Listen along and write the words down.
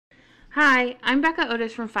Hi, I'm Becca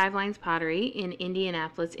Otis from Five Lines Pottery in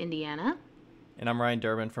Indianapolis, Indiana. And I'm Ryan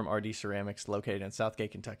Durbin from RD Ceramics, located in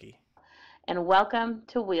Southgate, Kentucky. And welcome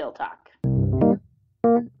to Wheel Talk.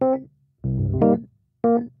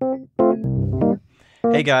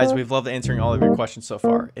 Hey guys, we've loved answering all of your questions so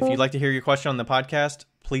far. If you'd like to hear your question on the podcast,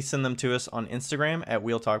 please send them to us on Instagram at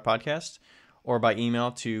Wheel Talk Podcast or by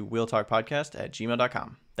email to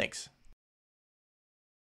wheeltalkpodcast@gmail.com. Thanks.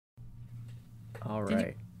 All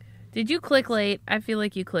right. Did you click late? I feel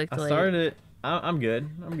like you clicked late. I started it. I'm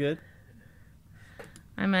good.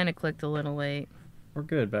 I might have clicked a little late. We're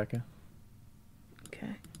good, Becca.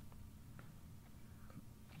 Okay.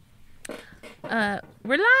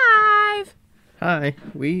 We're live! Hi,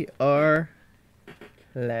 we are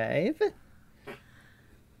live.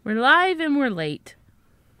 We're live and we're late.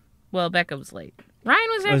 Well, Becca was late. Ryan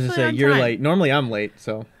was actually I was just saying, you're late. Normally I'm late,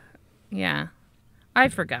 so. Yeah. I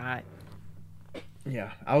forgot.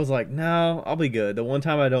 Yeah, I was like, no, I'll be good. The one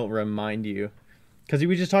time I don't remind you. Because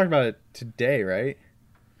we just talked about it today, right?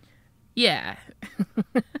 Yeah.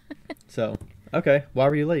 So, okay. Why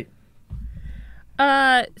were you late?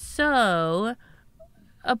 So,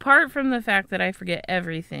 apart from the fact that I forget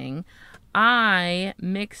everything, I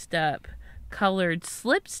mixed up colored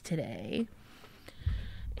slips today.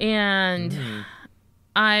 And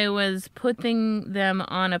I was putting them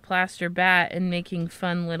on a plaster bat and making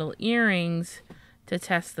fun little earrings to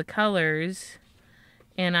test the colors.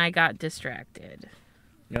 And I got distracted.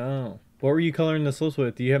 Oh. What were you coloring the slips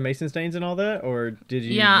with? Do you have mason stains and all that? Or did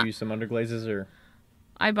you use some underglazes? Or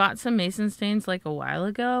I bought some mason stains like a while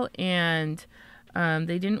ago, and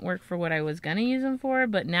they didn't work for what I was going to use them for,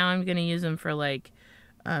 but now I'm going to use them for like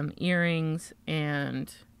earrings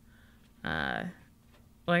and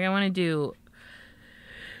like I want to do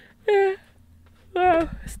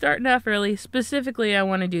starting off early. Specifically, I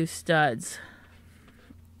want to do studs.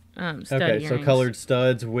 Stud okay, earrings. so colored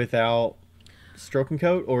studs without stroke and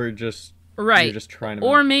coat, or just right? You're just trying them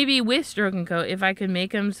or out? Maybe with stroke and coat. If I could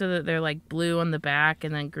make them so that they're like blue on the back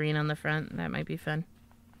and then green on the front, that might be fun.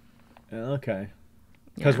 Okay.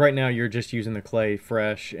 Because right now you're just using the clay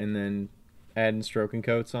fresh and then adding stroke and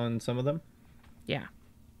coats on some of them? Yeah.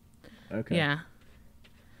 Okay. Yeah.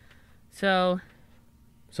 So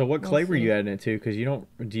what clay were you adding it to? Because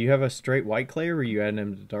do you have a straight white clay, or were you adding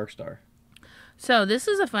them to Dark Star? So this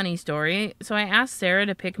is a funny story. So I asked Sarah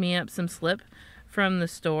to pick me up some slip from the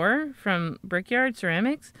store, from Brickyard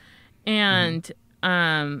Ceramics, and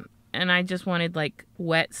I just wanted like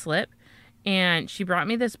wet slip, and she brought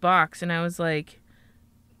me this box, and I was like,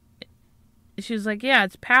 she was like, yeah,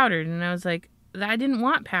 it's powdered, and I was like, I didn't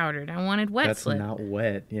want powdered, I wanted wet slip. That's not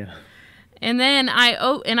wet, yeah. And then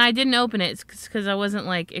I didn't open it because I wasn't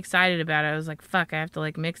like excited about it. I was like, fuck, I have to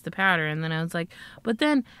like mix the powder. And then I was like, but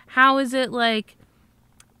then how is it like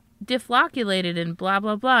deflocculated and blah,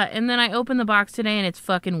 blah, blah. And then I opened the box today and it's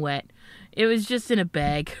fucking wet. It was just in a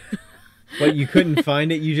bag. But you couldn't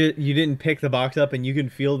find it? You didn't pick the box up and you can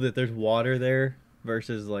feel that there's water there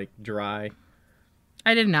versus like dry?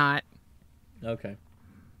 I did not. Okay.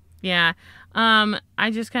 Yeah.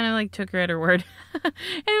 I just kind of like took her at her word. And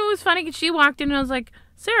it was funny because she walked in and I was like,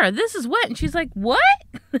 Sarah, this is wet. And she's like, what?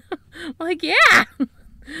 I'm like, yeah.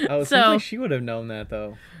 Oh, it seems like she would have known that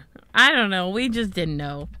though. I don't know. We just didn't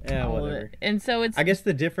know. Yeah, whatever. And so I guess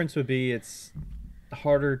the difference would be it's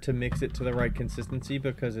harder to mix it to the right consistency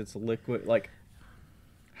because it's liquid. Like,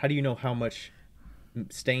 how do you know how much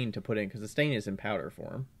stain to put in? Because the stain is in powder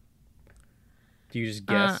form. Do you just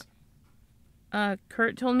guess?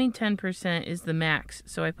 Kurt told me 10% is the max,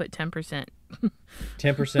 so I put 10%.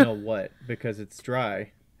 10% of what? Because it's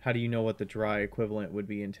dry. How do you know what the dry equivalent would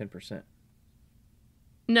be in 10%?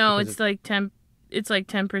 No, because it's like 10. It's like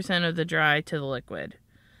 10% of the dry to the liquid.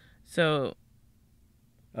 So.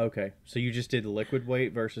 Okay, so you just did liquid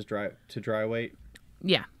weight versus dry weight.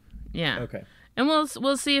 Yeah. Okay. And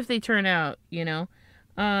we'll see if they turn out. You know.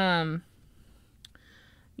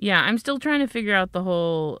 Yeah, I'm still trying to figure out the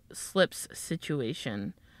whole slips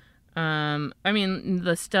situation. I mean,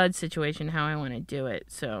 the stud situation, how I want to do it.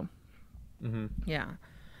 So, yeah.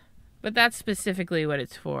 But that's specifically what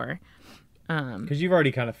it's for. Because you've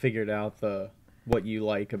already kind of figured out what you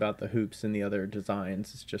like about the hoops and the other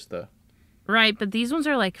designs. It's just Right, but these ones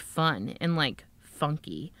are like fun and like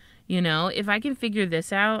funky. You know, if I can figure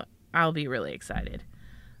this out, I'll be really excited.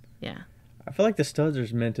 Yeah. I feel like the studs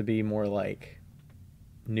are meant to be more like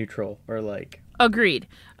neutral or like agreed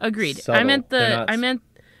subtle.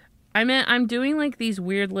 I'm doing like these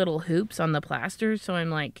weird little hoops on the plaster, so I'm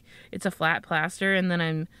like, it's a flat plaster, and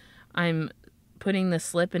then I'm putting the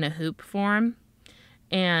slip in a hoop form,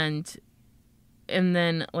 and and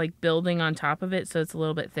then like building on top of it so it's a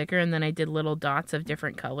little bit thicker, and then I did little dots of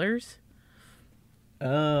different colors.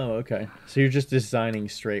 Oh, okay. So you're just designing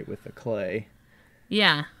straight with the clay.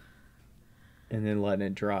 Yeah. And then letting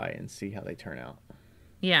it dry and see how they turn out.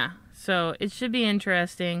 Yeah. So it should be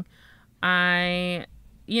interesting.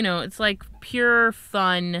 It's like pure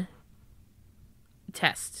fun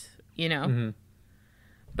test, Mm-hmm.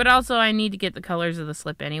 But also I need to get the colors of the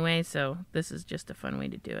slip anyway, so this is just a fun way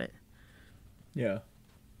to do it. Yeah.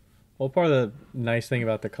 Well, part of the nice thing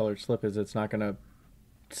about the colored slip is it's not going to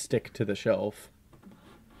stick to the shelf.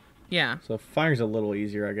 Yeah. So firing's a little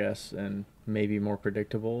easier, I guess, and maybe more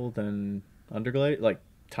predictable than underglaze. Like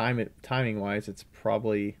timing wise, it's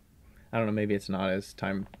probably, I don't know, maybe it's not as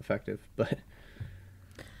time effective, but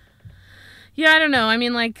yeah, I don't know. I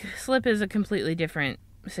mean, like, slip is a completely different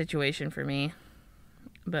situation for me,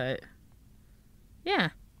 but yeah.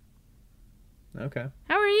 Okay.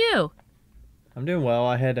 How are you? I'm doing well.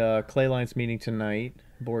 I had a Clay Lines meeting tonight,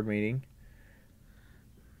 board meeting,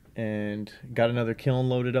 and got another kiln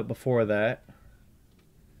loaded up before that.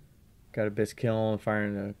 Got a bisque kiln,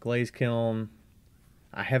 firing a glaze kiln.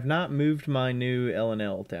 I have not moved my new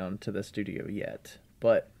L&L down to the studio yet,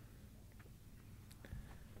 but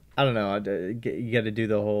I don't know. You got to do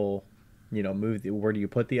the whole, where do you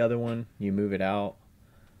put the other one? You move it out.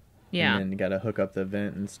 Yeah. And then you got to hook up the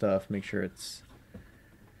vent and stuff, make sure it's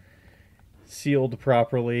sealed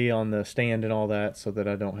properly on the stand and all that so that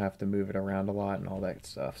I don't have to move it around a lot and all that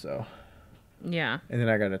stuff. So yeah. And then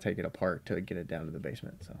I got to take it apart to get it down to the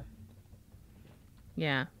basement. So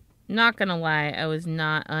yeah. Not gonna lie, I was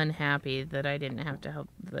not unhappy that I don't have to help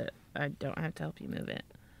you move it.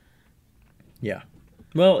 Yeah.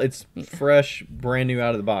 Well, it's fresh, brand new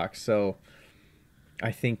out of the box, so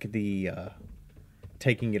I think the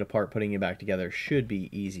taking it apart, putting it back together should be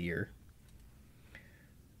easier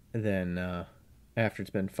than after it's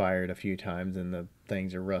been fired a few times and the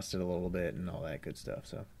things are rusted a little bit and all that good stuff.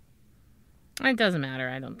 So it doesn't matter,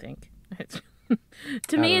 I don't think.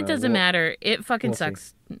 To me, it doesn't matter. It fucking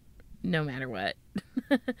sucks. See. No matter what.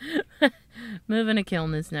 Moving a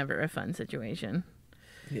kiln is never a fun situation.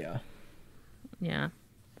 Yeah. Yeah.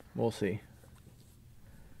 We'll see.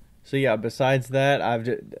 So yeah, besides that,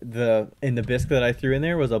 in the bisque that I threw in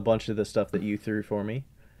there was a bunch of the stuff that you threw for me.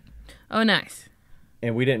 Oh, nice.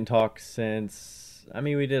 And we didn't talk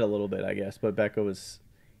we did a little bit, I guess, but Becca was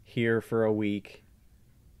here for a week,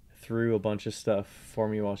 threw a bunch of stuff for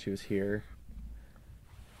me while she was here.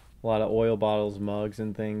 A lot of oil bottles, mugs,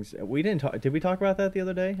 and things. We didn't talk. Did we talk about that the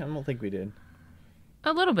other day? I don't think we did.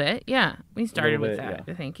 A little bit, yeah. We started with that,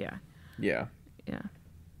 yeah. I think, yeah. Yeah. Yeah.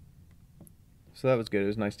 So that was good. It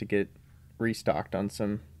was nice to get restocked on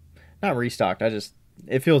some... Not restocked.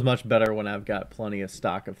 It feels much better when I've got plenty of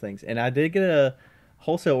stock of things. And I did get a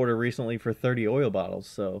wholesale order recently for 30 oil bottles,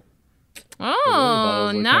 so...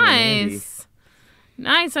 Oh, nice.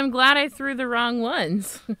 Nice. I'm glad I threw the wrong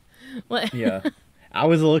ones. Yeah. I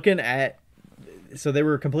was looking at... So they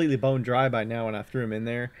were completely bone dry by now when I threw them in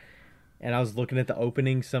there. And I was looking at the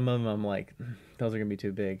openings. Some of them, I'm like, those are going to be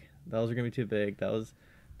too big. Those are going to be too big.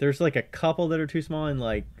 There's like a couple that are too small and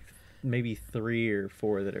like maybe 3 or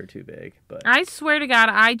 4 that are too big. But I swear to God,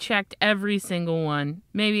 I checked every single one.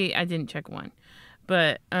 Maybe I didn't check one.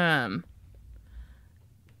 But, yeah,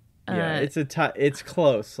 it's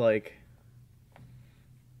close. Like,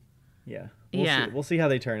 yeah. We'll see how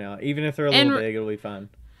they turn out. Even if they're a little big, it'll be fun.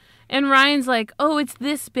 And Ryan's like, oh, it's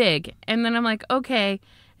this big. And then I'm like, okay.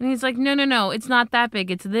 And he's like, no, it's not that big.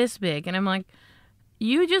 It's this big. And I'm like,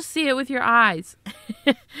 you just see it with your eyes.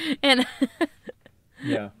 And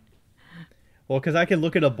yeah. Well, because I can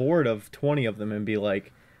look at a board of 20 of them and be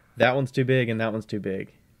like, that one's too big and that one's too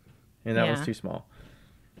big. And that one's too small.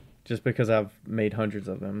 Just because I've made hundreds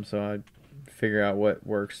of them. So I figure out what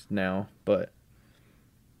works now. But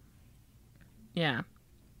yeah.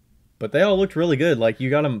 But they all looked really good. Like, you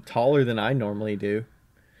got them taller than I normally do.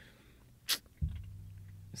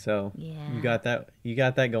 So yeah. You got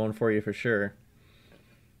that going for you for sure.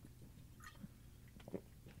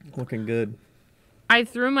 Looking good. I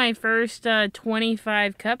threw my first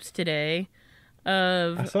 25 cups today.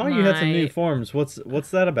 I saw you had some new forms. What's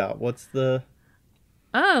that about? What's the...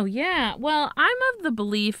 Oh, yeah. Well, I'm of the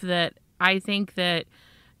belief that I think that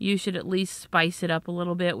you should at least spice it up a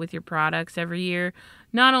little bit with your products every year.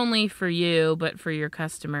 Not only for you, but for your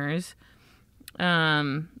customers.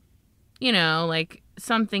 Like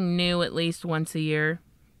something new at least once a year.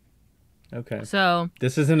 Okay. So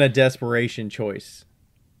this isn't a desperation choice.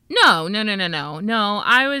 No.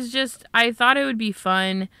 I thought it would be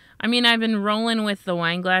fun. I mean, I've been rolling with the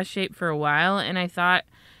wine glass shape for a while, and I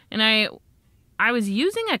I was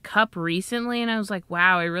using a cup recently, and I was like,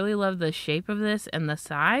 wow, I really love the shape of this and the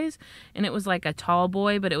size. And it was like a tall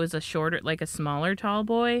boy, but it was a shorter, like a smaller tall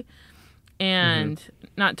boy. And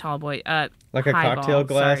not tall boy, Like a highball, cocktail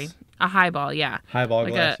glass? sorry. A highball, yeah. Highball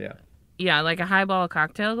Like glass, a, yeah. Yeah, like a highball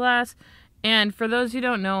cocktail glass. And for those who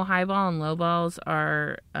don't know, highball and lowballs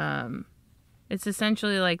are, it's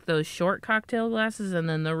essentially like those short cocktail glasses and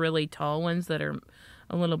then the really tall ones that are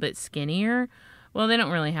a little bit skinnier. Well, they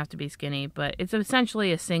don't really have to be skinny, but it's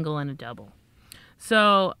essentially a single and a double.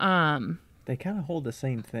 So, they kind of hold the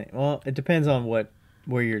same thing. Well, it depends on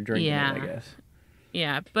where you're drinking it, I guess.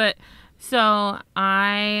 Yeah, but so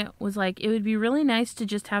I was like, it would be really nice to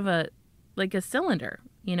just have a cylinder,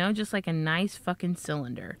 you know, just like a nice fucking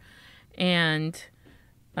cylinder. And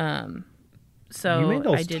so you made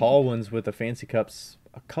those tall ones with the fancy cups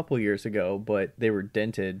a couple years ago, but they were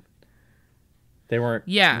dented. They weren't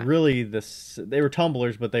really they were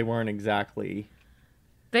tumblers, but they weren't exactly.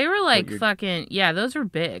 They were like fucking, yeah, those were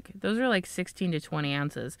big. Those are like 16 to 20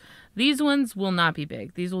 ounces. These ones will not be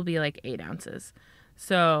big. These will be like 8 ounces.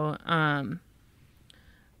 So,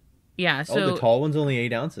 yeah. So, the tall one's only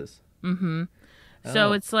 8 ounces. Mm-hmm.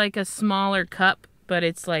 So it's like a smaller cup, but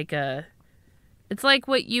it's like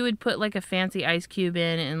what you would put like a fancy ice cube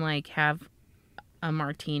in and like have a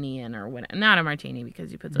martini in or what? Not a martini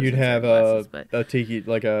because you put those. You'd have glasses, a tiki,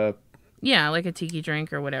 like a. Yeah, like a tiki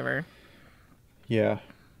drink or whatever. Yeah.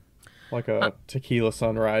 Like a tequila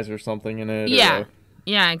sunrise or something in it. Yeah.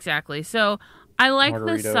 Yeah, exactly. So I like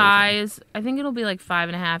the size. I think it'll be like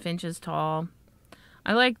 5.5 inches tall.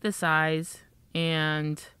 I like the size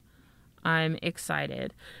and I'm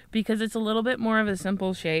excited because it's a little bit more of a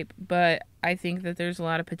simple shape, but I think that there's a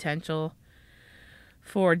lot of potential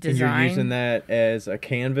for design. And you're using that as a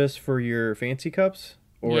canvas for your fancy cups?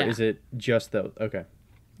 Or is it just those? Okay.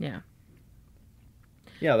 Yeah.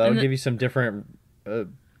 Yeah, that'll give you some different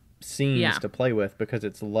scenes to play with because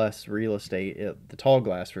it's less real estate. The tall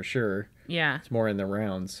glass for sure. Yeah. It's more in the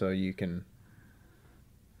round, so you can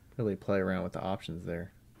really play around with the options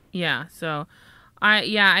there. Yeah, so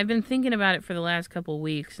I've been thinking about it for the last couple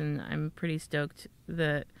weeks and I'm pretty stoked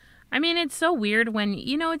that it's so weird when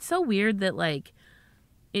it's so weird that like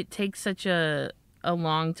it takes such a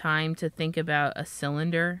long time to think about a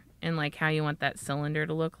cylinder and like how you want that cylinder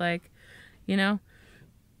to look like, you know?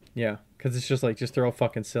 Yeah, because it's just throw a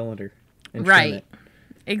fucking cylinder and trim it.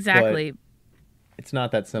 Exactly. But it's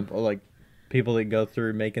not that simple. Like, people that go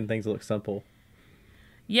through making things look simple.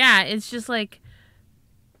 Yeah, it's just like...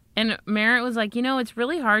 And Merritt was like, it's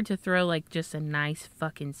really hard to throw, like, just a nice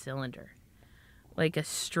fucking cylinder. Like, a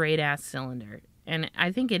straight-ass cylinder. And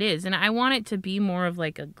I think it is. And I want it to be more of,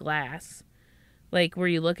 like, a glass. Like, where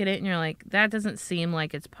you look at it and you're like, that doesn't seem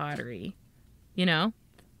like it's pottery. You know?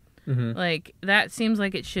 Mm-hmm. Like, that seems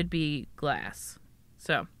like it should be glass.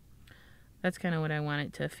 So, that's kind of what I want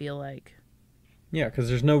it to feel like. Yeah, because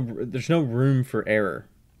there's no room for error.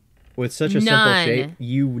 With such a simple shape,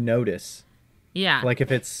 you notice. Yeah. Like,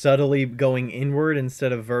 if it's subtly going inward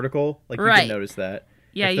instead of vertical, like, you can notice that.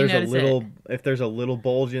 Yeah, if there's if there's a little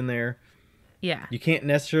bulge in there, yeah, you can't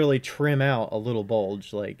necessarily trim out a little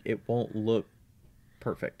bulge. Like, it won't look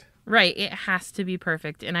perfect. Right. It has to be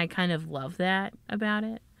perfect, and I kind of love that about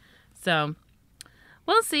it. So,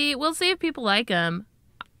 we'll see. We'll see if people like them.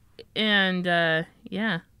 And,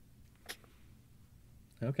 yeah.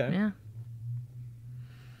 Okay. Yeah.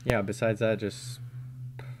 Yeah, besides that, just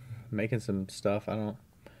making some stuff. I'm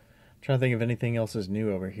trying to think if anything else is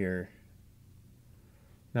new over here.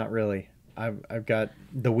 Not really. I've got...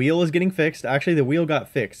 The wheel is getting fixed. Actually, the wheel got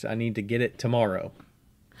fixed. I need to get it tomorrow.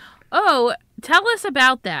 Oh, tell us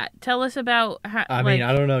about that. Tell us about how... I mean,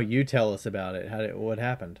 I don't know. You tell us about it. What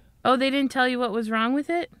happened? Oh, they didn't tell you what was wrong with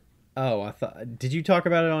it? Oh, I thought... Did you talk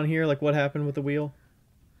about it on here? Like, what happened with the wheel?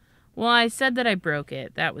 Well, I said that I broke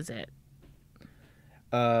it. That was it.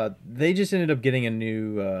 They just ended up getting a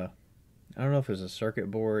new... I don't know if it was a circuit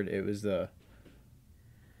board. It was the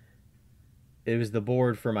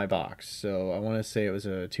board for my box. So I want to say it was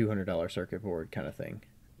a $200 circuit board kind of thing.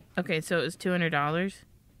 Okay, so it was $200?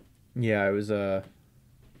 Yeah, it was the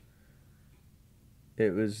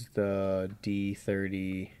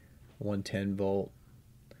D30 110 volt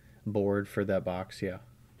board for that box, yeah.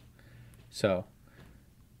 So,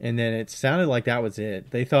 and then it sounded like that was it.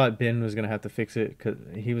 They thought Ben was going to have to fix it because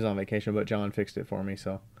he was on vacation, but John fixed it for me,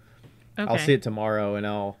 so... Okay. I'll see it tomorrow, and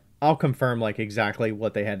I'll confirm like exactly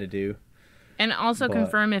what they had to do. And also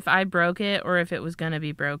confirm if I broke it or if it was going to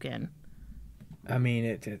be broken. I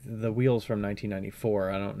mean, the wheel's from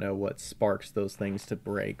 1994. I don't know what sparks those things to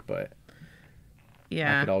break, but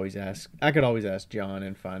Yeah. I could always ask John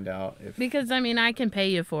and find out if. Because, I mean, I can pay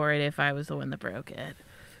you for it if I was the one that broke it.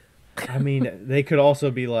 I mean, they could also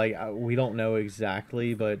be like, we don't know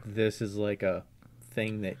exactly, but this is like a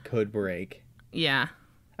thing that could break. Yeah.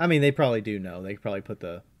 I mean, they probably do know. They could probably put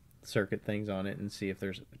the circuit things on it and see if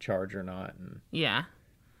there's a charge or not. And, Yeah.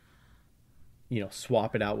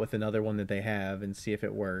 Swap it out with another one that they have and see if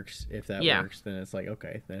it works. If that works, then it's like,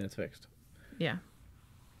 okay, then it's fixed. Yeah.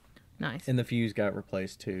 Nice. And the fuse got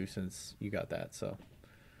replaced too since you got that, so.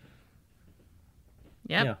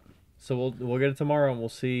 Yep. Yeah. So we'll get it tomorrow and we'll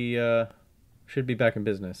see. Should be back in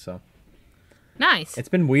business, so. Nice. It's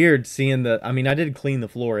been weird seeing I mean, I did clean the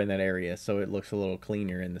floor in that area, so it looks a little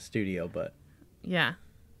cleaner in the studio, but. Yeah.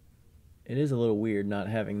 It is a little weird not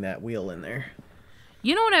having that wheel in there.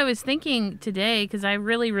 You know what I was thinking today? Because I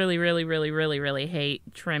really, really, really, really, really, really hate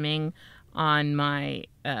trimming on my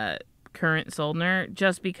current Soldner,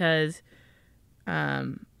 just because,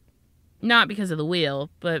 not because of the wheel,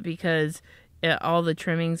 but because all the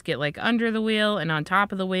trimmings get like under the wheel and on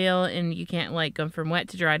top of the wheel, and you can't like go from wet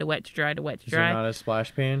to dry to wet to dry to wet to dry. Is there not a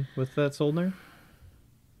splash pan with that Soldner?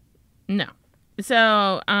 No.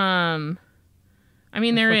 So, I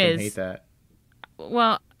mean, there is. I hate that.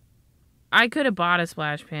 Well, I could have bought a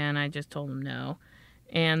splash pan. I just told him no.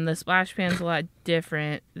 And the splash pan's a lot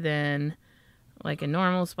different than like a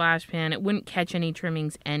normal splash pan. It wouldn't catch any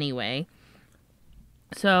trimmings anyway.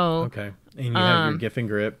 So okay, and you have your Giffen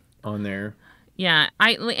grip on there. Yeah,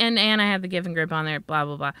 and I have the Giffen grip on there. Blah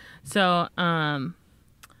blah blah. So but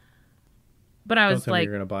I was Don't tell me like,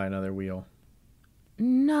 you're gonna buy another wheel.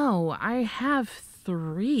 No, I have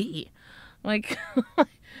 3. Like,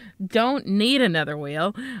 don't need another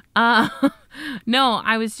wheel. No,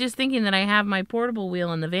 I was just thinking that I have my portable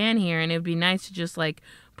wheel in the van here, and it would be nice to just like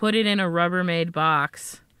put it in a Rubbermaid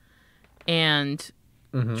box and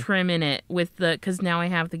trim in it with because now I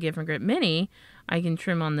have the Giffen Grip Mini. I can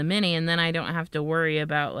trim on the Mini, and then I don't have to worry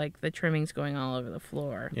about like the trimmings going all over the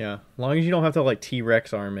floor. Yeah, as long as you don't have to like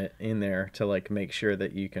T-Rex arm it in there to like make sure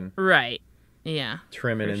that you can yeah,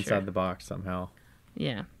 trim it inside the box somehow.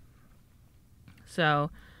 Yeah.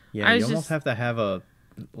 So yeah, you almost have to have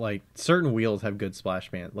like certain wheels have good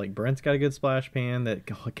splash pan. Like Brent's got a good splash pan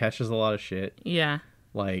that catches a lot of shit. Yeah.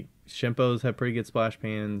 Like Shimpo's have pretty good splash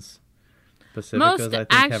pans. Pacifica's I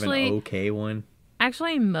think have an okay one.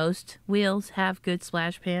 Actually, most wheels have good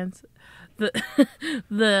splash pans. The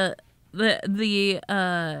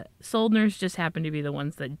Soldners just happen to be the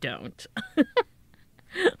ones that don't.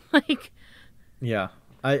 Like. Yeah,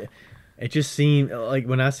 it just seemed like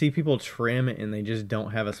when I see people trim and they just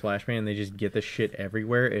don't have a splash pan, they just get the shit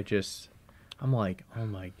everywhere. I'm like, oh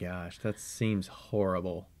my gosh, that seems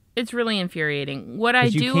horrible. It's really infuriating. What I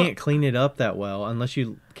do, you can't clean it up that well unless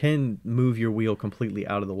you can move your wheel completely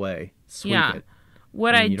out of the way, sweep it.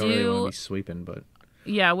 What I you don't really do, want to be sweeping, but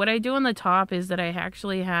yeah, what I do on the top is that I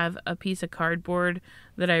actually have a piece of cardboard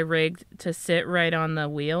that I rigged to sit right on the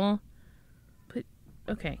wheel. But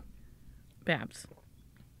okay, Babs.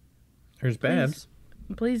 There's Babs.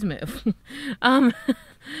 Please move.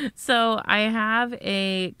 So I have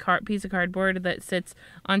a piece of cardboard that sits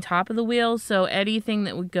on top of the wheel, so anything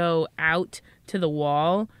that would go out to the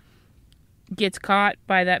wall gets caught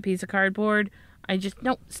by that piece of cardboard.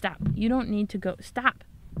 No, stop. You don't need to go. Stop.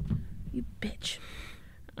 You bitch.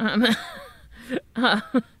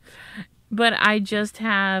 But I just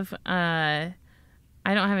have, I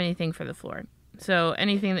don't have anything for the floor. So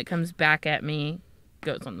anything that comes back at me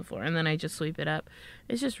goes on the floor, and then I just sweep it up.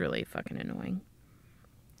 It's just really fucking annoying.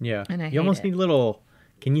 Yeah. And you almost need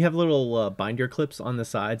can you have little binder clips on the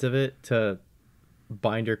sides of it to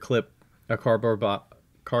binder clip a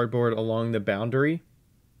cardboard along the boundary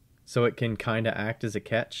so it can kind of act as a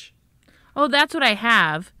catch? Oh, that's what I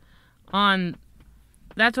have on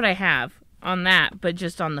that, but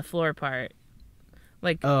just on the floor part.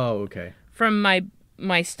 Like, oh, okay. From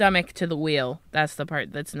my stomach to the wheel. That's the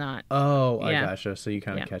part that's not. Oh, I gotcha. So you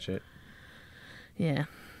kind of catch it. Yeah.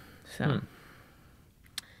 So.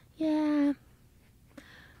 Yeah.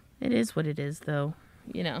 It is what it is, though.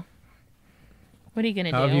 You know. What are you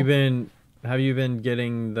gonna do? Have you been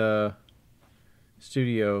getting the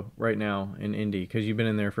studio right now in Indy? Because you've been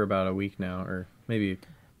in there for about a week now, or maybe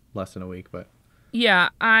less than a week, but. Yeah,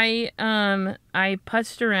 I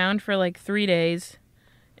putzed around for like 3 days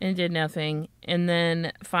and did nothing, and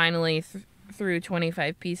then finally threw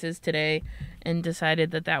 25 pieces today and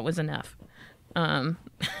decided that was enough.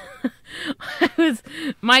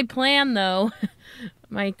 My plan, though,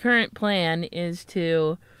 my current plan is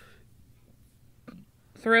to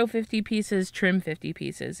throw 50 pieces, trim 50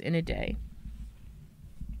 pieces in a day.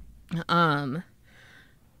 And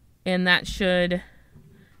that should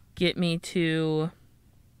get me to,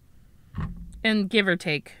 and give or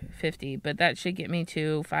take 50, but that should get me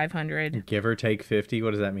to 500. Give or take 50?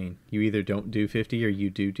 What does that mean? You either don't do 50 or you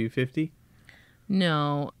do 50?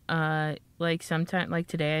 No, like sometime, like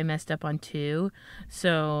today I messed up on 2,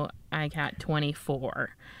 so I got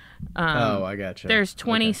 24. I gotcha. There's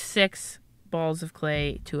 26 balls of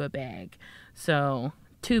clay to a bag, so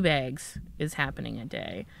 2 bags is happening a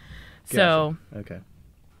day. Gotcha. Okay.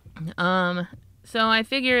 So I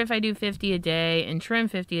figure if I do 50 a day and trim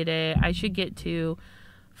 50 a day, I should get to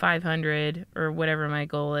 500 or whatever my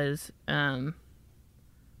goal is,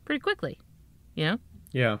 pretty quickly, you know?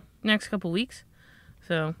 Yeah. Next couple weeks.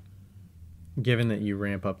 So. Given that you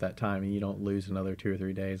ramp up that time and you don't lose another 2 or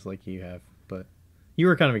 3 days like you have, but you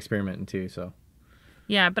were kind of experimenting too, so.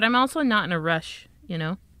 Yeah, but I'm also not in a rush, you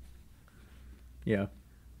know? Yeah.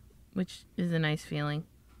 Which is a nice feeling.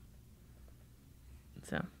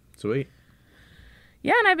 So. Sweet.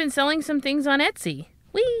 Yeah, and I've been selling some things on Etsy.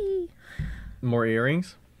 Whee! More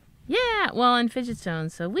earrings? Yeah, well, and fidget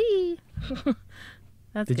stones, so whee!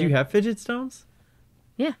 That's Did good. you have fidget stones?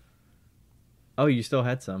 Yeah. Oh, you still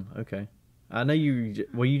had some. Okay. I know you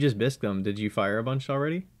just bisqued them. Did you fire a bunch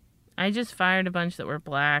already? I just fired a bunch that were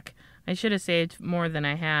black. I should have saved more than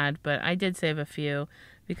I had, but I did save a few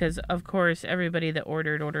because, of course, everybody that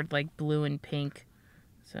ordered like blue and pink.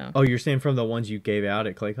 So. Oh, you're saying from the ones you gave out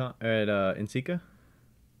at ClayCon at Insika?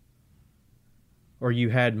 Or you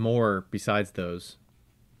had more besides those?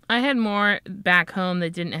 I had more back home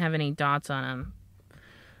that didn't have any dots on them.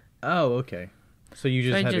 Oh, okay. So you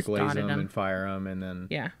just had to glaze dotted them and fire them, and then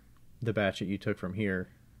yeah, the batch that you took from here.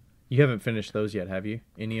 You haven't finished those yet, have you?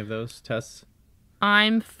 Any of those tests?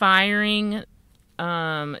 I'm firing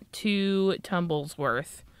 2 tumbles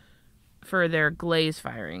worth for their glaze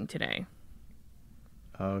firing today.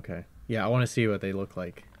 Oh, okay. Yeah, I want to see what they look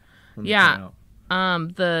like when they Yeah. come out.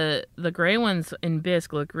 The gray ones in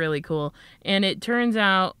bisque look really cool, and it turns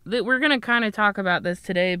out that we're gonna kind of talk about this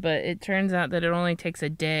today, but it turns out that it only takes a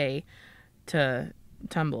day to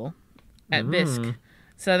tumble at bisque,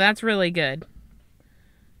 so that's really good.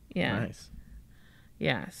 Yeah. Nice.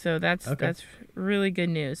 Yeah, so that's really good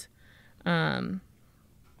news. Yeah.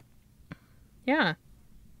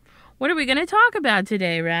 What are we gonna talk about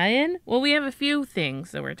today, Ryan? Well, we have a few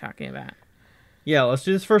things that we're talking about. Yeah, let's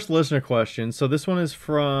do this first listener question. So this one is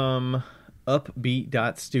from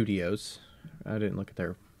upbeat.studios. I didn't look at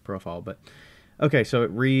their profile, but okay, so it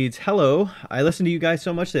reads, "Hello, I listen to you guys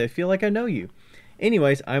so much that I feel like I know you.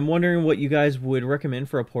 Anyways, I'm wondering what you guys would recommend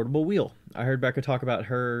for a portable wheel. I heard Becca talk about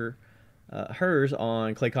hers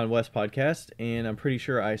on ClayCon West podcast, and I'm pretty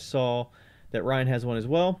sure I saw that Ryan has one as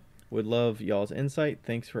well. Would love y'all's insight.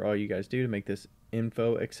 Thanks for all you guys do to make this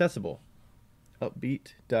info accessible.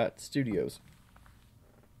 Upbeat.studios."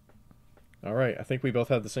 All right, I think we both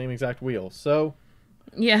have the same exact wheel. So,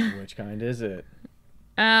 yeah, which kind is it?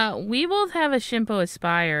 We both have a Shimpo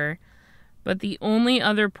Aspire, but the only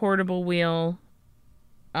other portable wheel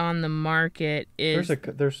on the market is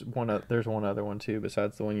There's one other one too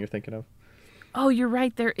besides the one you're thinking of. Oh, you're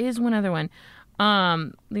right. There is one other one.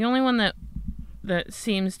 The only one that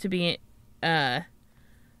seems to be well,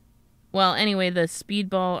 anyway, the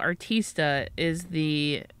Speedball Artista is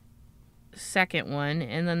the second one,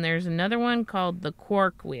 and then there's another one called the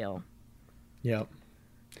Quark wheel. Yep.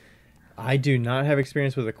 I do not have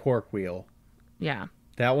experience with a Quark wheel. Yeah.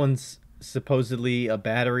 That one's supposedly a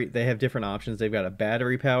battery. They have different options. They've got a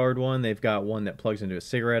battery powered one. They've got one that plugs into a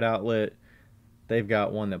cigarette outlet. They've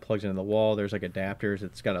got one that plugs into the wall. There's like adapters.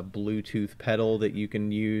 It's got a Bluetooth pedal that you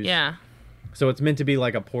can use. Yeah. So it's meant to be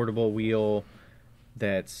like a portable wheel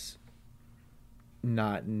that's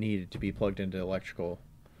not needed to be plugged into electrical.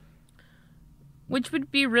 Which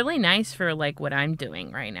would be really nice for like what I'm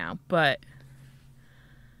doing right now, but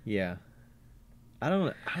yeah. I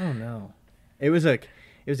don't know. It was a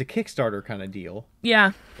Kickstarter kind of deal.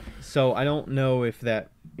 Yeah. So I don't know if that,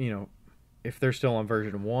 if they're still on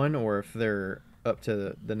version 1 or if they're up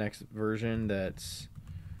to the next version that's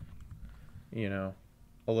a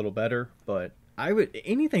little better, but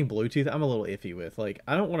anything Bluetooth I'm a little iffy with. Like,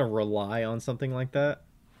 I don't want to rely on something like that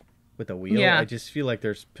with a wheel. Yeah. I just feel like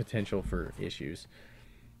there's potential for issues.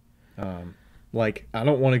 Like, I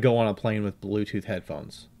don't want to go on a plane with Bluetooth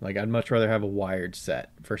headphones. Like, I'd much rather have a wired set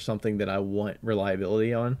for something that I want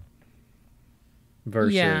reliability on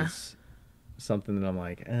versus something that I'm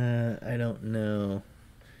like, I don't know.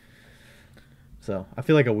 So, I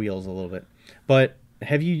feel like a wheel's a little bit. But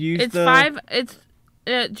have you used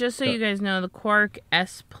just so you guys know, the Quark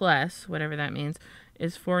S Plus, whatever that means,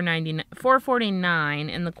 is $449,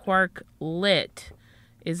 and the Quark Lit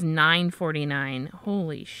is $9.49.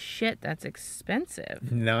 Holy shit, that's expensive.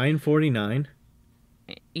 $9.49.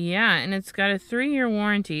 Yeah, and it's got a 3-year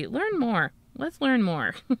warranty. Learn more. Let's learn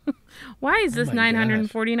more. Why is this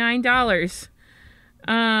 $949?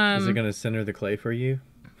 Is it gonna center the clay for you?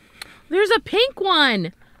 There's a pink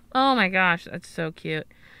one. Oh my gosh, that's so cute.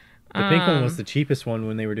 The pink one was the cheapest one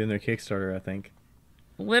when they were doing their Kickstarter, I think.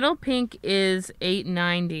 Little pink is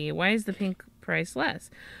 $8.90. Why is the pink price less?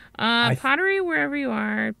 Pottery wherever you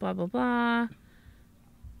are, blah blah blah.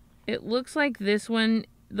 It looks like this one,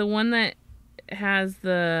 the one that has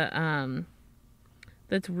the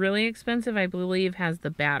that's really expensive, I believe, has the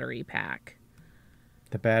battery pack.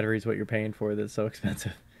 The battery's what you're paying for that's so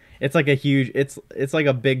expensive. It's like a huge, it's like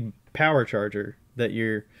a big power charger that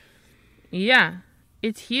you're... Yeah,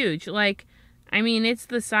 it's huge. Like, I mean, it's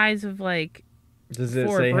the size of like Does it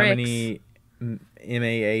 4 say bricks. how many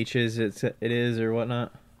MAHs it is or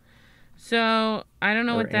whatnot? So, I don't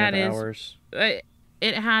know Or what that is. hours?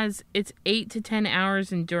 It's 8 to 10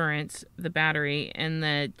 hours endurance, the battery, and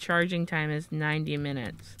the charging time is 90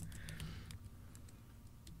 minutes.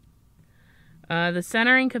 The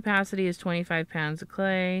centering capacity is 25 pounds of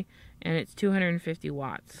clay, and it's 250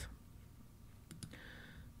 watts.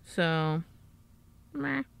 So,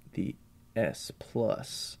 meh. The S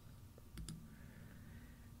Plus.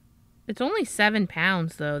 It's only 7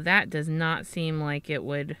 pounds, though. That does not seem like it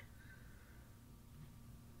would...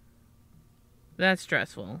 That's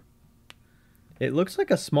stressful. It looks like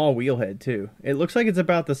a small wheelhead, too. It looks like it's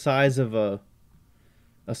about the size of a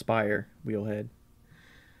Spire wheelhead.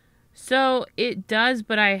 So, it does,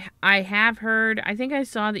 but I have heard... I think I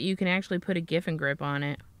saw that you can actually put a Giffen grip on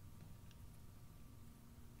it.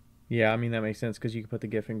 Yeah, I mean, that makes sense because you can put the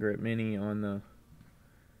Giffen Grip Mini on the...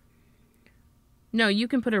 No, you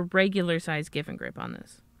can put a regular size Giffen grip on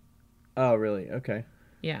this. Oh, really? Okay.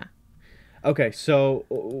 Yeah. Okay, so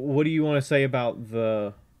what do you want to say about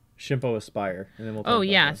the Shimpo Aspire? And then we'll talk about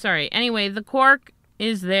that. Sorry. Anyway, the cork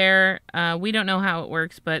is there. We don't know how it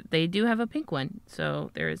works, but they do have a pink one,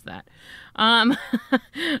 so there is that. The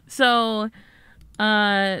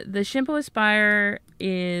Shimpo Aspire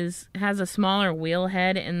has a smaller wheel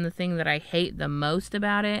head, and the thing that I hate the most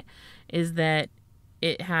about it is that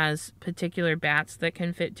it has particular bats that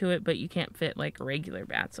can fit to it, but you can't fit like regular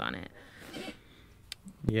bats on it.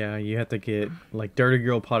 Yeah, you have to get, like, Dirty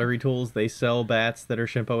Girl Pottery Tools. They sell bats that are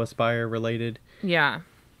Shimpo Aspire related. Yeah.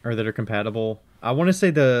 Or that are compatible. I want to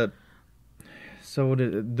say the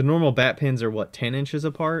normal bat pins are, 10 inches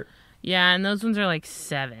apart? Yeah, and those ones are like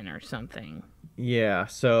 7 or something. Yeah,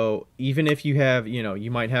 so even if you have,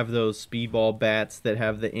 you might have those speedball bats that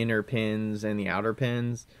have the inner pins and the outer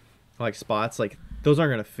pins, like spots, like, those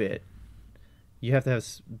aren't going to fit. You have to have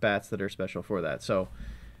bats that are special for that. So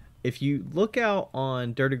if you look out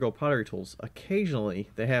on Dirty Girl Pottery Tools, occasionally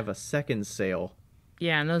they have a second sale.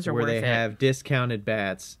 Yeah, and those are worth it. Where they have discounted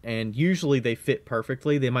bats, and usually they fit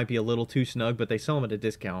perfectly. They might be a little too snug, but they sell them at a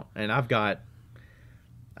discount. And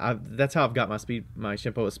that's how I've got my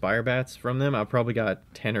Shimpo Aspire bats from them. I've probably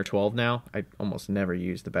got 10 or 12 now. I almost never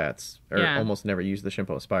use the bats, almost never use the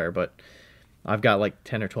Shimpo Aspire, but I've got like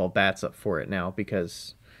 10 or 12 bats up for it now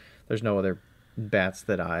because there's no other bats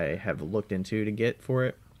that I have looked into to get for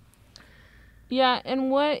it. Yeah, and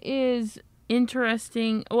what is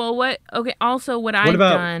interesting... Well, also what I've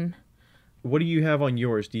done... What do you have on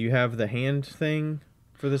yours? Do you have the hand thing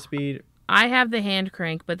for the speed? I have the hand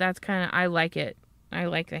crank, but that's kind of... I like it. I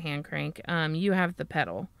like the hand crank. You have the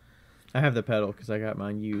pedal. I have the pedal because I got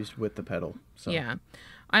mine used with the pedal. So. Yeah.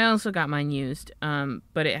 I also got mine used,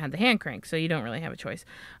 but it had the hand crank, so you don't really have a choice.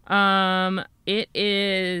 It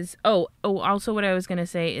is... also what I was going to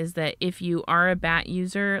say is that if you are a bat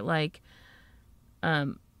user, like...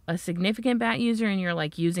 a significant bat user and you're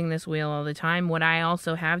like using this wheel all the time, what I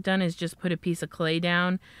also have done is just put a piece of clay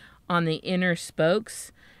down on the inner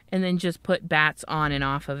spokes and then just put bats on and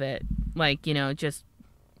off of it. Like, just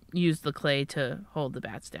use the clay to hold the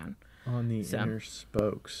bats down. On the inner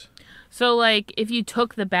spokes. So, like, if you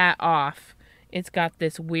took the bat off, it's got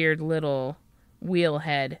this weird little wheel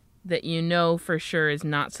head that for sure is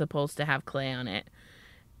not supposed to have clay on it.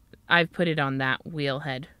 I've put it on that wheel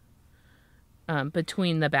head.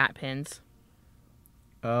 Between the bat pins.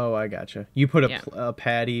 Oh, I gotcha. You put a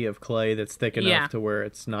patty of clay that's thick enough to where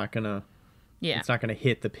it's not gonna. Yeah. It's not gonna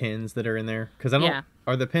hit the pins that are in there. Because I don't. Yeah.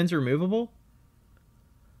 Are the pins removable?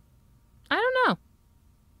 I don't know.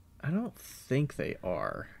 I don't think they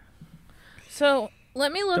are. So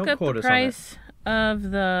let me look up the price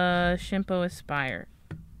of the Shimpo Aspire.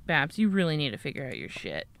 Babs, you really need to figure out your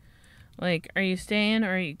shit. Like, are you staying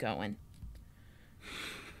or are you going?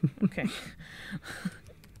 Okay.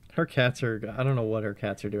 Her cats are. I don't know what her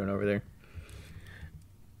cats are doing over there.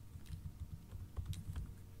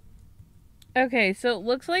 Okay, so it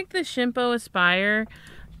looks like the Shimpo Aspire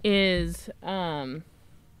is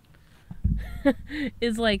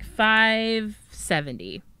is like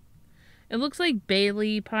 $570. It looks like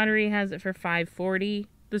Bailey Pottery has it for $540.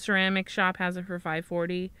 The ceramic shop has it for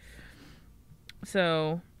 $540.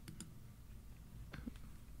 So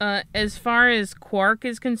as far as Quark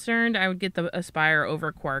is concerned, I would get the Aspire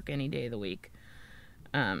over Quark any day of the week.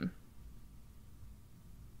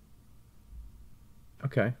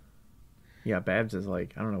 Okay. Yeah, Babs is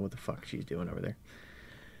like, I don't know what the fuck she's doing over there.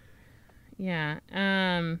 Yeah.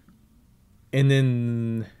 And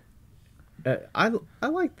then I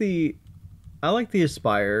like the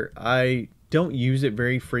Aspire. I don't use it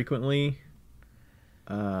very frequently.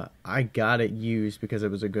 I got it used because it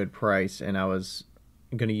was a good price, and I was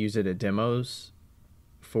going to use it at demos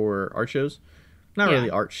for art shows. Not really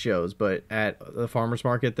art shows, but at the farmer's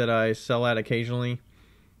market that I sell at occasionally.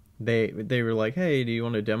 They were like, hey, do you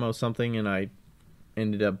want to demo something? And I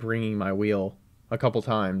ended up bringing my wheel a couple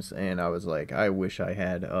times, and I was like, I wish I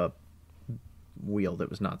had a wheel that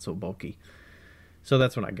was not so bulky. So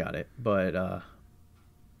that's when I got it. But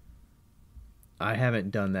I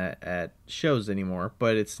haven't done that at shows anymore,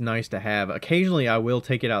 but it's nice to have. Occasionally I will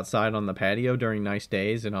take it outside on the patio during nice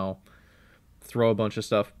days, and I'll throw a bunch of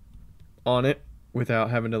stuff on it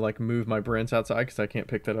without having to like move my Brents outside, because I can't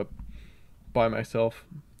pick that up by myself,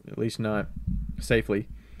 at least not safely.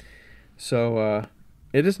 So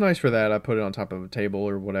it is nice for that. I put it on top of a table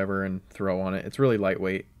or whatever and throw on it. It's really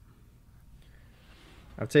lightweight.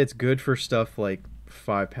 I'd say it's good for stuff like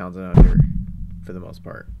 5 pounds and under for the most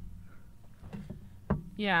part.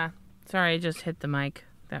 Yeah. Sorry, I just hit the mic.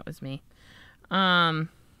 That was me. Yeah,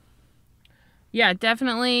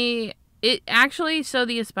 definitely. It actually, so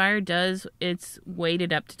the Aspire it's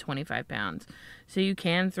weighted up to 25 pounds. So you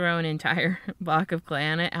can throw an entire block of clay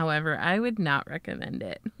on it. However, I would not recommend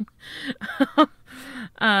it.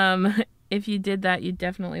 If you did that, you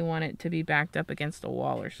definitely want it to be backed up against a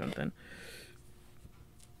wall or something.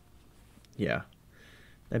 Yeah.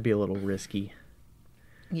 That'd be a little risky.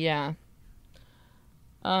 Yeah.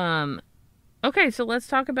 Okay, so let's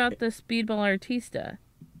talk about the Speedball Artista.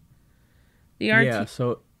 Yeah,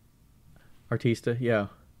 so Artista, yeah.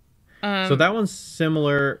 So that one's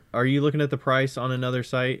similar. Are you looking at the price on another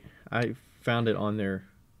site? I found it on there.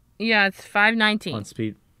 Yeah, it's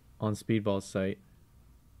 $519 on Speedball's site.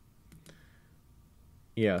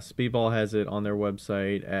 Yeah, Speedball has it on their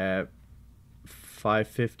website at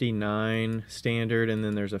 $559 standard, and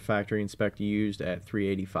then there's a factory inspect used at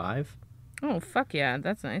 $385. Oh, fuck yeah,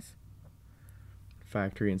 that's nice.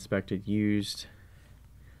 Factory inspected used.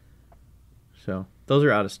 So those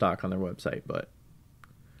are out of stock on their website, but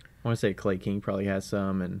I want to say Clay King probably has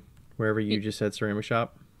some, and wherever you just said ceramic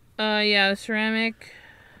shop. Yeah, the ceramic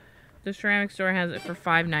store has it for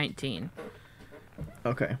 $519.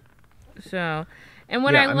 Okay. So, and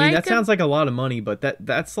what yeah, I mean, like that sounds like a lot of money, but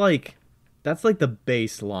that's like the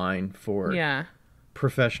baseline for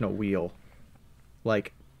professional wheel,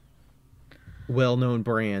 like well-known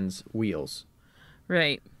brands wheels.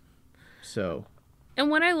 Right. So. And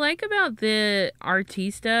what I like about the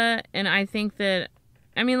Artista, and I think that,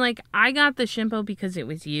 I mean, like, I got the Shimpo because it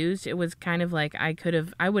was used. It was kind of like I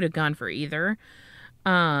would have gone for either.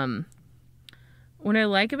 What I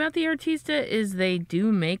like about the Artista is they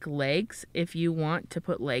do make legs if you want to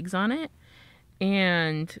put legs on it,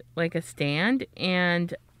 and like a stand,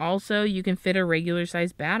 and also you can fit a regular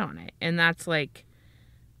size bat on it, and that's like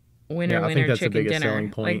winner chicken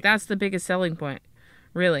dinner. Like, that's the biggest selling point,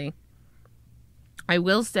 really. I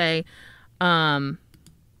will say, the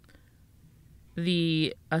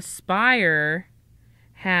Aspire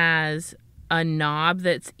has a knob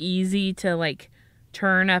that's easy to like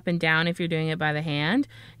turn up and down if you're doing it by the hand,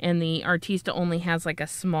 and the Artista only has like a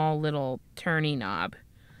small little turny knob.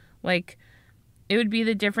 Like, it would be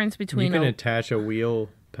the difference between you can attach a wheel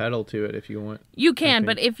pedal to it if you want. You can,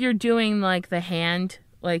 but if you're doing like the hand,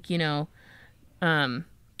 like, you know,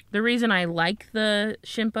 the reason I like the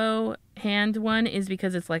Shimpo hand one is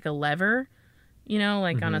because it's like a lever, you know,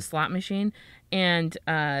 like on a slot machine, and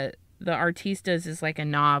the Artista's is like a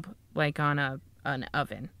knob, like on an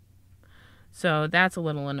oven. So that's a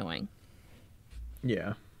little annoying.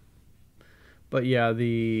 Yeah. But yeah,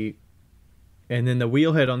 and then the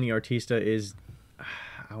wheel head on the Artista is,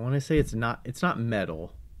 I want to say it's not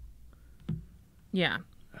metal. Yeah.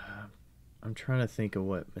 I'm trying to think of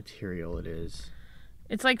what material it is.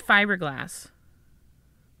 It's like fiberglass.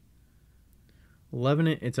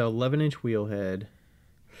 It's a 11-inch wheel head.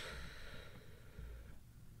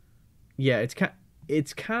 Yeah,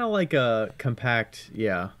 it's kind of like a compact,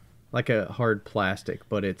 yeah, like a hard plastic,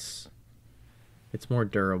 but it's more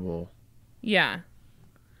durable. Yeah.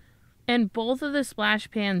 And both of the splash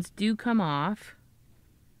pans do come off.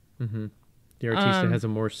 Mm-hmm. The Artista has a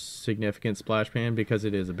more significant splash pan because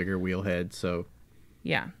it is a bigger wheel head, so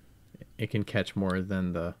yeah, it can catch more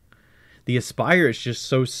than the Aspire is just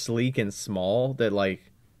so sleek and small that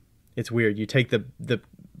like it's weird. You take the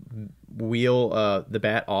wheel the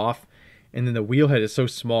bat off, and then the wheel head is so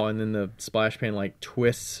small, and then the splash pan like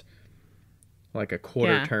twists like a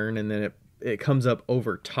quarter turn, and then it comes up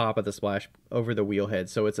over top of over the wheel head,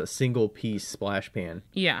 so it's a single piece splash pan.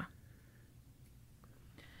 Yeah.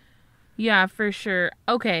 Yeah, for sure.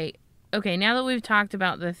 Okay, now that we've talked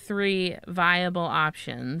about the 3 viable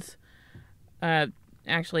options,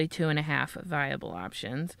 actually 2.5 viable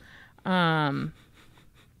options,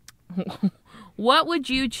 what would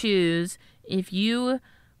you choose if you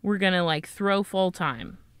were going to, like, throw full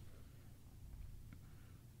time?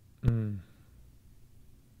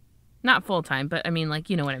 Not full time, but I mean, like,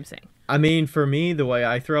 you know what I'm saying. I mean, for me, the way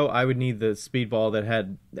I throw, I would need the speedball that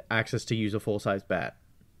had access to use a full-size bat.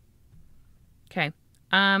 Okay.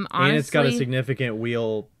 Honestly, and it's got a significant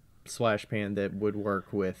wheel splash pan that would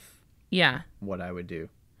work with what I would do.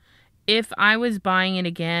 If I was buying it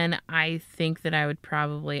again, I think that I would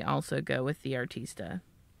probably also go with the Artista.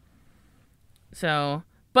 So,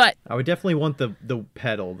 but I would definitely want the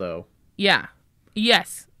pedal, though. Yeah.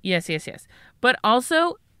 Yes. But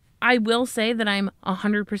also, I will say that I'm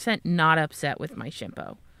 100% not upset with my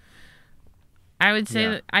Shimpo. I would say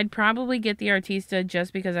that I'd probably get the Artista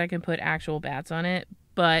just because I can put actual bats on it,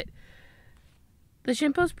 but the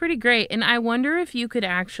Shimpo's pretty great. And I wonder if you could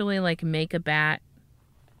actually, like, make a bat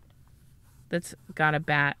that's got a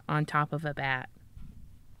bat on top of a bat.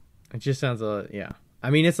 It just sounds I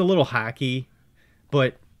mean, it's a little hacky,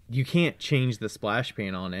 but you can't change the splash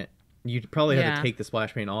pan on it. You'd probably have to take the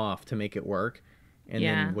splash pan off to make it work. And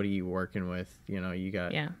then what are you working with? You know, you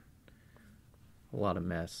got a lot of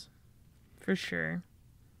mess. For sure.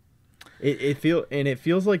 It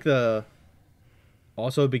feels like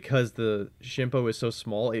also because the Shimpo is so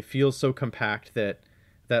small, it feels so compact that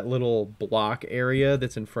little block area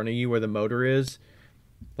that's in front of you where the motor is,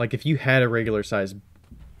 like if you had a regular size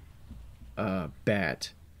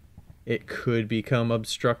bat, it could become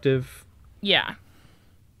obstructive. Yeah.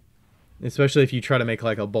 Especially if you try to make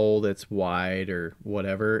like a bowl that's wide or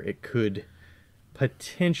whatever, it could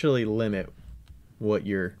potentially limit what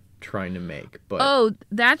you're trying to make. But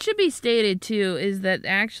that should be stated too, is that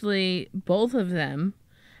actually both of them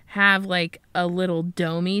have like a little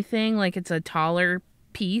domey thing, like it's a taller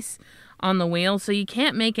piece on the wheel, so you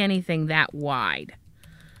can't make anything that wide.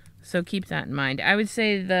 So keep that in mind. I would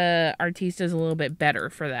say the Artista is a little bit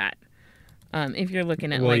better for that. If you're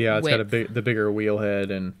looking at it's width. got the bigger wheel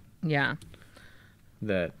head and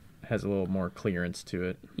that has a little more clearance to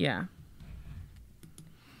it. Yeah.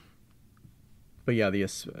 But yeah, the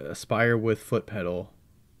Aspire with foot pedal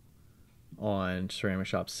on Ceramic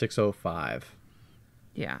Shop 605.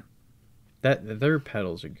 Yeah. Their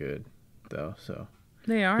pedals are good though, so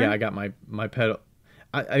they are. Yeah, I got my pedal.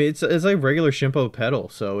 It's like regular Shimpo pedal,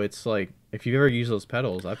 so it's like if you've ever used those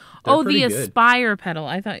pedals, they're pretty good. Aspire pedal.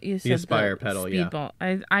 I thought you said the Aspire pedal. Speedball.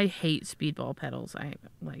 Yeah. I hate Speedball pedals. I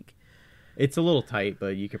like. It's a little tight,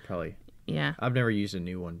 but you could probably. Yeah. I've never used a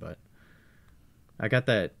new one, but I got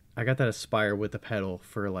that Aspire with the pedal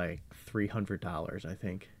for like $300, I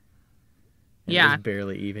think. And it was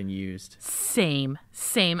barely even used. Same.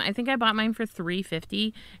 I think I bought mine for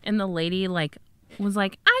 $350, and the lady like was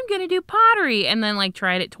like, "I'm gonna do pottery," and then like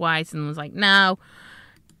tried it twice and was like, "No,"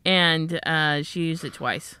 and she used it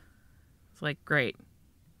twice. It's like great.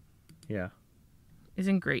 Yeah. It's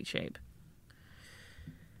in great shape.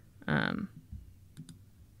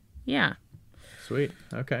 Yeah. Sweet.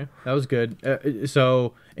 Okay, that was good.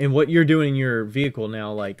 So, and what you're doing in your vehicle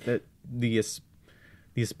now, like that, the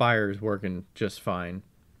Aspire is working just fine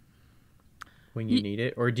when you need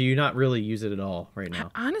it, or do you not really use it at all right now?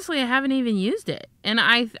 Honestly, I haven't even used it, and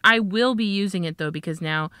I will be using it though, because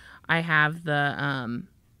now I have the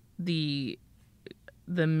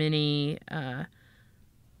mini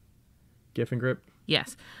Giff and grip.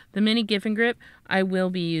 Yes, the mini Giff and grip. I will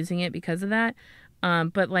be using it because of that.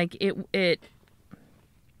 But like it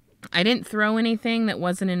I didn't throw anything that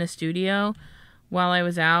wasn't in a studio while I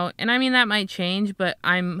was out. And I mean, that might change, but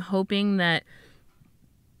I'm hoping that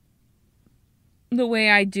the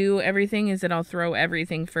way I do everything is that I'll throw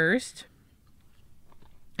everything first.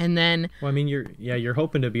 And then... Well, I mean, you're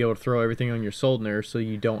hoping to be able to throw everything on your Soldner so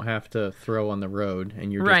you don't have to throw on the road,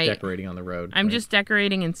 and you're just decorating on the road. I'm just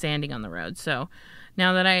decorating and sanding on the road. So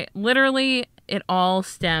now that I literally... it all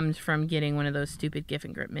stemmed from getting one of those stupid Gift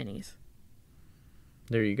and Grip minis.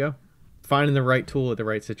 There you go. Finding the right tool at the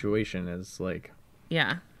right situation is like...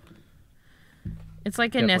 Yeah. It's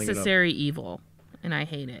like a necessary evil, and I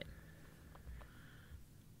hate it.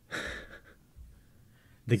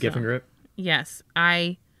 The Gift and Grip? Yes.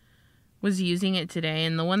 I was using it today,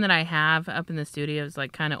 and the one that I have up in the studio is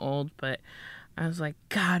like kind of old, but I was like,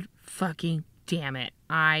 God fucking damn it.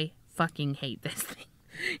 I fucking hate this thing.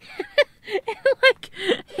 Like,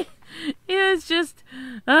 it was just,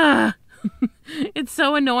 it's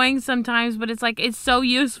so annoying sometimes, but it's like, it's so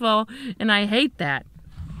useful, and I hate that.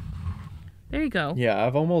 There you go. Yeah,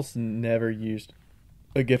 I've almost never used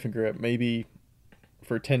a Gift and Grip, maybe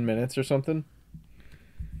for 10 minutes or something.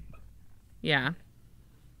 Yeah.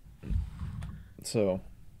 So.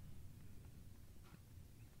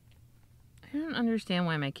 I don't understand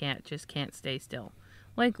why my cat just can't stay still.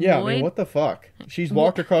 Like, yeah, Lloyd, I mean, what the fuck? She's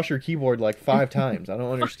walked across your keyboard like 5 times. I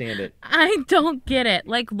don't understand it. I don't get it.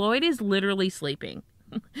 Like, Lloyd is literally sleeping.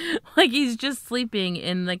 Like, he's just sleeping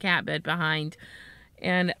in the cat bed behind.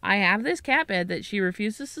 And I have this cat bed that she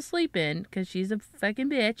refuses to sleep in because she's a fucking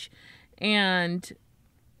bitch. And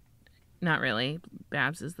not really.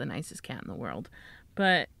 Babs is the nicest cat in the world.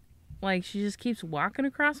 But, like, she just keeps walking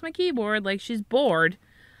across my keyboard like she's bored.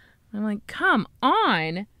 I'm like, come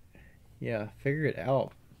on. Yeah, figure it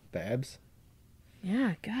out, Babs.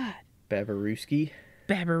 Yeah, God. Babarooski.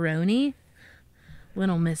 Babaroni.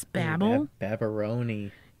 Little Miss Babble.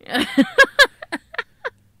 Babaroni.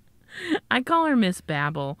 I call her Miss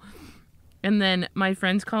Babble. And then my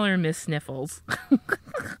friends call her Miss Sniffles.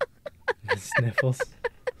 Miss Sniffles?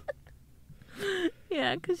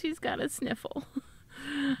 Yeah, because she's got a sniffle.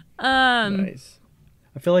 Nice.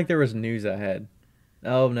 I feel like there was news I had.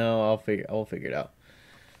 Oh, no, I'll figure it out.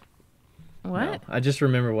 What? No, I just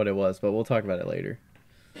remember what it was, but we'll talk about it later.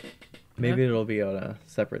 Maybe it'll be on a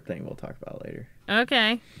separate thing we'll talk about later.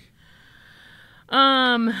 Okay. Do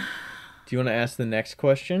you want to ask the next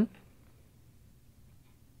question?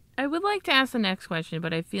 I would like to ask the next question,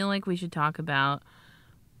 but I feel like we should talk about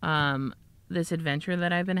this adventure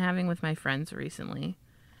that I've been having with my friends recently.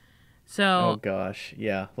 So, oh gosh,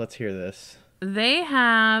 yeah, let's hear this. They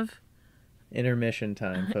have intermission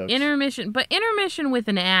time, folks. Intermission with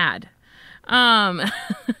an ad.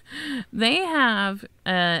 They have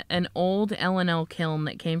an old L&L kiln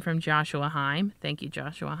that came from Joshua Heim. Thank you,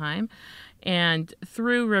 Joshua Heim. And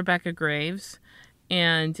through Rebecca Graves.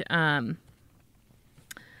 And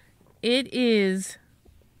it is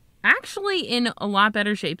actually in a lot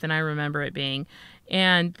better shape than I remember it being.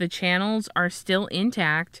 And the channels are still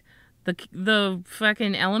intact. The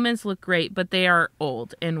fucking elements look great, but they are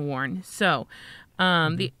old and worn. So,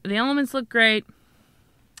 the elements look great.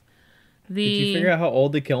 Did you figure out how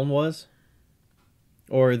old the kiln was?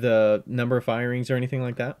 Or the number of firings or anything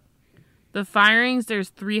like that? The firings, there's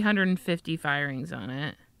 350 firings on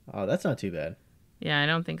it. Oh, that's not too bad. Yeah, I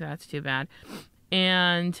don't think that's too bad.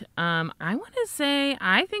 And I want to say,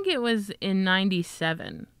 I think it was in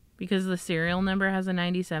 97. Because the serial number has a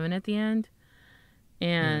 97 at the end.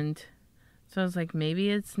 And so I was like, maybe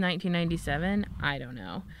it's 1997? I don't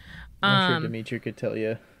know. I'm sure Dimitri could tell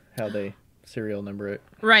you how they serial number it.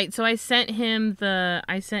 Right. So I sent him the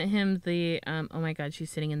oh my God, she's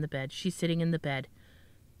sitting in the bed. She's sitting in the bed.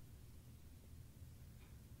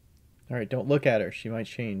 All right, don't look at her. She might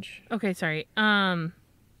change. Okay, sorry.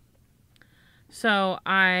 So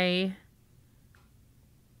I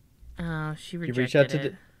she rejected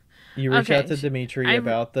it. You reached out to Dimitri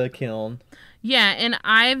about the kiln. Yeah, and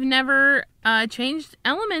I've never changed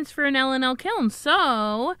elements for an L&L kiln.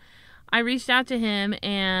 So I reached out to him,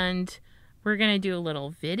 and we're going to do a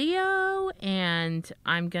little video, and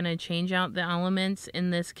I'm going to change out the elements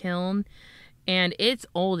in this kiln. And it's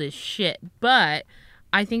old as shit, but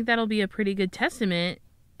I think that'll be a pretty good testament,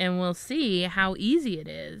 and we'll see how easy it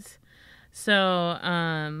is. So,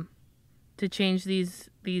 to change these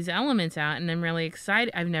elements out, and I'm really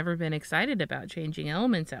excited. I've never been excited about changing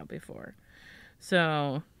elements out before.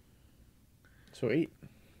 So, sweet.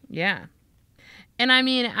 Yeah. And I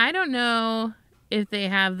mean, I don't know if they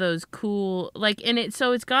have those cool, like, and it's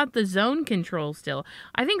got the zone control still.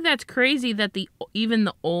 I think that's crazy that even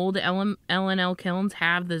the old L&L kilns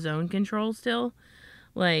have the zone control still.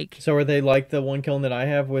 Like, so are they like the one kiln that I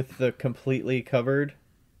have with the completely covered?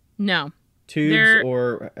 No. Tubes,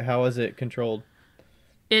 or how is it controlled?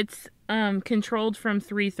 It's controlled from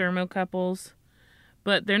 3 thermocouples,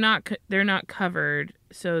 but they're not covered,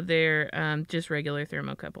 so they're just regular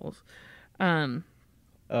thermocouples.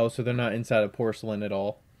 Oh, so they're not inside of porcelain at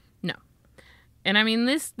all? No. And I mean,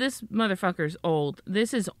 this motherfucker's old.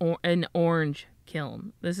 This is an orange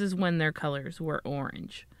kiln. This is when their colors were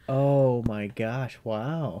orange. Oh my gosh!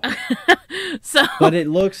 Wow. So, But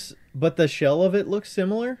the shell of it looks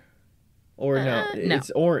similar, or no? no.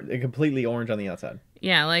 It's completely orange on the outside.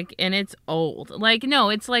 Yeah, like, and it's old. Like, no,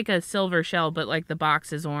 it's like a silver shell, but like the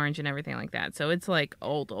box is orange and everything like that. So it's like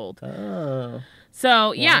old. Oh.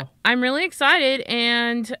 So, yeah, Wow. I'm really excited,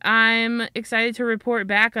 and I'm excited to report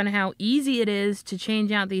back on how easy it is to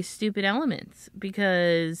change out these stupid elements,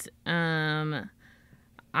 because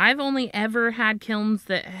I've only ever had kilns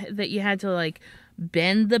that you had to, like,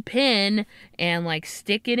 bend the pin and, like,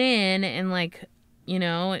 stick it in and, like, you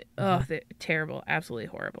know, they're terrible, absolutely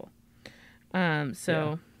horrible. But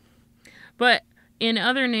in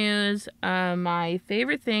other news, my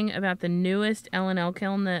favorite thing about the newest L&L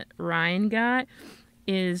kiln that Ryan got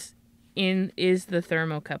is the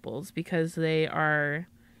thermocouples, because they are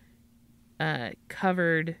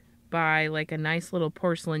covered by like a nice little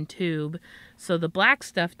porcelain tube, so the black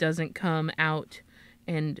stuff doesn't come out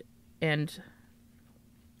and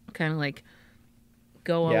kind of like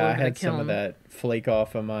go all over the kiln. Yeah, I had some of that flake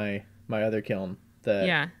off of my other kiln.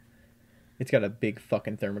 It's got a big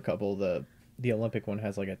fucking thermocouple. The Olympic one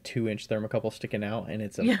has like a 2-inch thermocouple sticking out, and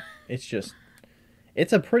it's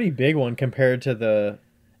a pretty big one compared to the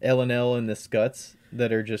L&L and the Scuts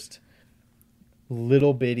that are just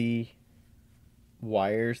little bitty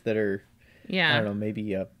wires that are, I don't know,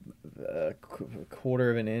 maybe a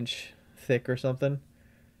quarter of an inch thick or something.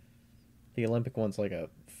 The Olympic one's like a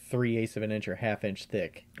 3/8 of an inch or 1/2 inch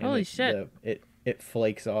thick. Holy shit! It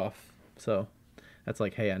flakes off, so that's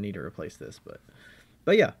like, hey, I need to replace this, but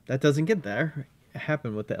yeah, that doesn't get there. It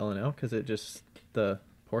happened with the L&L because the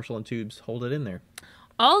porcelain tubes hold it in there.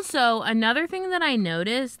 Also, another thing that I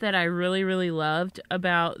noticed that I really, really loved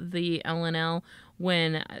about the L&L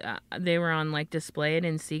when they were on like display at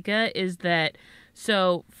Insika is that,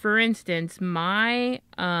 so for instance, my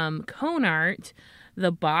cone art,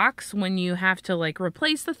 the box, when you have to like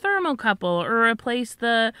replace the thermocouple or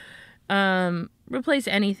replace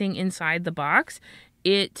anything inside the box,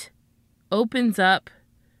 it opens up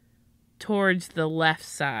towards the left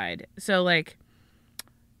side. So like,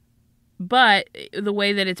 but the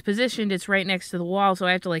way that it's positioned, it's right next to the wall, so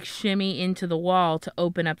I have to like shimmy into the wall to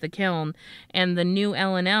open up the kiln. And the new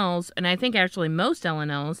L&Ls, and I think actually most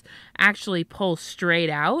L&Ls, actually pull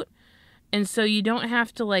straight out. And so you don't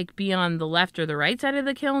have to like be on the left or the right side of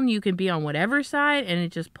the kiln. You can be on whatever side, and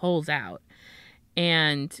it just pulls out.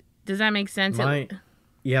 And does that make sense? Mine,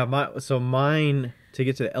 to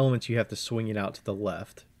get to the elements, you have to swing it out to the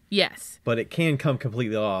left. Yes. But it can come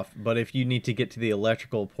completely off. But if you need to get to the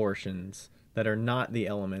electrical portions that are not the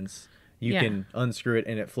elements, you can unscrew it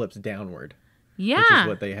and it flips downward. Yeah. Which is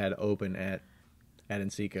what they had open at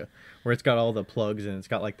Insika, where it's got all the plugs and it's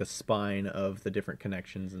got like the spine of the different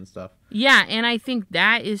connections and stuff. Yeah, and I think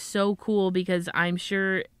that is so cool because I'm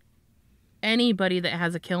sure anybody that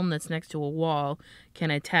has a kiln that's next to a wall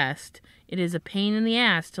can attest. It is a pain in the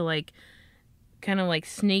ass to like kind of like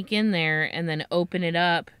sneak in there and then open it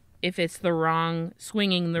up if it's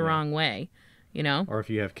swinging the wrong way, you know? Or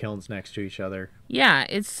if you have kilns next to each other. Yeah,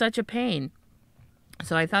 it's such a pain.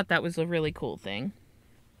 So I thought that was a really cool thing.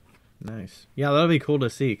 Nice. Yeah, that'll be cool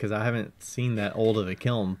to see because I haven't seen that old of a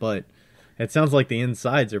kiln, but it sounds like the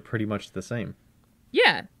insides are pretty much the same.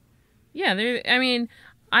 Yeah. Yeah, we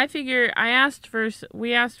asked for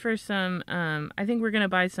some, I think we're going to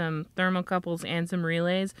buy some thermocouples and some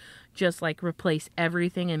relays, just like replace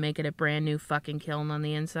everything and make it a brand new fucking kiln on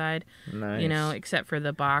the inside. Nice. You know, except for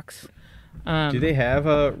the box. Do they have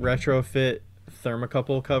a retrofit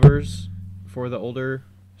thermocouple covers for the older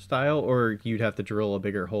style, or you'd have to drill a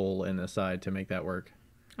bigger hole in the side to make that work?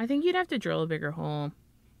 I think you'd have to drill a bigger hole.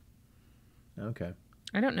 Okay.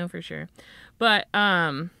 I don't know for sure. But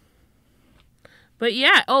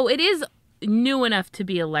yeah, it is new enough to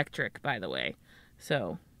be electric, by the way.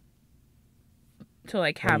 So to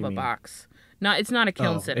like have a box. It's not a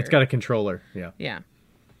kiln sitter. It's got a controller. Yeah. Yeah.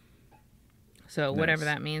 So whatever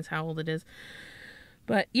that means, how old it is.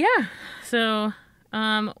 But yeah. So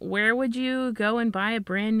where would you go and buy a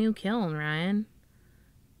brand new kiln, Ryan?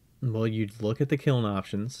 Well, you'd look at the kiln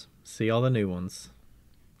options, see all the new ones.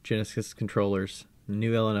 Genesis controllers,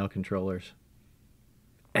 new L&L controllers.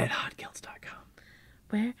 At hotkilns.com.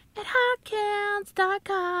 Where? At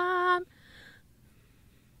hotkilns.com.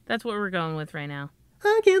 That's what we're going with right now.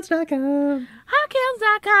 Hotkilns.com.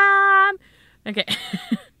 Hotkilns.com. Okay.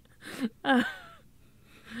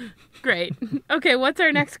 Great. Okay, what's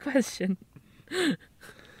our next question?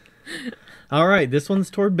 All right, this one's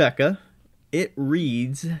toward Becca. It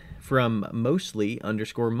reads from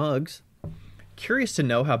mostly_mugs. Curious to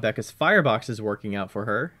know how Becca's firebox is working out for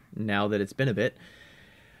her. now that it's been a bit.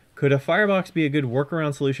 Could a firebox be a good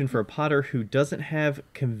workaround solution for a potter who doesn't have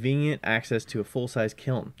convenient access to a full-size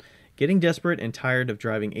kiln? Getting desperate and tired of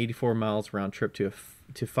driving 84 miles round trip to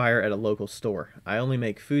fire at a local store. I only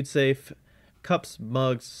make food safe cups,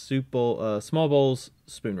 mugs, soup bowl, small bowls,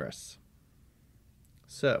 spoon rests.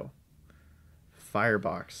 So,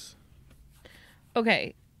 firebox.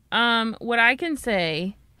 Okay. What I can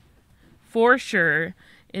say for sure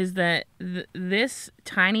is that this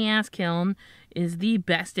tiny ass kiln is the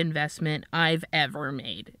best investment I've ever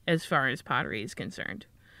made as far as pottery is concerned.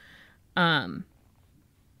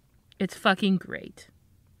 It's fucking great.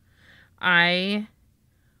 I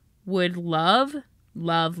would love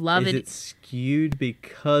it. Is it skewed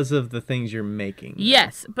because of the things you're making?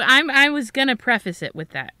 Yes, but I was gonna preface it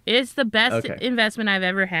with that. It's the best investment I've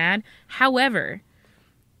ever had. However,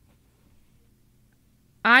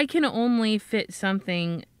 I can only fit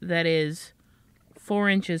something that is 4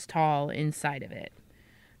 inches tall inside of it.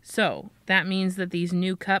 So that means that these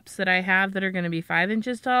new cups that I have that are going to be 5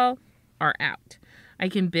 inches tall are out. I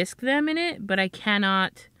can bisque them in it, but I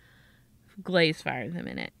cannot glaze fire them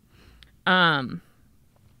in it.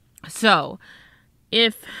 So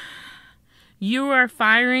if you are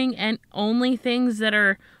firing and only things that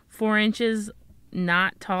are 4 inches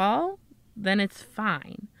not tall, then it's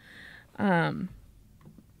fine.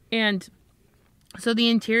 And so the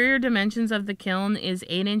interior dimensions of the kiln is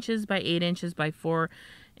 8 inches by 8 inches by 4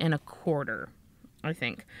 1/4, I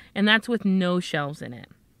think. And that's with no shelves in it.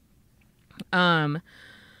 Not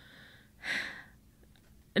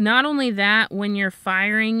only that, when you're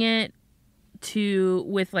firing it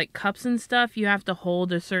with like cups and stuff, you have to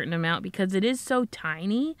hold a certain amount because it is so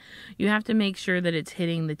tiny. You have to make sure that it's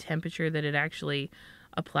hitting the temperature that it actually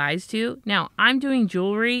applies to. Now, I'm doing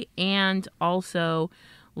jewelry and also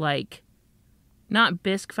like not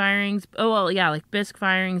bisque firings. Oh, well, yeah, like bisque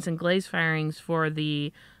firings and glaze firings for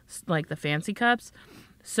the fancy cups.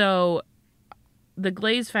 So the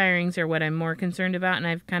glaze firings are what I'm more concerned about, and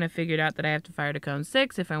I've kind of figured out that I have to fire to cone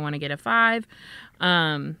 6 if I want to get a 5.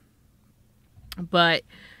 But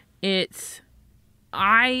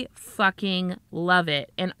I fucking love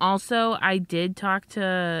it. And also, I did talk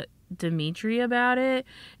to Dimitri about it,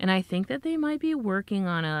 and I think that they might be working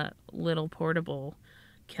on a little portable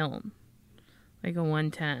kiln, like a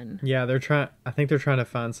 110. Yeah, I think they're trying to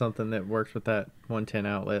find something that works with that 110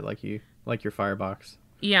 outlet, like your firebox.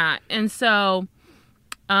 Yeah, and so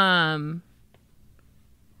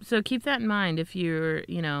keep that in mind if you're,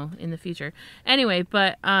 in the future. Anyway,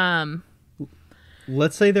 but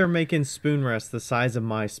let's say they're making spoon rests the size of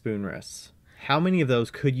my spoon rests. How many of those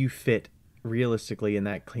could you fit realistically in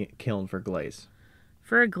that kiln for glaze?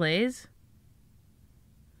 For a glaze?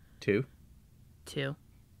 2.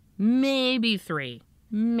 Maybe 3.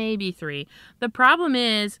 The problem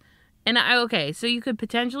is, so you could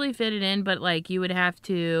potentially fit it in, but like you would have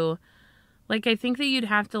to, like, I think that you'd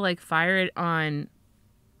have to like fire it on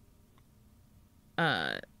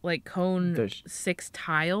like cone 6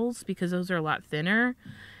 tiles because those are a lot thinner.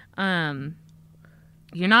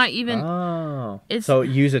 You're not even. Oh. So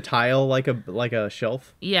use a tile like a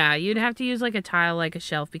shelf. Yeah, you'd have to use like a tile like a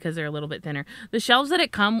shelf because they're a little bit thinner. The shelves that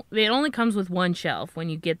it only comes with one shelf when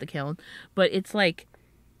you get the kiln, but it's like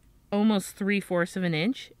almost 3/4 of an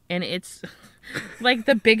inch, and it's like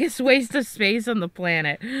the biggest waste of space on the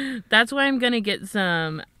planet. That's why I'm gonna get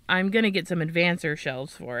some advancer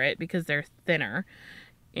shelves for it because they're thinner,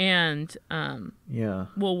 and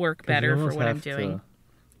will work better for what I'm doing.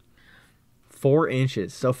 4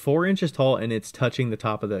 inches. So 4 inches tall, and it's touching the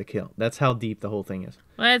top of the kiln. That's how deep the whole thing is.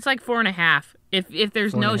 Well, it's like 4.5 if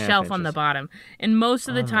there's no shelf on the bottom. And most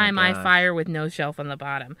of the time I fire with no shelf on the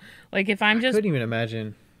bottom. Like if I couldn't even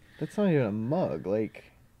imagine. That's not even a mug.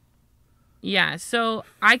 Like. Yeah, so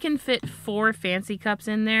I can fit 4 fancy cups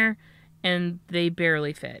in there, and they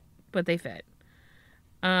barely fit, but they fit.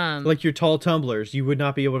 Like your tall tumblers, you would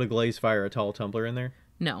not be able to glaze fire a tall tumbler in there?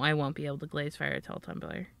 No, I won't be able to glaze fire a tall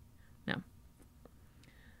tumbler. No.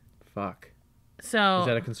 Fuck. So is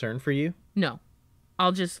that a concern for you? No.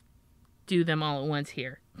 I'll just do them all at once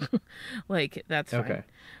here. Like, that's fine. Okay.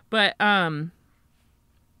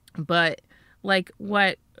 But like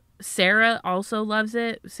what Sarah also loves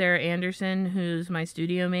it. Sarah Anderson, who's my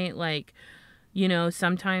studio mate, like,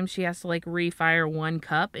 sometimes she has to like refire 1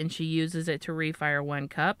 cup and she uses it to refire 1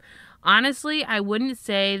 cup. Honestly, I wouldn't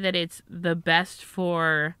say that it's the best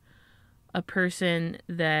for a person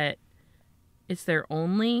that it's their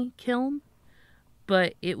only kiln,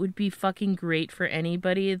 but it would be fucking great for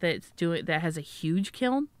anybody that has a huge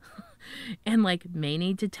kiln and like may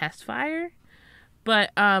need to test fire.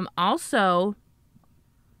 But also,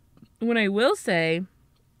 what I will say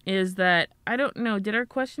is that I don't know. Did our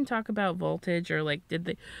question talk about voltage, or like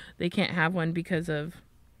did they can't have one because of?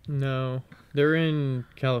 No, they're in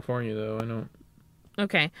California though. I don't.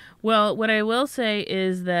 Okay. Well, what I will say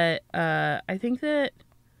is that I think that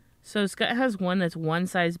so Scott has one that's one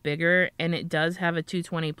size bigger, and it does have a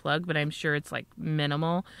 220 plug, but I'm sure it's like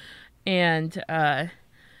minimal, and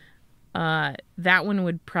that one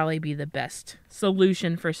would probably be the best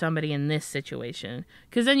solution for somebody in this situation,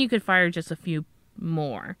 because then you could fire just a few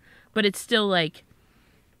more, but it's still like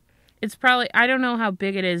it's probably I don't know how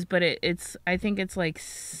big it is, but it's I think it's like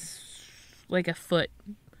a foot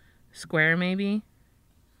square maybe.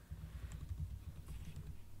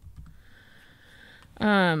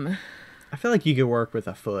 I feel like you could work with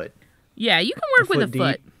a foot. Yeah, you can work with a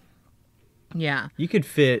foot. Yeah. You could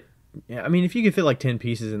fit. Yeah, I mean, if you could fit like 10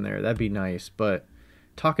 pieces in there, that'd be nice. But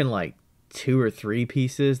talking like 2 or 3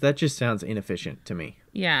 pieces, that just sounds inefficient to me.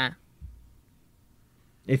 Yeah.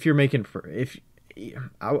 If you're making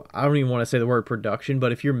I don't even want to say the word production,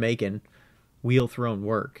 but if you're making wheel thrown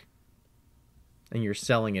work and you're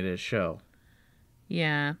selling it at a show,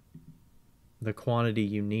 yeah, the quantity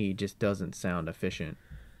you need just doesn't sound efficient.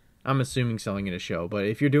 I'm assuming selling at a show, but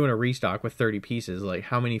if you're doing a restock with 30 pieces, like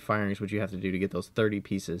how many firings would you have to do to get those 30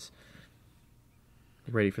 pieces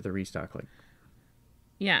ready for the restock? Like,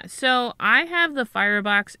 yeah. So I have the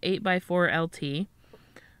Firebox 8x4 LT.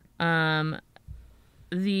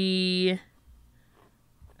 The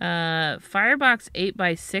Firebox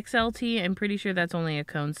 8x6 LT, I'm pretty sure that's only a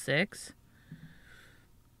cone 6.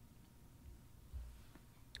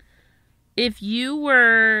 If you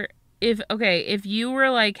were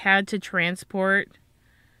like had to transport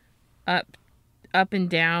up and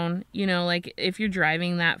down, you know, like if you're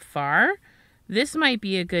driving that far, this might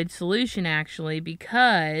be a good solution actually,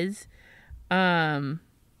 because why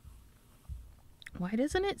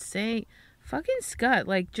doesn't it say fucking Scott,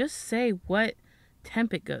 like just say what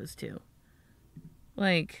temp it goes to?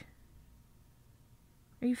 Like,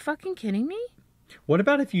 are you fucking kidding me? what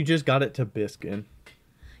about if you just got it to biscuit?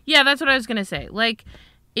 Yeah, that's what I was gonna say. Like,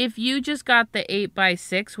 if you just got the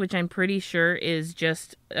 8x6, which I'm pretty sure is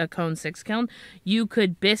just a cone 6 kiln, you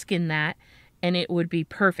could biscuit that, and it would be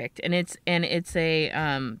perfect. And it's a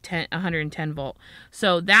 110 volt.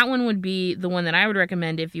 So that one would be the one that I would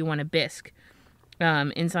recommend if you want to bisque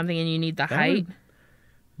in something and you need the height.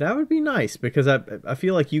 That would be nice, because I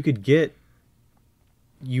feel like you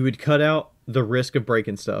would cut out the risk of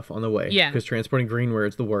breaking stuff on the way. Yeah. Because transporting greenware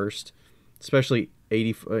is the worst, especially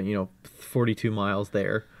 42 miles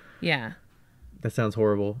there. Yeah. That sounds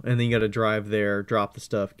horrible. And then you got to drive there, drop the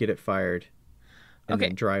stuff, get it fired, and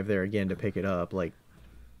then drive there again to pick it up. Like,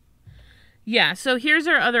 yeah. So here's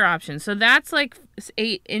our other option. So that's like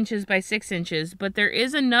 8 inches by 6 inches, but there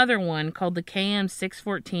is another one called the KM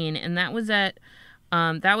 614, and that was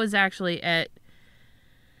actually at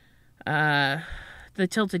the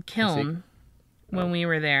Tilted Kiln when we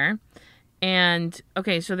were there. And,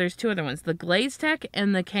 okay, so there's 2 other ones, the Glaze Tech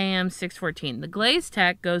and the KM 614. The Glaze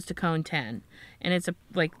Tech goes to cone 10, and it's a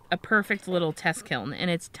perfect little test kiln, and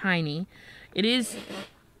it's tiny. Trying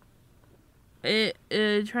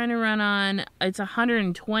to run on, it's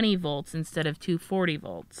 120 volts instead of 240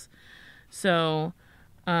 volts. So,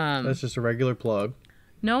 that's just a regular plug.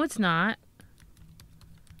 No, it's not.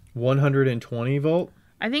 120 volt?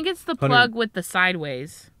 I think it's the plug with the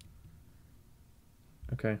sideways.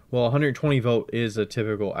 Okay. Well, 120 volt is a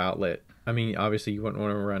typical outlet. I mean, obviously you wouldn't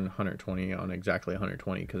want to run 120 on exactly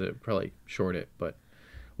 120 because it would probably short it, but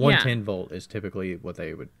 110 volt is typically what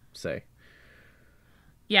they would say.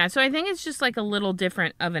 Yeah, so I think it's just like a little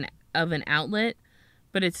different of an outlet,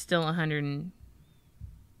 but it's still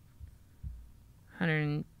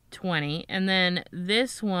 120. And then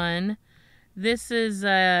this one, this is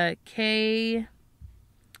a KM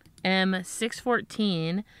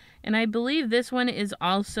 614. And I believe this one is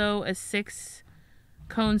also a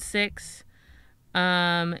cone 6,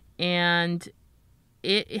 and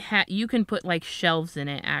you can put like shelves in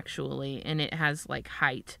it actually, and it has like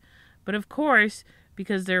height. But of course,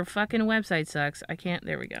 because their fucking website sucks, I can't.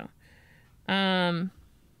 There we go.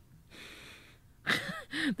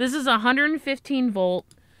 This is 115 volt,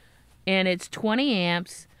 and it's 20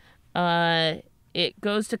 amps. It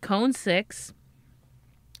goes to cone 6.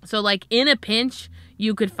 So, like, in a pinch,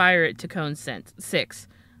 you could fire it to cone 6.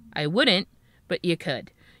 I wouldn't, but you could,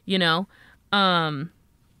 you know?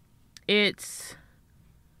 It's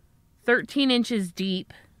 13 inches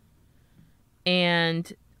deep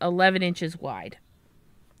and 11 inches wide.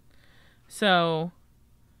 So,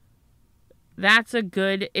 that's a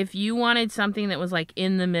good, if you wanted something that was, like,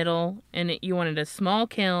 in the middle, and you wanted a small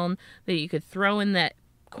kiln that you could throw in that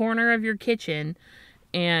corner of your kitchen,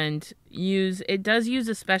 and it does use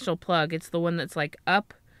a special plug. It's the one that's like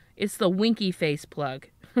up. It's the winky face plug.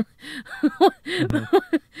 Mm-hmm.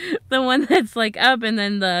 The one that's like up and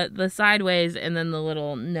then the sideways and then the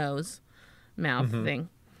little nose mouth Mm-hmm. thing.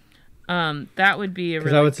 That would be a really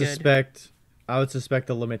Because I would good... suspect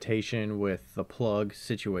the limitation with the plug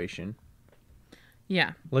situation.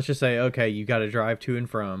 Yeah. Let's just say, okay, you got to drive to and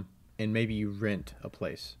from, and maybe you rent a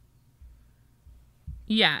place.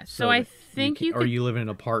 Yeah. So I think you could... Or you live in an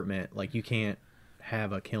apartment, like you can't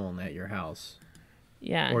have a kiln at your house.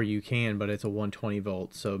 Yeah. Or you can, but it's a 120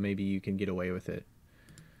 volt, so maybe you can get away with it.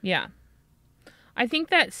 Yeah. I think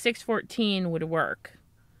that 614 would work.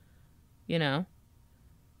 You know?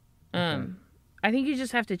 Okay. I think you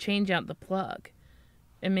just have to change out the plug.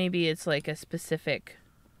 And maybe it's like a specific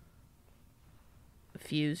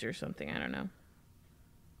fuse or something. I don't know.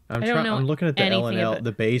 I'm looking at the L and L,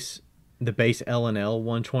 the base L and L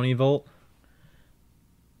 120 volt.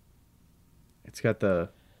 It's got the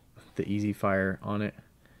Easy Fire on it.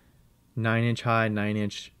 9-inch high,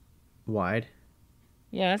 9-inch wide.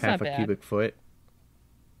 Yeah, that's not bad. Half a cubic foot.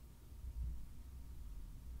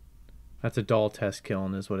 That's a doll test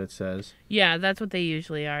kiln, is what it says. Yeah, that's what they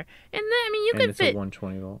usually are. And then, I mean, you and could it's fit a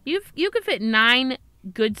 120 volt. You could fit 9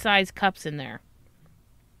 good sized cups in there.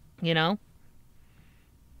 You know?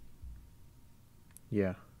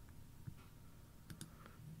 Yeah.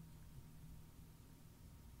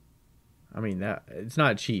 I mean, that it's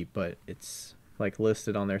not cheap, but it's like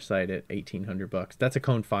listed on their site at $1,800. That's a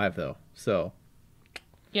Cone 5 though. So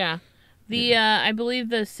yeah. I believe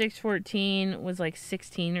the 614 was like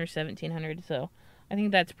 16 or 1700, so I think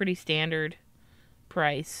that's pretty standard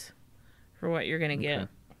price for what you're going to get.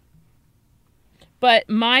 But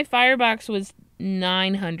my firebox was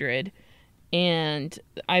 900, and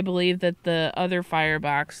I believe that the other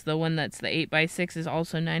firebox, the one that's the 8x6, is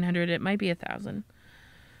also 900. It might be 1,000.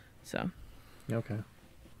 So. Okay.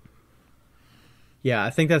 Yeah,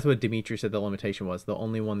 I think that's what Dimitri said the limitation was. The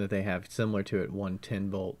only one that they have similar to it,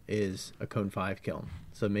 110 volt, is a Cone 5 kiln.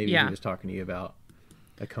 So maybe he was talking to you about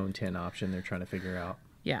a Cone 10 option they're trying to figure out.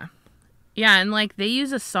 Yeah. Yeah, and like they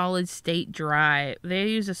use a solid state drive. They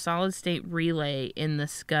use a solid state relay in the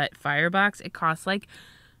Scut firebox. It costs like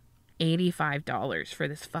 $85 for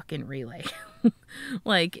this fucking relay.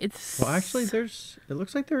 Like it's... Well, actually, it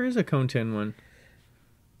looks like there is a Cone 10 one.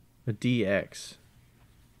 A DX.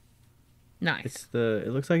 Nice. It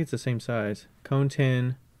looks like it's the same size. Cone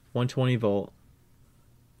 10, 120 volt,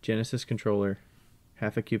 Genesis controller,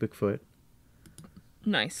 half a cubic foot.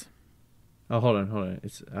 Nice. Oh, hold on.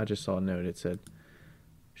 I just saw a note. It said,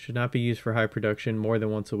 should not be used for high production more than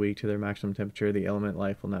once a week to their maximum temperature. The element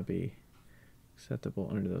life will not be acceptable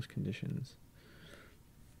under those conditions.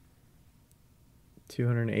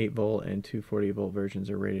 208 volt and 240 volt versions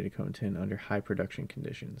are rated at Cone 10 under high production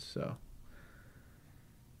conditions. So.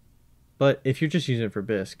 But if you're just using it for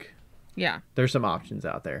bisque, yeah, there's some options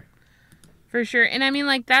out there. For sure. And I mean,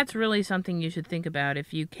 like, that's really something you should think about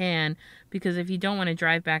if you can, because if you don't want to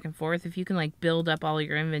drive back and forth, if you can, like, build up all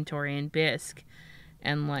your inventory in bisque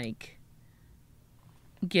and, like,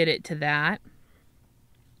 get it to that.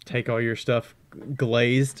 Take all your stuff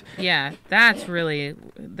glazed. Yeah, that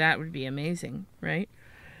would be amazing, right?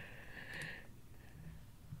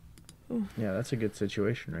 Yeah, that's a good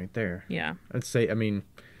situation right there. Yeah. I'd say, I mean,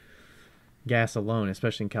 gas alone,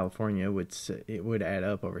 especially in California, it would add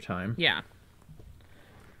up over time. Yeah.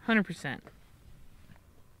 100%.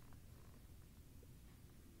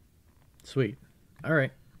 Sweet. All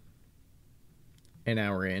right. An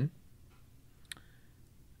hour in.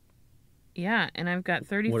 Yeah, and I've got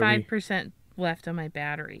 35% left on my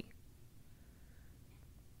battery.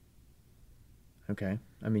 Okay.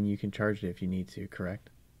 I mean, you can charge it if you need to, correct?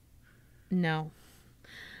 No.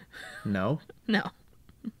 No? No.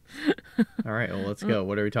 All right, well, let's go.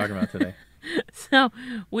 What are we talking about today? So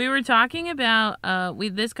we were talking about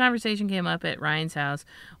this conversation came up at Ryan's house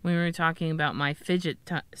when we were talking about my fidget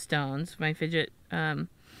stones. My fidget the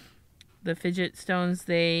fidget stones,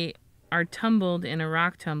 they are tumbled in a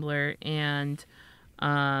rock tumbler, and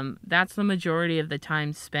that's the majority of the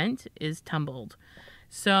time spent is tumbled.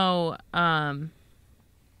 So I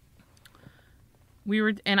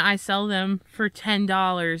sell them for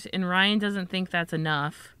 $10, and Ryan doesn't think that's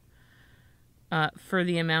enough for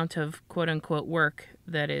the amount of quote-unquote work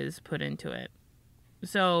that is put into it.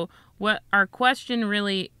 So what our question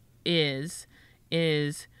really is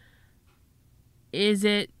the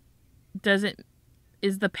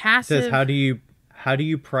passive... It says, how do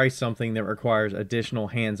you price something that requires additional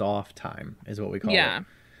hands-off time, is what we call it.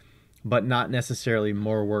 But not necessarily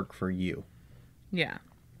more work for you. Yeah.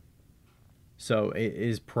 So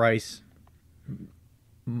is price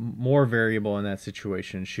more variable in that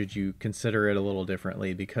situation, should you consider it a little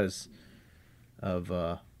differently because of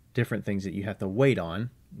different things that you have to wait on,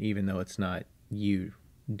 even though it's not you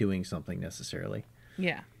doing something necessarily.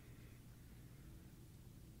 Yeah.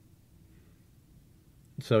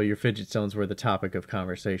 So your fidget stones were the topic of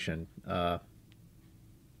conversation. I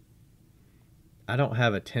don't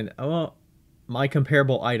have a 10. Well, my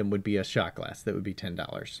comparable item would be a shot glass that would be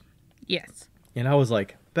 $10. Yes. And I was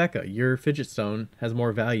like, Becca, your fidget stone has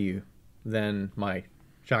more value than my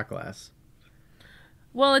shot glass.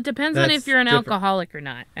 Well, it depends on if you're an alcoholic or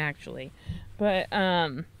not, actually. But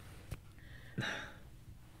if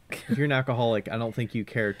you're an alcoholic, I don't think you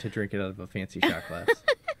care to drink it out of a fancy shot glass.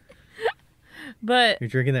 But you're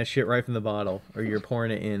drinking that shit right from the bottle, or you're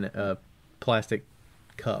pouring it in a plastic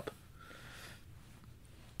cup.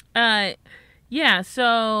 Yeah,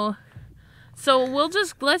 so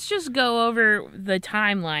let's just go over the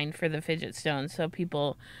timeline for the fidget stones so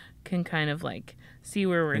people can kind of like see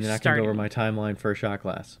where we're starting. And then I can go over my timeline for a shot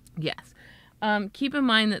glass. Yes. Keep in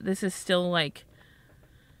mind that this is still like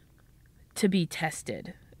to be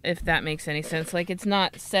tested, if that makes any sense. Like, it's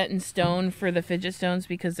not set in stone for the fidget stones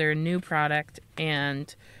because they're a new product,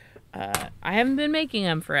 and I haven't been making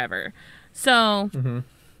them forever. So,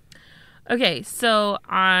 okay, so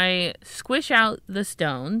I squish out the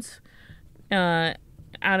stones out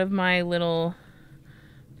of my little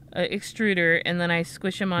extruder, and then I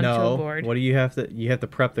squish them onto a board. What do you have to? You have to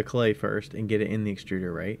prep the clay first and get it in the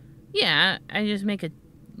extruder, right? Yeah, I just make a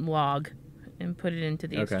log and put it into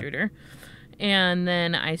the extruder. And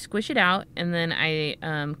then I squish it out, and then I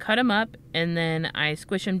cut them up, and then I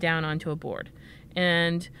squish them down onto a board.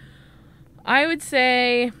 And I would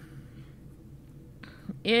say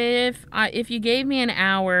if you gave me an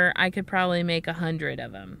hour, I could probably make 100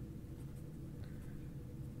 of them.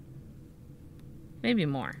 Maybe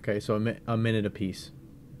more. Okay, so a minute a piece.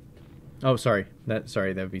 Oh, sorry. That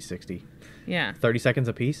would be 60. Yeah. 30 seconds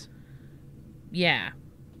a piece? Yeah.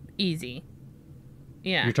 Easy.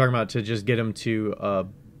 Yeah. You're talking about to just get them to a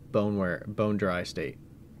bone dry state.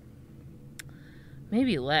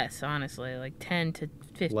 Maybe less, honestly, like 10 to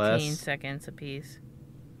 15 seconds a piece.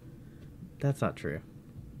 That's not true.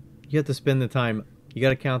 You have to spend the time. You got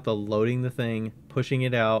to count the loading the thing, pushing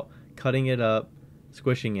it out, cutting it up,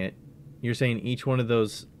 squishing it. You're saying each one of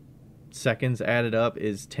those seconds added up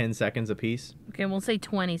is 10 seconds a piece? Okay, we'll say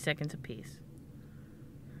 20 seconds a piece.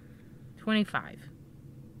 25.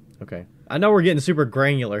 Okay. I know we're getting super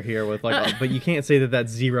granular here with like, but you can't say that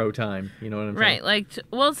that's zero time. You know what I'm saying? Right. Like,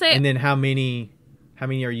 we'll say. And then how many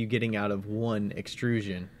are you getting out of one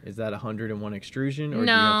extrusion? Is that 101 extrusion, or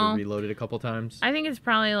do you have to reload it a couple times? I think it's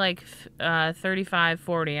probably like 35,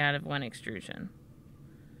 40 out of one extrusion.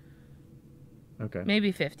 Okay.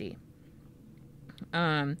 Maybe 50.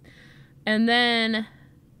 And then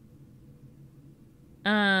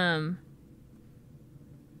and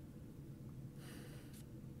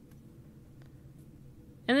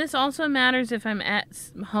this also matters if I'm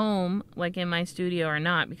at home, like in my studio or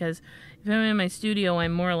not, because if I'm in my studio,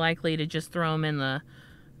 I'm more likely to just throw them in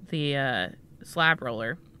the slab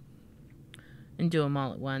roller and do them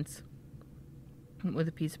all at once with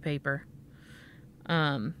a piece of paper.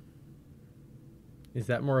 Is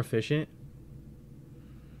that more efficient?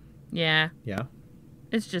 Yeah. Yeah.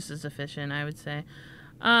 It's just as efficient, I would say.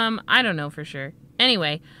 I don't know for sure.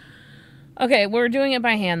 Anyway, okay, we're doing it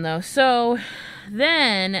by hand though. So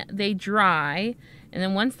then they dry, and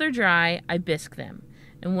then once they're dry, I bisque them.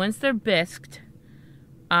 And once they're bisqued,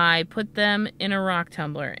 I put them in a rock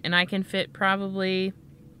tumbler, and I can fit probably.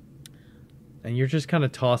 And you're just kind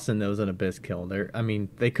of tossing those in a bisque kiln.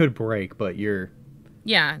 They could break, but you're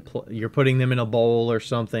putting them in a bowl or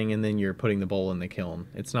something, and then you're putting the bowl in the kiln.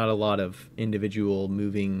 It's not a lot of individual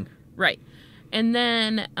moving. Right. And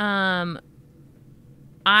then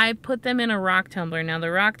I put them in a rock tumbler. Now,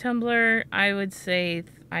 the rock tumbler, I would say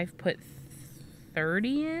I've put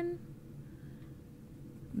 30 in.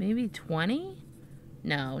 Maybe 20?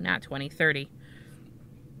 No, not 20. 30.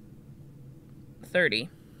 30.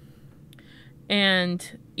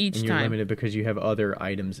 And each and time. You're limited because you have other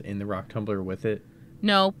items in the rock tumbler with it?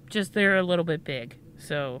 No, just they're a little bit big.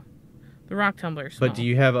 So the rock tumbler is small. But do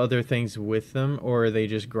you have other things with them, or are they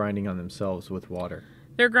just grinding on themselves with water?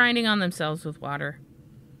 They're grinding on themselves with water.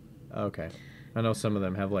 Okay. I know some of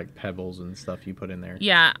them have like pebbles and stuff you put in there.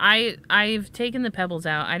 Yeah, I've taken the pebbles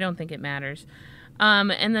out. I don't think it matters.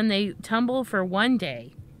 And then they tumble for 1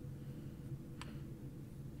 day.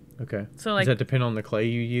 Okay. So like, does that depend on the clay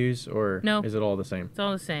you use, or no, is it all the same? It's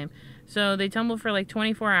all the same. So they tumble for like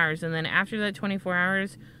 24 hours, and then after that 24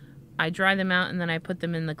 hours, I dry them out, and then I put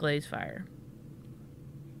them in the glaze fire.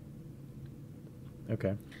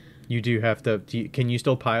 Okay. You do have to... can you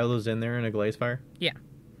still pile those in there in a glaze fire? Yeah.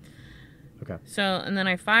 Okay. So, and then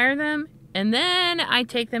I fire them, and then I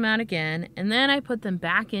take them out again, and then I put them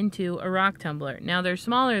back into a rock tumbler. Now, they're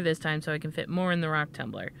smaller this time, so I can fit more in the rock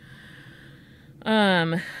tumbler.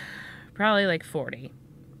 Probably like 40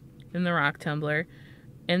 in the rock tumbler.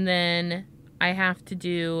 And then I have to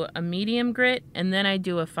do a medium grit, and then I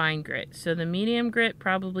do a fine grit. So the medium grit,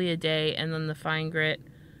 probably a day, and then the fine grit...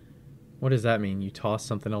 What does that mean? You toss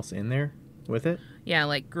something else in there with it? Yeah,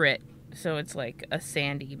 like grit. So it's like a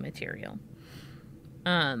sandy material.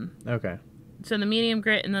 Okay. So the medium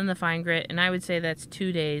grit and then the fine grit, and I would say that's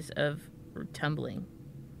 2 days of tumbling.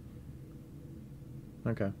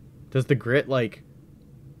 Okay. Does the grit, like...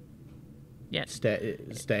 Yeah.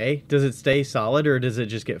 Stay? Does it stay solid, or does it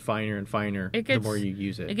just get finer and finer the more you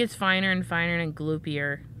use it? It gets finer and finer and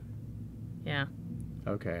gloopier. Yeah.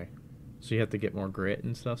 Okay. So you have to get more grit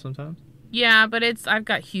and stuff sometimes? Yeah, but I've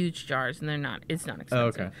got huge jars, and it's not expensive.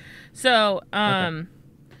 Oh, okay. So,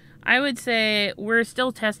 I would say we're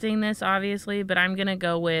still testing this, obviously, but I'm going to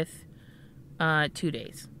go with 2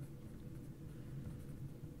 days.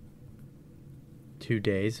 2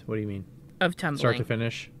 days? What do you mean? Of tumbling. Start to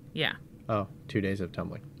finish? Yeah. Oh, 2 days of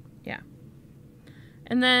tumbling. Yeah.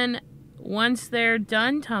 And then once they're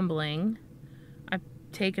done tumbling, I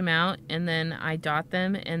take them out, and then I dot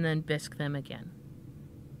them, and then bisque them again.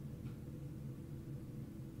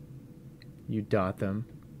 You dot them.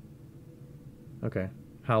 Okay.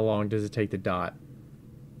 How long does it take to dot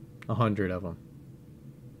 100 of them?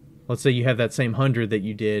 Let's say you have that same 100 that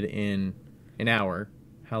you did in an hour.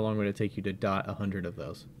 How long would it take you to dot 100 of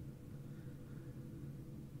those?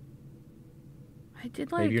 I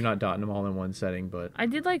did like... Maybe you're not dotting them all in one setting, but... I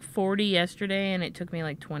did like 40 yesterday, and it took me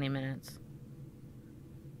like 20 minutes.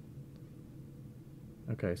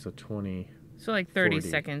 Okay, so 20... So like 30 40,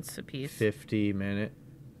 seconds a piece. 50 minutes.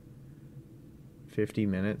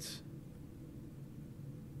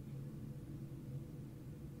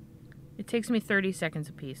 It takes me 30 seconds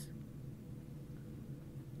a piece.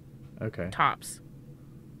 Okay. Tops.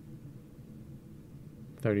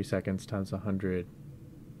 30 seconds times 100.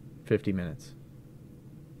 50 minutes.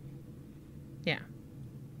 Yeah.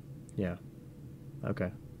 Yeah.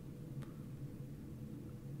 Okay.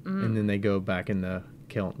 Mm. And then they go back in the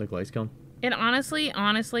kiln, the glaze kiln? It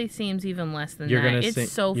honestly seems even less than that.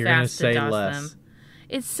 It's so you're fast gonna to say dot less. them.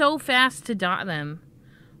 It's so fast to dot them.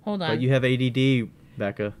 Hold on. But you have ADD,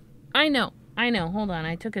 Becca. I know. Hold on.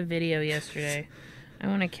 I took a video yesterday. I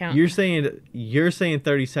want to count. You're saying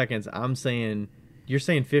 30 seconds. I'm saying you're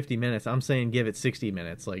saying 50 minutes. I'm saying give it 60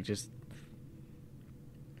 minutes. Like just.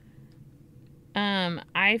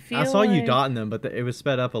 I feel. I saw you dotting them, but it was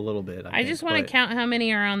sped up a little bit. I just want to count how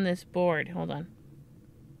many are on this board. Hold on.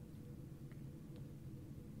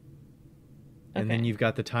 And then you've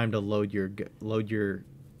got the time to load your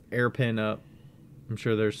air pin up. I'm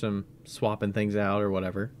sure there's some swapping things out or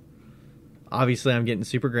whatever. Obviously, I'm getting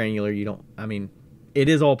super granular. It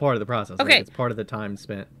is all part of the process. Okay. Like, it's part of the time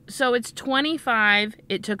spent. So it's 25.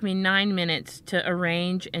 It took me 9 minutes to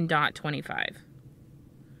arrange and dot 25.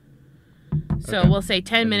 So Okay. we'll say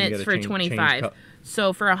 10 minutes for 25.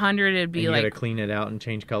 So for 100, it'd be you like... You got to clean it out and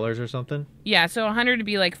change colors or something? Yeah, so 100 would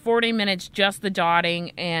be like 40 minutes just the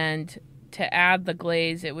dotting, and to add the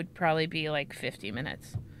glaze, it would probably be like 50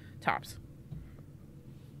 minutes tops.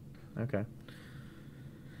 Okay.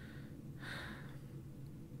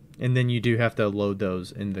 And then you do have to load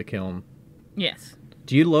those in the kiln. Yes.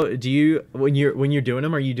 When you're doing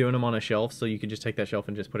them, are you doing them on a shelf so you can just take that shelf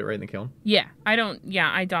and just put it right in the kiln? Yeah,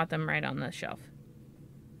 I dot them right on the shelf.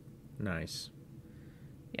 Nice.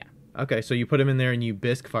 Yeah. Okay, so you put them in there and you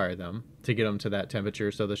bisque fire them to get them to that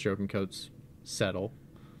temperature so the stroking coats settle.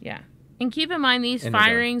 Yeah. And keep in mind, these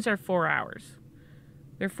firings are 4 hours.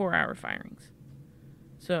 They're 4-hour firings.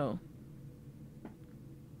 So.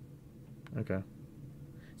 Okay.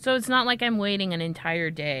 So it's not like I'm waiting an entire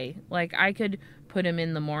day. Like, I could put them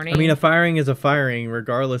in the morning. I mean, a firing is a firing,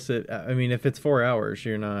 regardless. If it's 4 hours,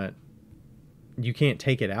 you can't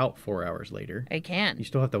take it out 4 hours later. I can. You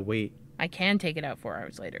still have to wait. I can take it out 4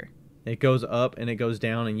 hours later. It goes up and it goes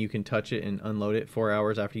down, and you can touch it and unload it 4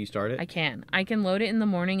 hours after you start it? I can. I can load it in the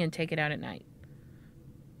morning and take it out at night.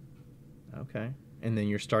 Okay. And then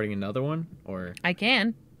you're starting another one? Or I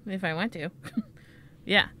can, if I want to.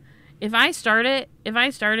 Yeah. If I start it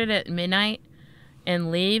at midnight and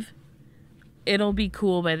leave, it'll be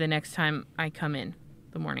cool by the next time I come in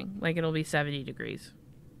the morning. Like, it'll be 70 degrees.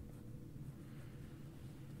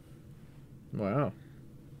 Wow.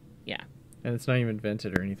 Yeah. And it's not even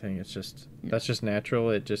vented or anything. It's just... No. That's just natural.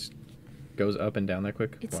 It just goes up and down that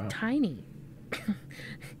quick? It's wow. tiny.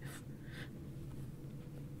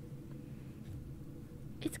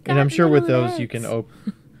 It's got And I'm sure with little those you can legs.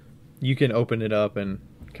 you can open it up and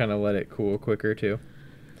kind of let it cool quicker too.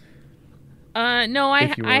 No,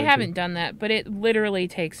 If you I wanted haven't to. done that, but it literally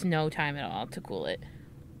takes no time at all to cool it.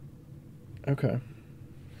 Okay.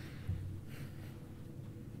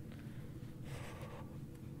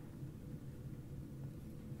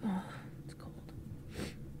 Oh, it's cold.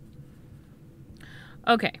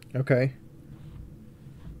 Okay. Okay.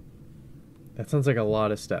 That sounds like a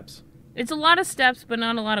lot of steps. It's a lot of steps, but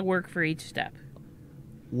not a lot of work for each step.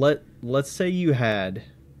 Let's say you had.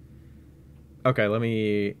 Okay,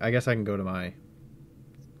 I guess I can go to my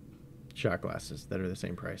shot glasses that are the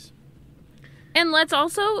same price. And let's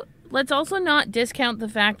also not discount the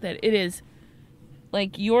fact that it is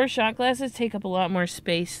like your shot glasses take up a lot more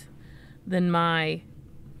space than my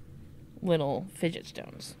little fidget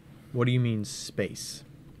stones. What do you mean space?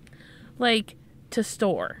 Like to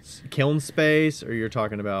store. Kiln space, or you're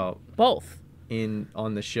talking about Both.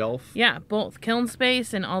 on the shelf? Yeah, both. Kiln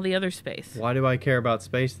space and all the other space. Why do I care about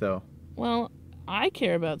space though? Well, I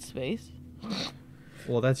care about space.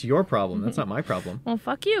 Well, that's your problem. That's not my problem. Well,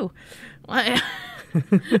 fuck you.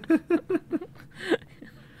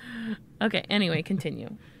 Okay, anyway,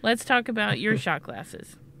 continue. Let's talk about your shot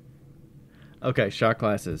glasses. Okay, shot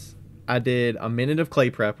glasses. I did a minute of clay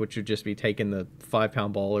prep, which would just be taking the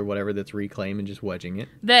 5-pound ball or whatever that's reclaim and just wedging it.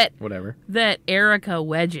 Whatever. That Erica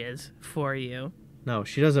wedges for you. No,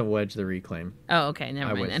 she doesn't wedge the reclaim. Oh, okay,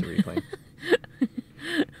 never I mind wedge then. the reclaim.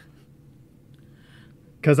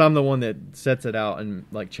 Because I'm the one that sets it out and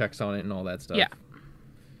like checks on it and all that stuff. Yeah.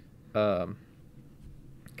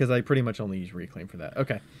 Because I pretty much only use reclaim for that.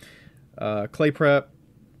 Okay. Clay prep.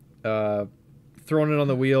 Throwing it on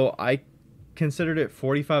the wheel. I considered it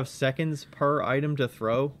 45 seconds per item to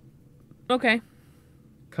throw. Okay.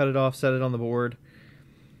 Cut it off, set it on the board.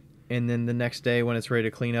 And then the next day when it's ready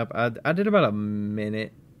to clean up, I did about a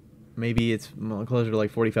minute. Maybe it's closer to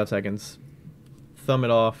like 45 seconds. Thumb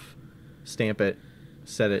it off, stamp it,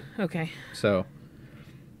 set it. Okay. So,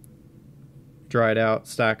 dry it out,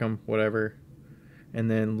 stack them, whatever.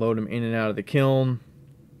 And then load them in and out of the kiln.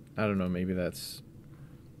 I don't know, maybe that's...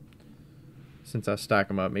 Since I stack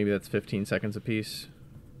them up, maybe that's 15 seconds a piece.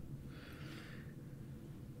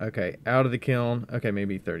 Okay, out of the kiln. Okay,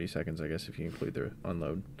 maybe 30 seconds, I guess, if you include the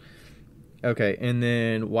unload. Okay, and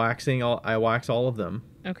then waxing. I wax all of them.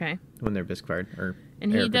 Okay. When they're bisque fired.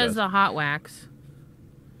 And he does the hot wax.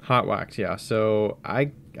 Hot wax, yeah. So I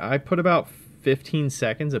put about 15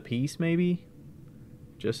 seconds a piece, maybe.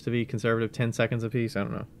 Just to be conservative, 10 seconds a piece. I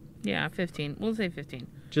don't know. Yeah, 15. We'll say 15.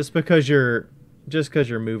 Just because you're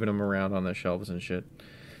moving them around on the shelves and shit.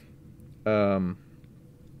 Okay,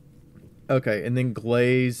 and then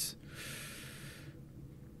glaze.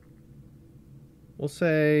 We'll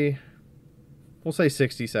say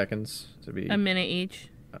 60 seconds to be a minute each.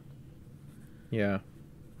 Yeah.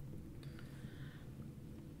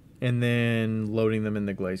 And then loading them in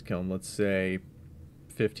the glaze kiln, let's say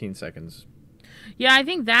 15 seconds. Yeah, I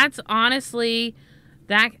think that's honestly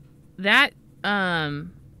that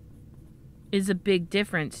is a big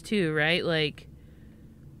difference too, right? Like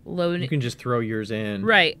loading. You can just throw yours in.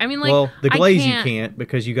 Right. I mean, like, well, the glaze you can't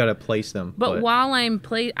because you got to place them. But while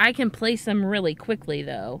I can place them really quickly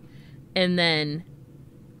though, and then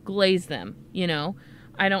glaze them. You know,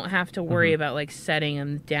 I don't have to worry about like setting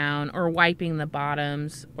them down or wiping the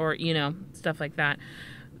bottoms or stuff like that.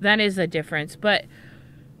 That is a difference. But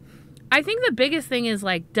I think the biggest thing is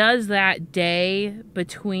like, does that day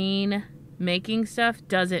between making stuff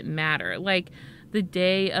doesn't matter? Like the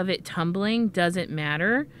day of it tumbling doesn't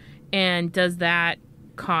matter. And does that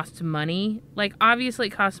cost money? Like obviously it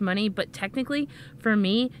costs money, but technically for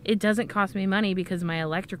me it doesn't cost me money because my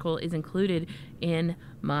electrical is included in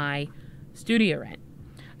my studio rent.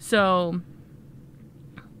 So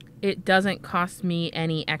it doesn't cost me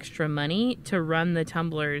any extra money to run the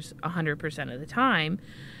tumblers 100% of the time.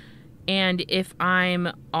 And if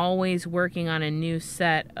I'm always working on a new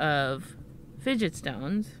set of fidget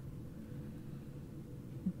stones,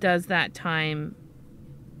 does that time,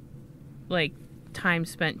 like time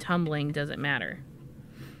spent tumbling, doesn't matter?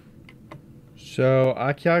 So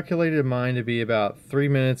I calculated mine to be about 3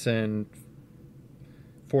 minutes and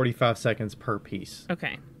 45 seconds per piece.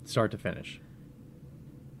 Okay. Start to finish.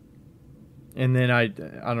 And then I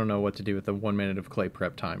don't know what to do with the 1 minute of clay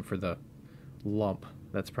prep time for the lump.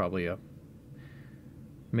 That's probably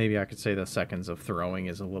maybe I could say the seconds of throwing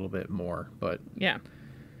is a little bit more, but yeah.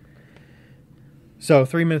 So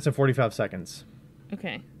 3 minutes and 45 seconds.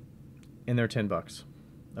 Okay. And they're $10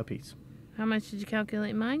 a piece. How much did you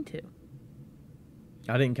calculate mine to?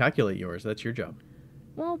 I didn't calculate yours. That's your job.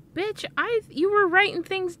 Well, bitch, you were writing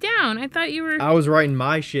things down. I thought you were... I was writing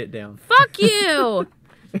my shit down. Fuck you!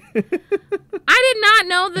 I did not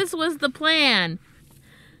know this was the plan.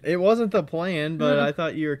 It wasn't the plan, but I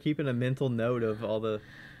thought you were keeping a mental note of all the...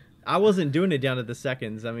 I wasn't doing it down to the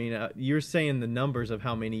seconds. I mean, you're saying the numbers of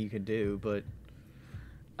how many you could do, but...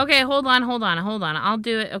 Okay, hold on. I'll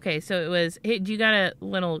do it. Okay, so it was... Hey, do you got a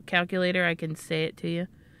little calculator? I can say it to you.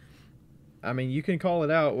 I mean, you can call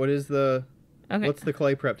it out. What is the... Okay. What's the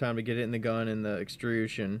clay prep time to get it in the gun and the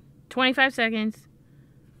extrusion? 25 seconds.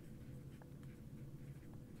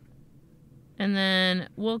 And then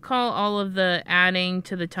we'll call all of the adding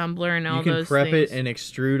to the tumbler and all those things. You can prep it and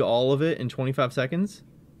extrude all of it in 25 seconds?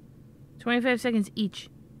 25 seconds each.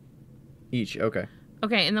 Each, okay.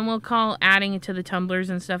 Okay, and then we'll call adding it to the tumblers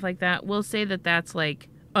and stuff like that. We'll say that that's like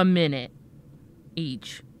a minute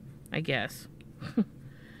each, I guess.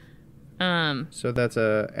 So that's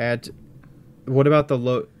a add... What about the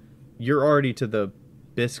low... You're already to the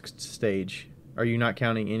bisque stage. Are you not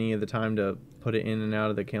counting any of the time to put it in and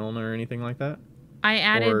out of the kiln or anything like that? I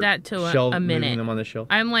added that to a minute. Moving them on the shelf?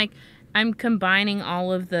 I'm combining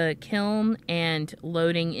all of the kiln and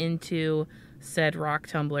loading into said rock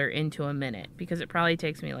tumbler into a minute because it probably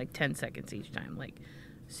takes me like 10 seconds each time, like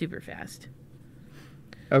super fast.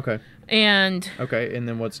 Okay. And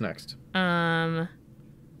then what's next?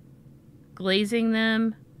 Glazing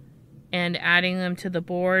them and adding them to the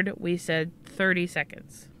board, we said 30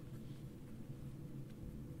 seconds.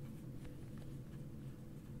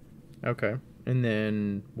 Okay. And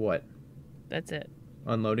then what? That's it.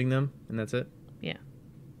 Unloading them, and that's it? Yeah.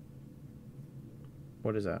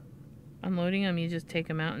 What is that? Unloading them, you just take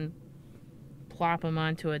them out and plop them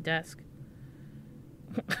onto a desk.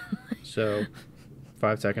 So,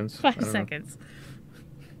 5 seconds. 5 seconds.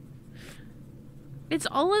 It's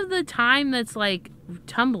all of the time that's like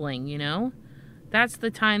tumbling, you know? That's the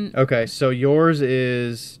time. Okay, so yours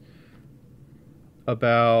is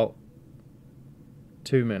about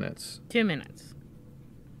 2 minutes. 2 minutes.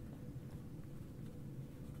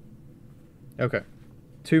 Okay.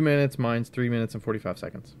 2 minutes, mine's 3 minutes and 45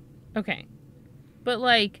 seconds. Okay. But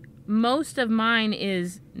like, most of mine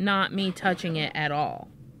is not me touching it at all.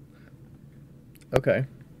 Okay.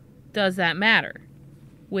 Does that matter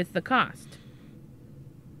with the cost?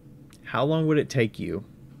 How long would it take you?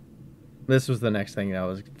 This was the next thing that I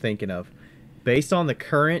was thinking of. Based on the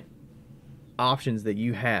current options that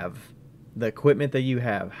you have, the equipment that you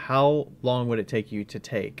have, how long would it take you to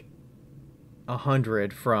take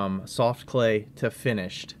 100 from soft clay to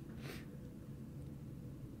finished?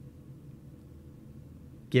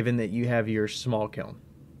 Given that you have your small kiln.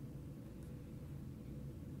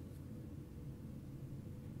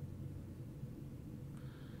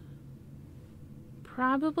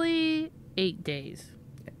 Probably 8 days.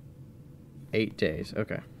 8 days,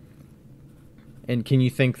 okay. And can you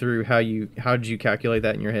think through how did you calculate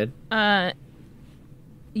that in your head?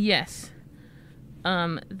 Yes.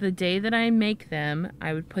 The day that I make them,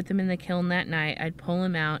 I would put them in the kiln that night. I'd pull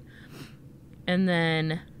them out, and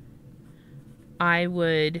then I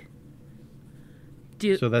would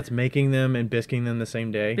do... So that's making them and bisquing them the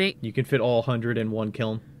same day? You can fit all 100 in one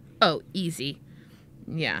kiln? Oh, easy.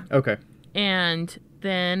 Yeah. Okay. And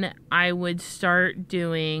then I would start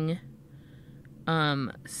doing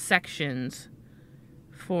sections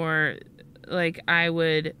for, like, I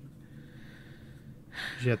would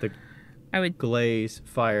glaze,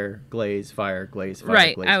 fire, glaze, fire, glaze, fire,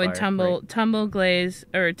 right. glaze, I would fire, tumble, glaze,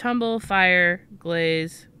 or tumble, fire,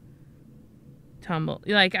 glaze, tumble.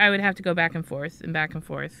 Like, I would have to go back and forth and back and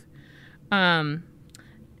forth. I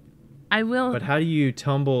will... But how do you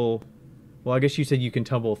tumble... Well, I guess you said you can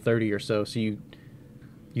tumble 30 or so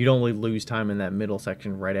you'd only lose time in that middle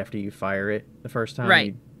section right after you fire it the first time.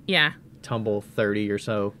 Right, yeah. Tumble 30 or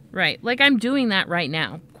so. Right, like I'm doing that right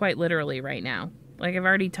now, quite literally right now. Like I've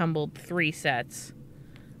already tumbled 3 sets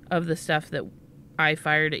of the stuff that I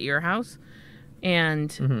fired at your house,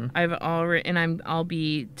 and I'll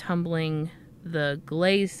be tumbling the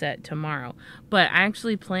glaze set tomorrow. But I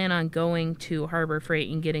actually plan on going to Harbor Freight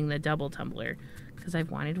and getting the double tumbler because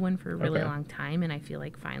I've wanted one for a really long time, and I feel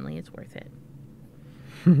like finally it's worth it.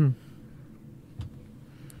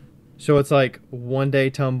 So it's like 1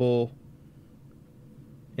 day tumble,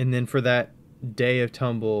 and then for that day of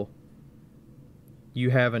tumble,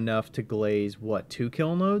 you have enough to glaze, 2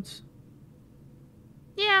 kiln loads?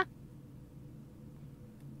 Yeah.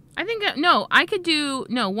 I think, I could do,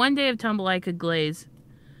 1 day of tumble I could glaze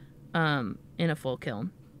in a full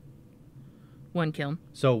kiln. 1 kiln.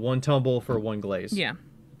 So 1 tumble for 1 glaze? Yeah.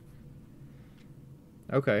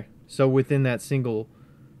 Okay. So within that single...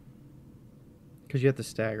 Because you have to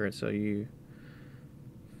stagger it, so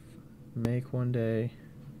Make one day.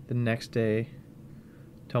 The next day.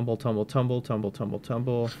 Tumble, tumble, tumble, tumble, tumble,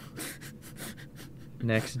 tumble.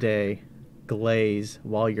 Next day. Glaze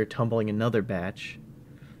while you're tumbling another batch.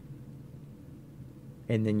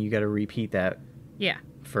 And then you got to repeat that. Yeah.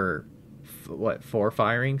 For what, 4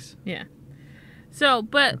 firings? Yeah. So,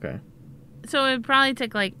 but... Okay. So it would probably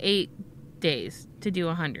take like 8 days to do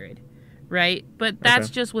 100, right? But that's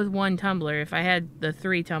just with one tumbler. If I had the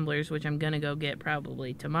 3 tumblers, which I'm going to go get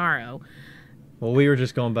probably tomorrow. Well, we were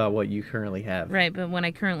just going about what you currently have. Right, but when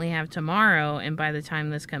I currently have tomorrow, and by the time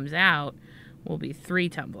this comes out, will be 3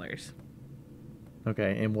 tumblers.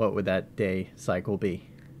 Okay, and what would that day cycle be?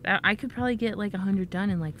 I could probably get like 100 done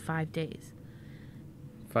in like 5 days.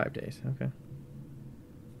 5 days, okay.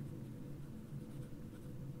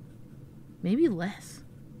 Maybe less.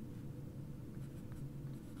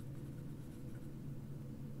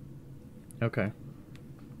 Okay.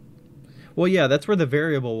 Well, yeah, that's where the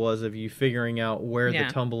variable was of you figuring out where the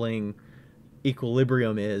tumbling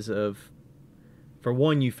equilibrium is of... For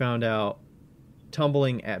one, you found out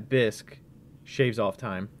tumbling at bisque shaves off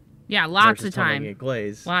time. Yeah, lots of time. Tumbling at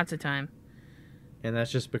glaze. Lots of time. And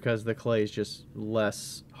that's just because the clay is just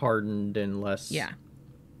less hardened and less... Yeah.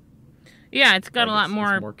 Yeah, it's got a lot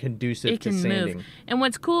more... It's more conducive to sanding. Move. And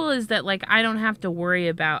what's cool is that, like, I don't have to worry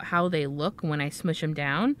about how they look when I smush them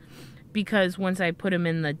down. Because once I put them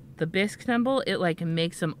in the bisque tumble, it, like,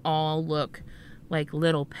 makes them all look like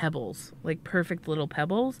little pebbles. Like, perfect little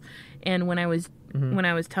pebbles. And when I was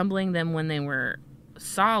tumbling them when they were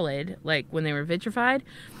solid, like, when they were vitrified,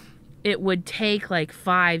 it would take, like,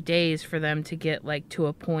 5 days for them to get, like, to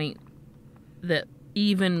a point that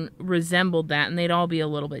even resembled that, and they'd all be a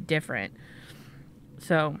little bit different.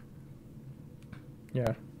 So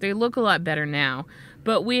yeah, they look a lot better now.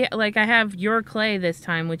 But I have your clay this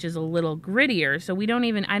time, which is a little grittier, so I don't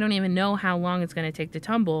even know how long it's going to take to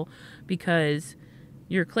tumble because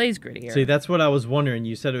your clay's grittier. See, that's what I was wondering.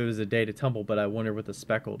 You said it was a day to tumble, but I wonder with the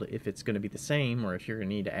speckled if it's going to be the same or if you're going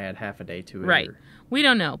to need to add half a day to it. Right. We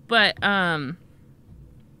don't know, but I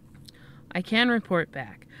can report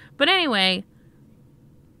back. But anyway,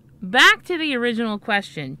 back to the original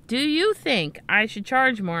question. Do you think I should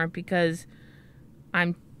charge more because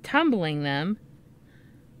I'm tumbling them?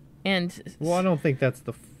 Well, I don't think that's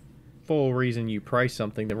the full reason you price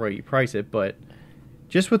something the way you price it, but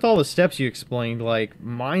just with all the steps you explained, like,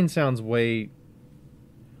 mine sounds way...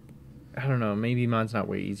 I don't know, maybe mine's not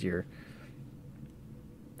way easier.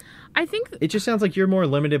 I think... It just sounds like you're more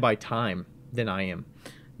limited by time than I am.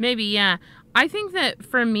 Maybe, yeah. I think that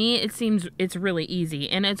for me, it seems it's really easy.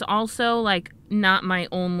 And it's also, like, not my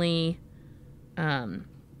only...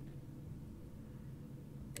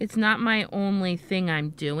 It's not my only thing I'm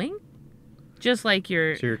doing. Just like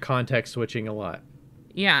So you're context switching a lot.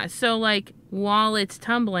 Yeah, so, like, while it's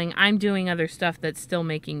tumbling, I'm doing other stuff that's still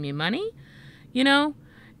making me money, you know?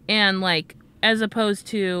 And, like, as opposed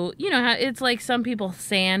to, you know, how it's like some people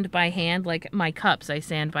sand by hand, like my cups I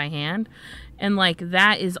sand by hand. And, like,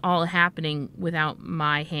 that is all happening without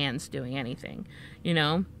my hands doing anything, you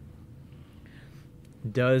know?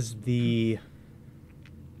 Does the...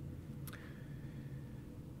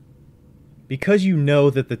 Because you know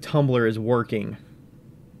that the tumbler is working,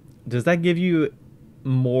 does that give you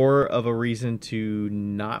more of a reason to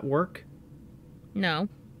not work? No.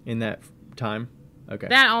 In that time? Okay.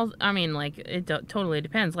 That all, I mean, like, it totally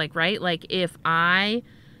depends. Like, right? Like, if I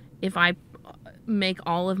make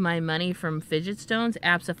all of my money from fidget stones,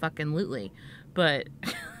 abso-fucking-lutely. But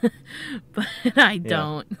I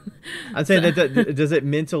don't. I'd say that does it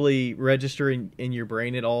mentally register in your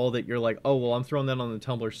brain at all that you're like, oh, well, I'm throwing that on the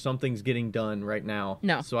tumbler. Something's getting done right now.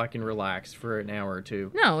 No. So I can relax for an hour or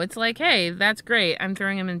two. No, it's like, hey, that's great. I'm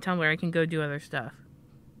throwing them in the tumbler. I can go do other stuff.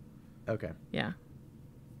 Okay. Yeah.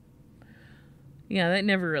 Yeah, that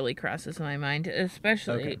never really crosses my mind,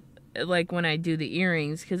 especially like when I do the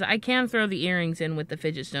earrings, because I can throw the earrings in with the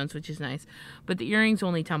fidget stones, which is nice, but the earrings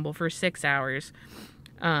only tumble for 6 hours.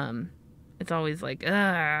 It's always like,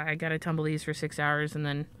 I gotta tumble these for 6 hours and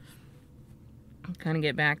then kind of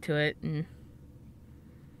get back to it. And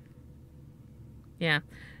yeah,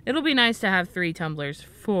 it'll be nice to have 3 tumblers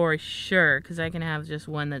for sure, because I can have just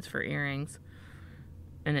one that's for earrings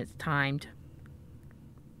and it's timed.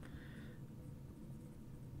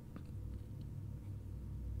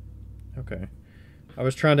 Okay. I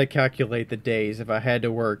was trying to calculate the days if I had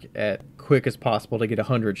to work at quick as possible to get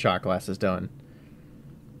 100 shot glasses done.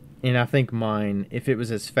 And I think mine, if it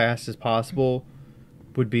was as fast as possible,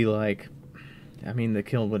 would be like, I mean, the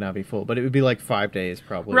kiln would not be full, but it would be like 5 days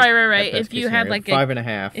probably. Right. If you had like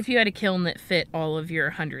 5.5. If you had a kiln that fit all of your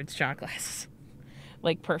 100 shot glasses,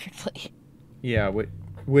 like perfectly. Yeah,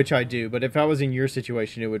 which I do. But if I was in your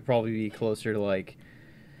situation, it would probably be closer to like,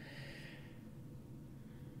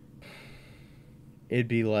 it'd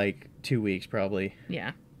be like 2 weeks probably.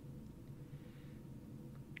 Yeah.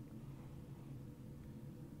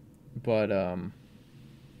 But I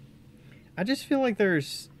just feel like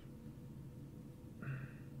there's,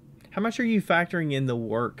 how much are you factoring in the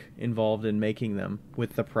work involved in making them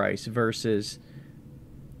with the price versus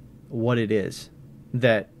what it is?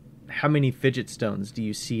 That how many fidget stones do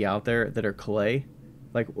you see out there that are clay?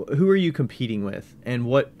 Like, who are you competing with, and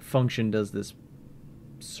what function does this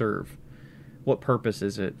serve? What purpose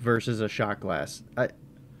is it versus a shot glass?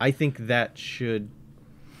 I think that should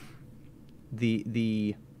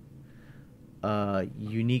the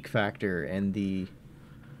unique factor and the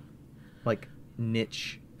like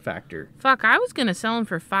niche factor. Fuck, I was gonna sell them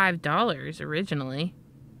for $5 originally.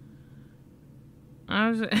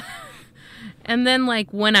 And then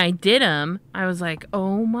like when I did them, I was like,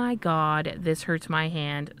 oh my god, this hurts my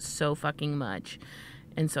hand so fucking much.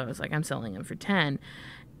 And so I was like, I'm selling them for 10,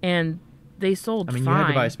 and they sold fine. I mean, you had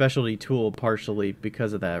to buy a specialty tool partially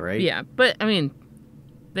because of that, right? Yeah, but I mean,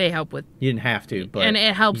 they help with. You didn't have to, but and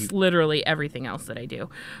it helps literally everything else that I do.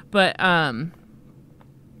 But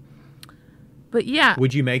yeah.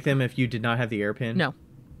 Would you make them if you did not have the air pin? No.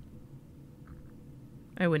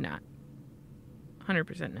 I would not.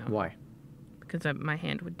 100% no. Why? Because my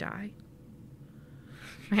hand would die.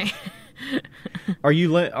 Are you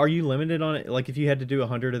limited on it? Like, if you had to do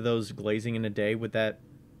 100 of those glazing in a day, would that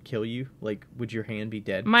kill you? Like, would your hand be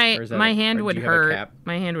dead? My hand would hurt.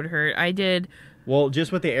 My hand would hurt. I did. Well,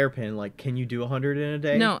 just with the air pin, like, can you do 100 in a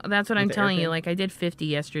day? No, that's what I'm telling you. Like, I did 50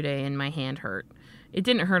 yesterday, and my hand hurt. It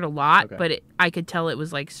didn't hurt a lot, but I could tell it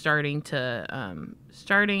was like starting to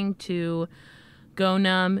go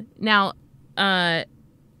numb. Now,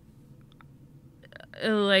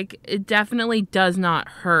 like, it definitely does not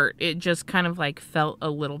hurt. It just kind of like felt a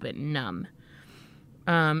little bit numb.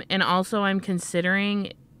 And also I'm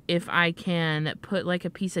considering if I can put like a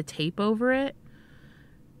piece of tape over it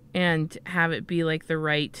and have it be like the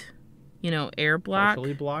right, air block.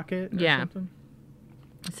 Partially block it? Yeah. Something?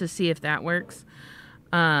 To see if that works.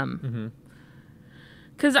 Because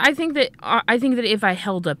I think that if I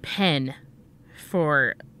held a pen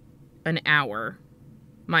for an hour,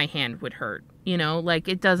 my hand would hurt. Like,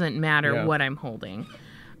 it doesn't matter what I'm holding.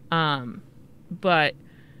 But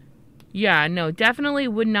yeah, no, definitely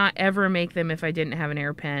would not ever make them if I didn't have an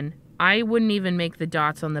air pen. I wouldn't even make the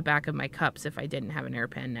dots on the back of my cups if I didn't have an air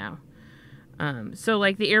pen now. So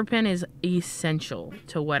like the air pen is essential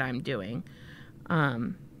to what I'm doing.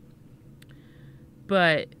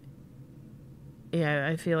 But yeah,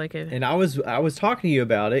 I feel like And I was talking to you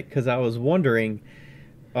about it because I was wondering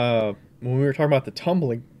when we were talking about the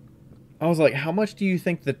tumbling, I was like, how much do you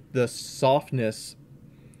think that the softness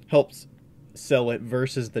helps sell it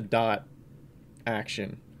versus the dot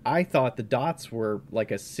action? I thought the dots were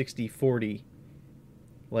like a 60-40.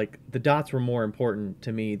 Like, the dots were more important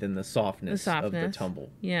to me than the softness of the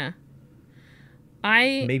tumble. Yeah.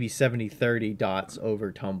 Maybe 70-30 dots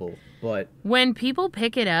over tumble, but when people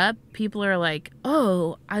pick it up, people are like,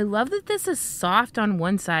 oh, I love that this is soft on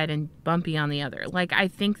one side and bumpy on the other. Like, I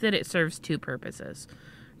think that it serves two purposes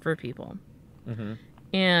for people. Mm-hmm.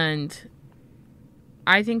 And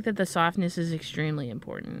I think that the softness is extremely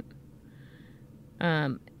important.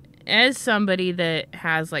 As somebody that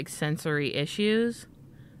has like sensory issues,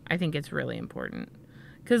 I think it's really important.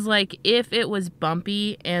 Because like, if it was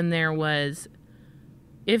bumpy and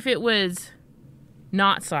if it was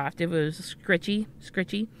not soft, it was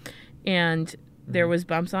scritchy, and there was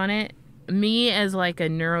bumps on it, me as like a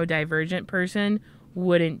neurodivergent person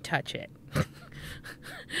wouldn't touch it.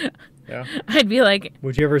 Yeah. I'd be like...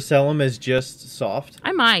 Would you ever sell them as just soft?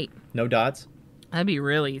 I might. No dots? That'd be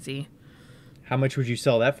real easy. How much would you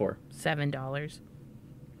sell that for? $7.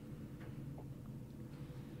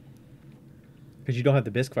 Because you don't have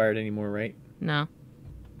the bisque fired anymore, right? No.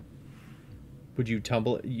 Would you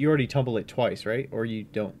tumble it? You already tumble it twice, right? Or you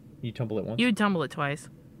don't? You tumble it once? You would tumble it twice.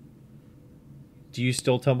 Do you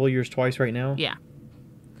still tumble yours twice right now? Yeah.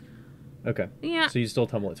 Okay. Yeah. So you still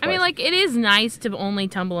tumble it twice. I mean, like, it is nice to only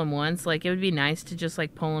tumble them once. Like, it would be nice to just,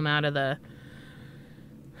 like, pull them out of the...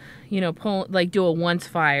 do a once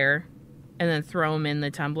fire and then throw them in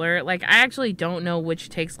the tumbler. Like, I actually don't know which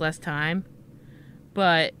takes less time.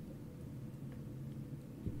 But,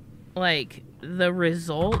 like, the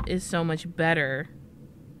result is so much better.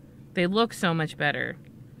 They look so much better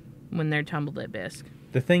when they're tumbled at bisque.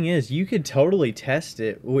 The thing is, you could totally test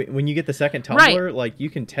it. When you get the second tumbler, right. Like, you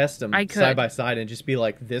can test them side by side and just be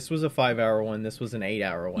like, this was a 5-hour one, this was an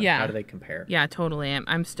 8-hour one. Yeah. How do they compare? Yeah, totally.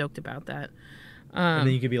 I'm stoked about that. And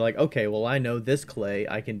then you could be like, okay, well, I know this clay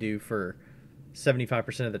I can do for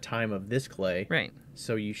 75% of the time of this clay. Right.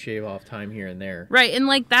 So you shave off time here and there. Right. And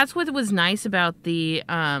like that's what was nice about the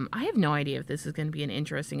I have no idea if this is going to be an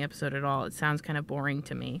interesting episode at all. It sounds kind of boring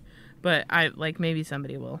to me. But I like maybe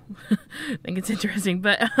somebody will think it's interesting.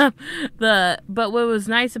 But but what was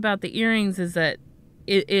nice about the earrings is that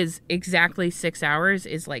it is exactly 6 hours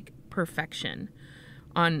is like perfection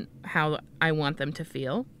on how I want them to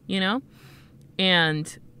feel, you know?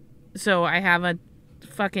 And so I have a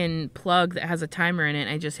fucking plug that has a timer in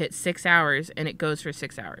it. I just hit 6 hours and it goes for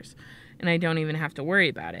 6 hours. And I don't even have to worry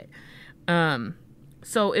about it.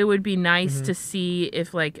 So it would be nice to see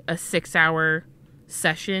if like a 6 hour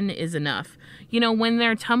session is enough. You know, when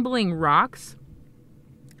they're tumbling rocks,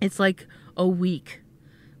 it's like a week.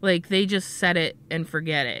 Like they just set it and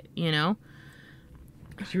forget it, you know?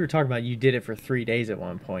 You were talking about you did it for 3 days at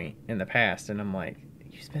one point in the past, and I'm like,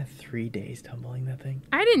 you spent 3 days tumbling that thing?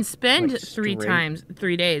 I didn't spend Like,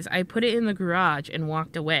 3 days. I put it in the garage and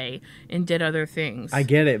walked away and did other things. I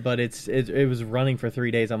get it, but it was running for 3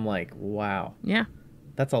 days. I'm like, wow. Yeah.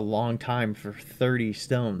 That's a long time for 30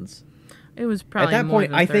 stones. It was probably at that more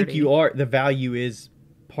point, than I think 30. the value is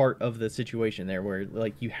part of the situation there where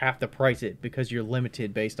like you have to price it because you're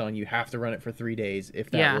limited based on you have to run it for 3 days if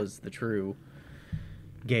that was the true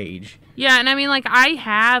gauge. Yeah, and I mean like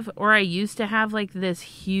I used to have like this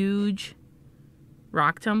huge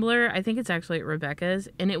rock tumbler. I think it's actually at Rebecca's,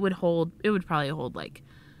 and it would probably hold like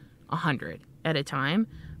 100 at a time,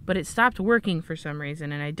 but it stopped working for some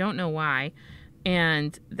reason and I don't know why.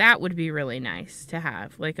 And that would be really nice to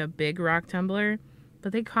have, like a big rock tumbler,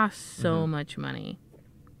 but they cost so much money.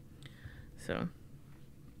 So.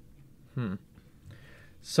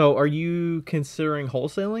 So are you considering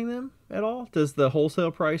wholesaling them at all? Does the wholesale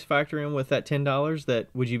price factor in with that $10? That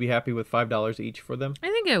would you be happy with $5 each for them? I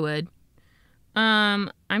think I would.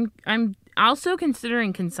 I'm also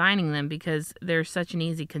considering consigning them because they're such an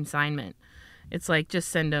easy consignment. It's like just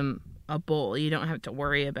send them a bowl. You don't have to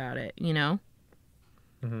worry about it, you know?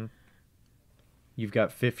 Mm-hmm. You've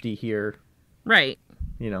got 50 here. Right.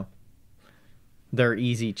 You know, they're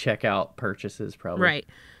easy checkout purchases probably. Right.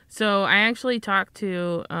 So I actually talked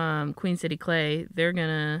to Queen City Clay.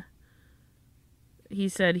 He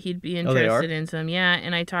said he'd be interested in some. Yeah,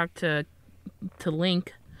 and I talked to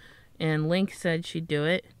Link, and Link said she'd do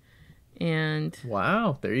it. And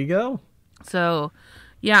wow, there you go. So,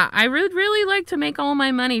 yeah, I would really like to make all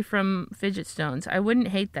my money from fidget stones. I wouldn't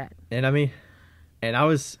hate that. And I mean, and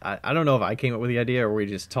I don't know if I came up with the idea or we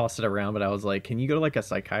just tossed it around, but I was like, can you go to like a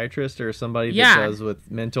psychiatrist or somebody that does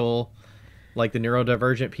with mental, like the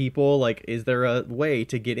neurodivergent people? Like, is there a way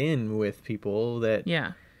to get in with people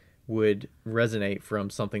that would resonate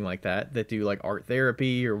from something like that do like art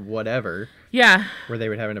therapy or whatever? Yeah. Where they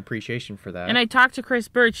would have an appreciation for that. And I talked to Chris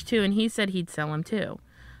Birch too, and he said he'd sell them too.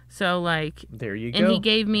 So like, there you go. And he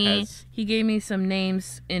gave me some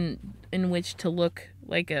names in which to look,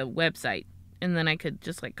 like a website. And then I could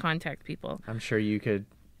just like contact people. I'm sure you could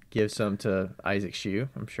give some to Isaac Shue.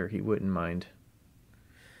 I'm sure he wouldn't mind.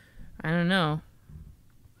 I don't know.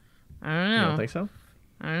 You don't think so?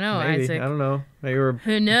 I don't know, Maybe. Isaac. I don't know. Maybe we're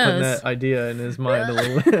Who knows? putting that idea in his mind a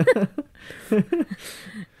little bit.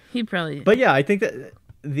 He'd probably. But yeah, I think that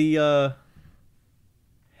the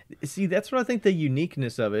see, that's what I think the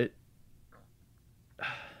uniqueness of it.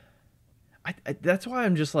 That's why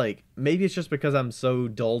I'm just like, maybe it's just because I'm so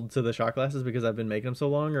dulled to the shot glasses because I've been making them so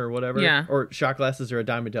long or whatever. Yeah. Or shot glasses are a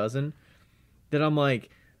dime a dozen. That I'm like,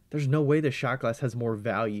 there's no way the shot glass has more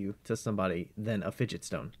value to somebody than a fidget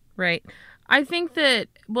stone. Right. I think that,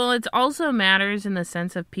 well, it also matters in the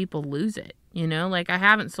sense of people lose it, you know? Like, I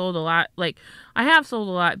haven't sold a lot. Like, I have sold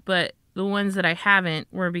a lot, but the ones that I haven't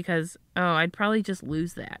were because, I'd probably just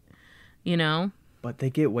lose that, you know? But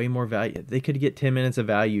they get way more value. They could get 10 minutes of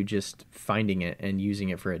value just finding it and using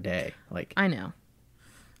it for a day. Like, I know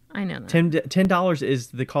that. $10 is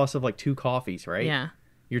the cost of like 2 coffees, right? Yeah.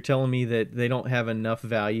 You're telling me that they don't have enough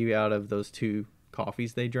value out of those 2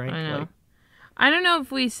 coffees they drank? I know. Like, I don't know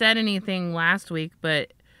if we said anything last week,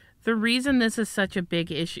 but the reason this is such a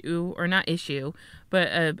big issue, or not issue, but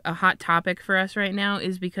a hot topic for us right now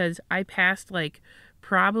is because I passed like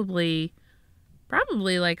probably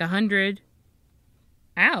like 100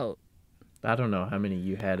 out. I don't know how many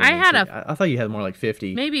you had. I thought you had more like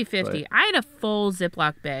 50. Maybe 50. But I had a full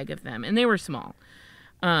Ziploc bag of them, and they were small.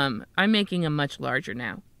 I'm making them much larger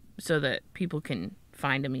now so that people can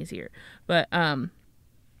find them easier. But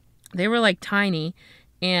they were like tiny,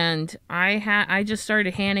 and I just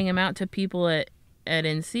started handing them out to people at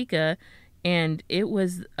NCECA, and it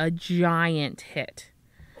was a giant hit.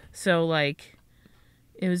 So like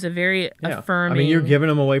It was a very Yeah. affirming. I mean, you're giving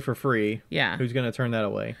them away for free. Yeah. Who's going to turn that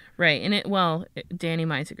away? Right. And Danny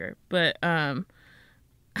Meisiger. But,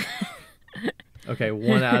 Okay,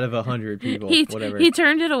 1 out of 100 people, whatever. He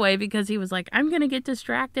turned it away because he was like, I'm going to get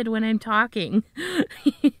distracted when I'm talking.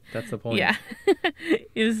 That's the point. Yeah.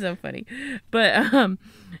 It was so funny. But,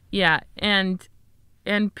 yeah. And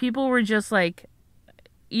people were just like,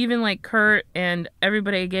 even like Kurt and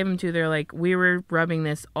everybody I gave him to, they're like, we were rubbing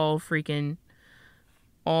this the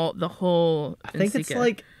whole. I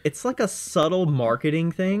think it's like a subtle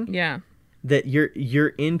marketing thing. Yeah. That you're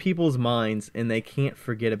in people's minds and they can't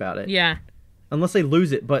forget about it. Yeah. Unless they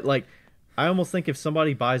lose it. But like, I almost think if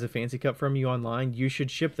somebody buys a fancy cup from you online, you should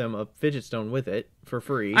ship them a fidget stone with it for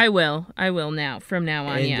free. I will now, from now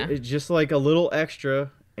on, and yeah. It's just like a little extra,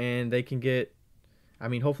 and they can get, I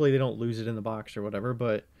mean, hopefully they don't lose it in the box or whatever,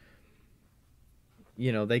 but,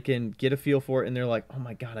 you know, they can get a feel for it, and they're like, oh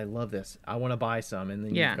my God, I love this. I want to buy some. And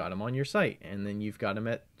then you've got them on your site, and then you've got them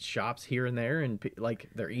at shops here and there, and like,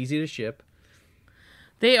 they're easy to ship.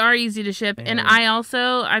 They are easy to ship. And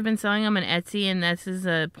I've been selling them on Etsy, and this is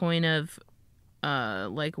a point of,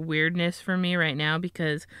 like, weirdness for me right now,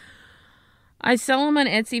 because I sell them on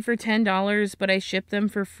Etsy for $10, but I ship them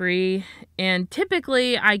for free. And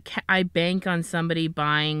typically, I bank on somebody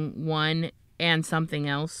buying one and something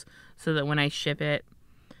else so that when I ship it,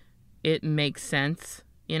 it makes sense.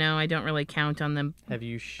 You know, I don't really count on them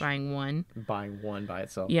buying one. Buying one by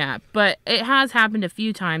itself. Yeah, but it has happened a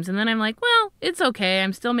few times, and then I'm like, well, it's okay.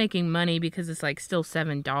 I'm still making money because it's like still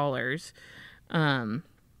 $7. And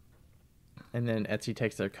then Etsy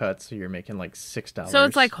takes their cut, so you're making like $6. So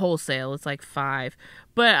it's like wholesale. It's like $5.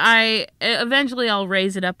 But eventually I'll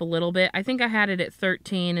raise it up a little bit. I think I had it at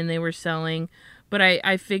 $13 and they were selling, but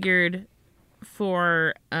I figured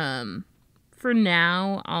for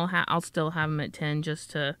now I'll still have them at 10,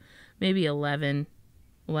 just to maybe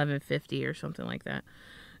 11.50 or something like that,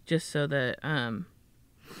 just so that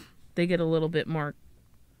they get a little bit more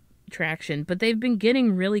traction. But they've been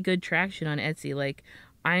getting really good traction on Etsy. Like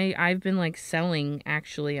I've been like selling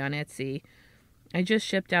actually on Etsy. I just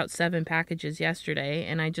shipped out 7 packages yesterday,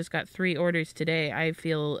 and I just got 3 orders today.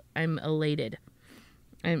 I'm elated.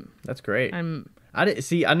 That's great. I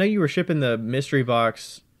know you were shipping the mystery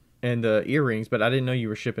box and the earrings, but I didn't know you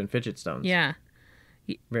were shipping fidget stones. Yeah.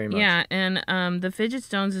 Very much. Yeah, and the fidget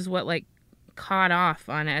stones is what like caught off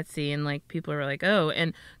on Etsy, and like people were like, oh,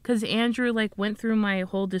 and because Andrew like went through my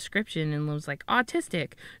whole description and was like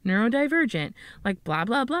autistic, neurodivergent, like blah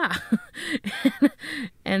blah blah.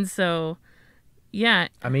 And so yeah,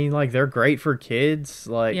 I mean, like, they're great for kids.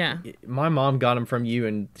 Like, yeah. My mom got them from you,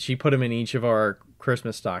 and she put them in each of our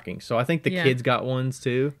Christmas stockings. So I think the kids got ones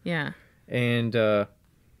too. Yeah. And I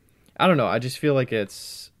don't know. I just feel like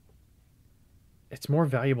it's more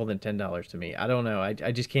valuable than $10 to me. I don't know. I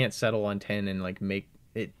just can't settle on 10 and like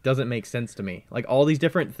it doesn't make sense to me. Like all these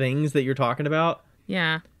different things that you're talking about.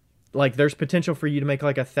 Yeah. Like there's potential for you to make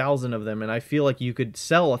like 1,000 of them, and I feel like you could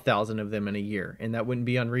sell 1,000 of them in a year, and that wouldn't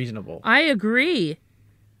be unreasonable. I agree.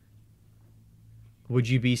 Would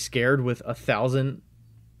you be scared with 1,000?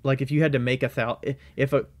 Like if you had to make 1,000,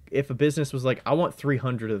 if a business was like, I want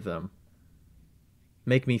 300 of them,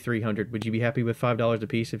 make me 300. Would you be happy with $5 a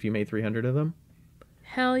piece if you made 300 of them?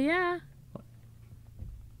 Hell yeah.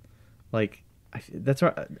 Like that's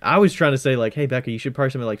what I was trying to say. Like, hey Becca, you should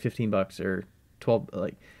price them at like $15 or 12.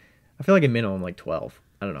 Like, I feel like a minimum like 12.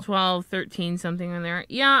 I don't know. 12, 13, something in there.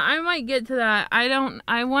 Yeah, I might get to that.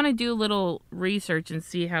 I want to do a little research and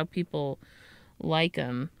see how people like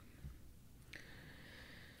them.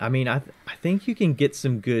 I mean, I think you can get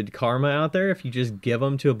some good karma out there if you just give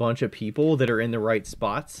them to a bunch of people that are in the right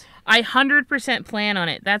spots. I 100% plan on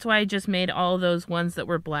it. That's why I just made all those ones that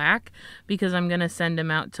were black, because I'm going to send them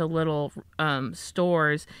out to little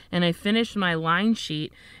stores. And I finished my line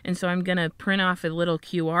sheet, and so I'm going to print off a little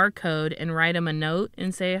QR code and write them a note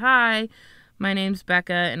and say, hi, my name's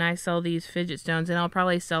Becca, and I sell these fidget stones. And I'll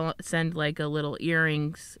probably send like a little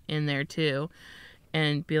earrings in there too,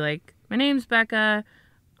 and be like, my name's Becca,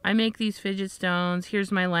 I make these fidget stones.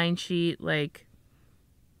 Here's my line sheet. Like,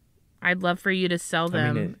 I'd love for you to sell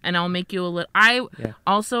them, and I'll make you a little.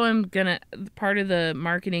 Also am gonna, part of the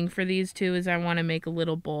marketing for these two is I want to make a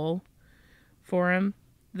little bowl for them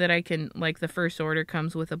that I can, like, the first order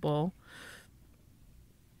comes with a bowl.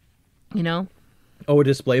 You know? Oh, a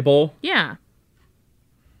display bowl? Yeah.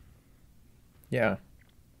 Yeah.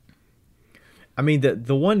 I mean,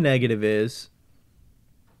 the one negative is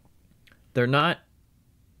they're not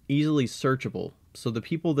easily searchable, so the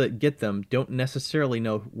people that get them don't necessarily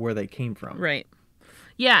know where they came from. Right.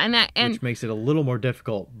 Yeah, and which makes it a little more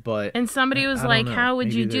difficult. But and somebody was I like, don't know. "How would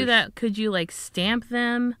Maybe you do there's- that? Could you like stamp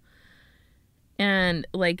them and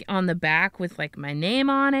like on the back with like my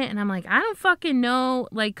name on it?" And I'm like, "I don't fucking know.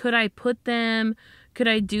 Like, could I put them? Could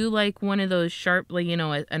I do like one of those sharp, like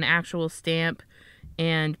an actual stamp,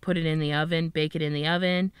 and put it in the oven, bake it in the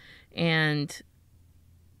oven, and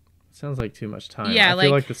Sounds like too much time. Yeah, I feel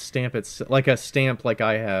like- like the stamp, it's like a stamp like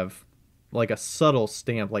I have, like a subtle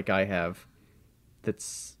stamp like I have,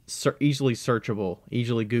 that's easily searchable,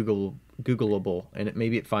 easily Googleable, and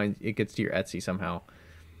it gets to your Etsy somehow.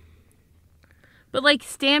 but like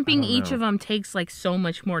stamping I don't each know. of them takes like so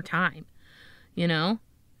much more time, you know?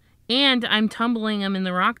 And I'm tumbling them in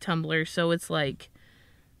the rock tumbler, so it's like,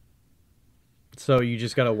 So you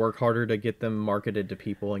just got to work harder to get them marketed to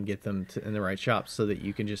people and get them in the right shops so that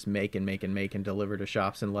you can just make and deliver to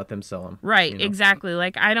shops and let them sell them. right, you know? exactly.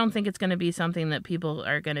 Like, I don't think it's going to be something that people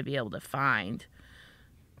are going to be able to find,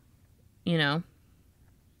 you know?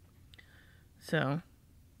 So,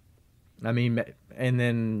 I mean, and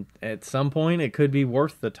then at some point it could be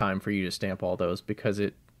worth the time for you to stamp all those because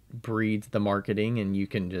it breeds the marketing and you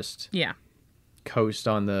can just yeah. coast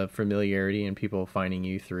on the familiarity and people finding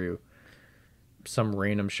you through some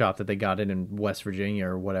random shop that they got it in West Virginia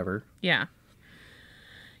or whatever. Yeah.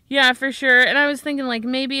 Yeah, for sure. And I was thinking, like,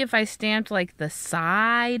 maybe if I stamped, like, the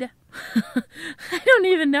side. I don't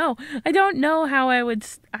even know. I don't know how I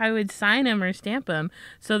would sign them or stamp them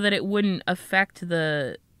so that it wouldn't affect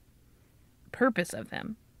the purpose of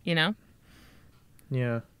them, you know?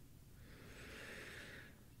 Yeah.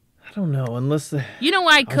 I don't know, unless the... You know,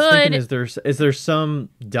 I was thinking, could. is there some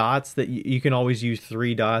dots that you can always use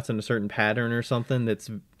 3 dots in a certain pattern or something that's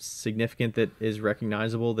significant, that is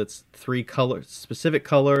recognizable, that's 3 colors, specific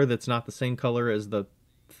color that's not the same color as the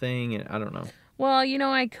thing, and I don't know. Well, you know,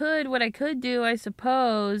 what I could do, I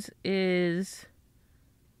suppose, is...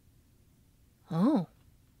 Oh.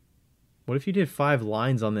 What if you did 5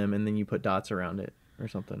 lines on them and then you put dots around it or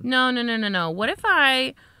something? No. What if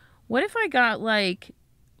I got, like...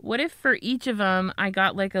 What if for each of them I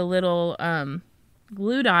got like a little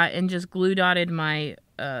glue dot and just glue dotted my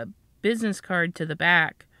business card to the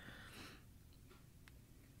back,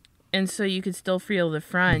 and so you could still feel the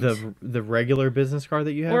front, The regular business card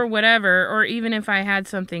that you have, or whatever, or even if I had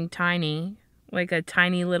something tiny, like a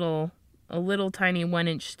tiny little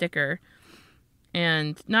 1-inch sticker,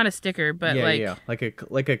 and not a sticker, but like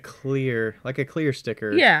a clear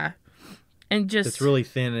sticker. Yeah. And just... It's really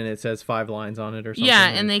thin and it says 5 lines on it or something. Yeah,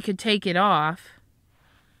 and they could take it off.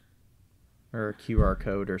 Or a QR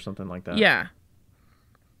code or something like that. Yeah.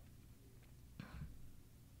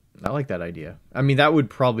 I like that idea. I mean, that would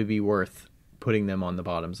probably be worth putting them on the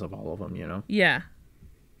bottoms of all of them, you know? Yeah.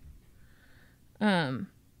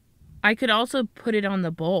 I could also put it on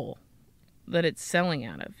the bowl that it's selling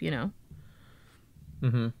out of, you know?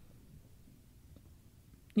 Mm-hmm.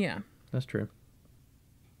 Yeah. That's true.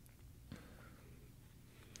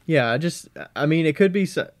 Yeah, I mean, it could be,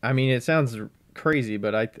 I mean, it sounds crazy,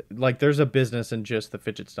 but there's a business in just the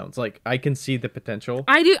fidget stones. Like, I can see the potential.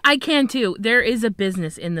 I can too. There is a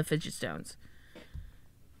business in the fidget stones.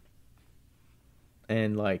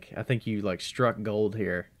 And, like, I think you, like, struck gold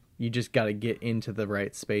here. You just got to get into the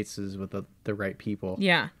right spaces with the right people.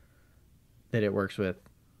 Yeah. That it works with.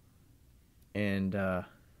 And,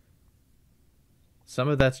 some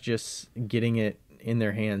of that's just getting it in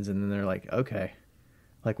their hands, and then they're like, okay.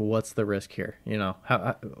 Like, what's the risk here? You know,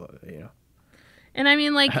 And I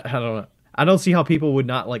mean, like, I don't know. I don't see how people would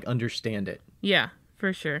not like understand it. Yeah,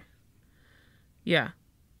 for sure. Yeah.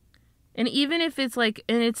 And even if it's like,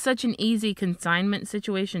 and it's such an easy consignment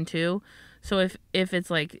situation too. So if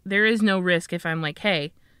it's like, there is no risk if I'm like,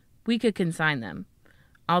 hey, we could consign them.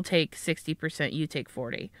 I'll take 60%, you take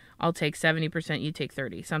 40. I'll take 70%, you take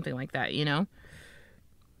 30. Something like that, you know?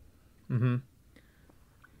 Mm-hmm.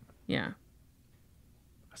 Yeah.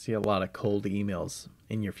 I see a lot of cold emails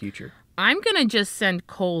in your future. I'm going to just send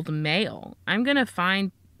cold mail. I'm just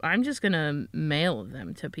going to mail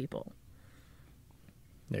them to people.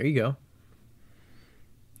 There you go.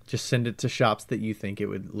 Just send it to shops that you think it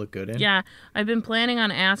would look good in. Yeah, I've been planning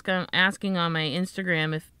on asking on my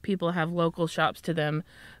Instagram if people have local shops to them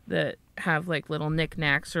that have like little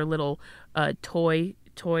knickknacks or little toy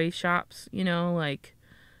shops, you know, like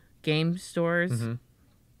game stores. Mm-hmm.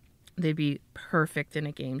 They'd be perfect in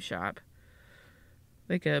a game shop.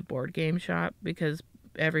 Like a board game shop, because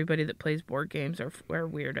everybody that plays board games are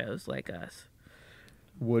weirdos like us.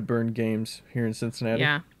 Woodburn Games here in Cincinnati.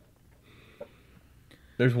 Yeah.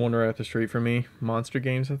 There's one right up the street from me. Monster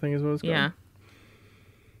Games, I think is what it's called.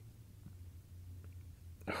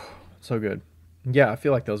 Yeah. So good. Yeah, I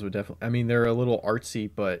feel like those would definitely. I mean, they're a little artsy,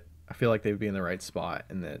 but I feel like they would be in the right spot,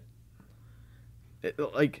 and that,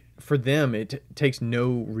 like, for them, it takes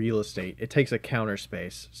no real estate. It takes a counter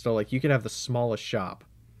space. So, like, you can have the smallest shop,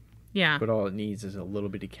 Yeah. but all it needs is a little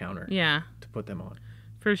bitty counter Yeah. to put them on.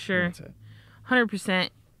 For sure. And that's it. 100%.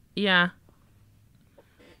 Yeah.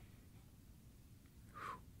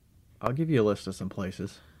 I'll give you a list of some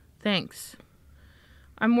places. Thanks.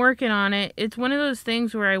 I'm working on it. It's one of those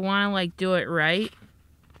things where I want to, like, do it right.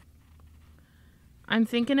 I'm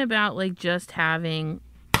thinking about, like, just having...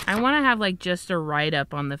 I want to have, like, just a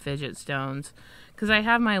write-up on the fidget stones. Because I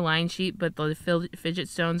have my line sheet, but the fidget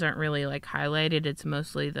stones aren't really, like, highlighted. It's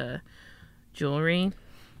mostly the jewelry.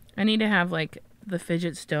 I need to have, like, the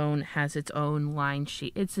fidget stone has its own line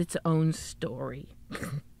sheet. It's its own story.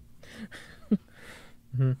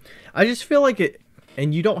 Mm-hmm. I just feel like it...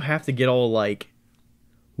 And you don't have to get all, like...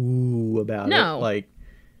 ooh about it. Like,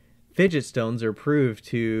 fidget stones are approved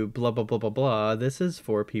to blah blah blah blah blah. This is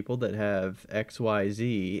for people that have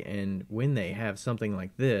XYZ, and when they have something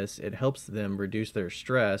like this, it helps them reduce their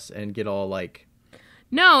stress and get all like...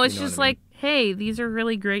 No, it's just like, hey, these are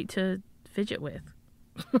really great to fidget with.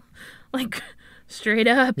 Like, straight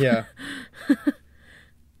up. Yeah.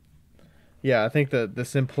 Yeah, I think the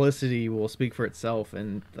simplicity will speak for itself,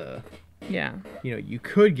 and yeah, you know, you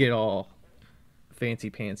could get all fancy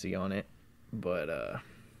pantsy on it, but I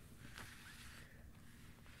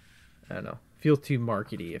don't know. Feels too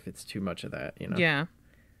markety if it's too much of that, you know. Yeah.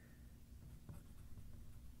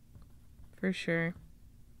 For sure.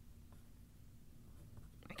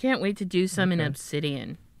 I can't wait to do some in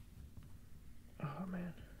obsidian. Oh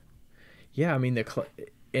man. Yeah, I mean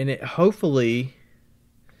and it hopefully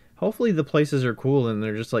the places are cool and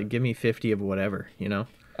they're just like, give me 50 of whatever, you know.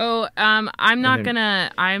 Oh, I'm not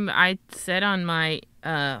gonna. I said on my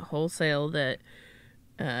wholesale that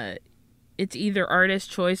it's either artist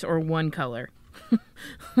choice or one color.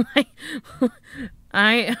 Like,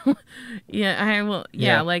 I will.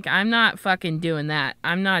 Yeah, like, I'm not fucking doing that.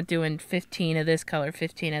 I'm not doing 15 of this color,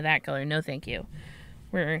 15 of that color. No, thank you.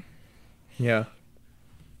 Yeah.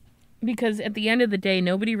 Because at the end of the day,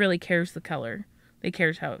 nobody really cares the color. They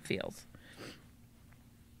cares how it feels.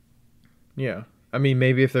 Yeah. I mean,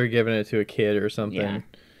 maybe if they're giving it to a kid or something,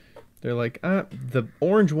 they're like, the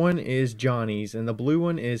orange one is Johnny's and the blue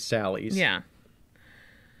one is Sally's. Yeah.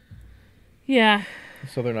 Yeah.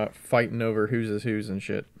 So they're not fighting over whose is whose and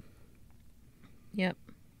shit. Yep.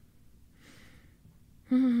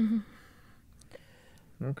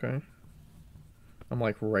 Okay. I'm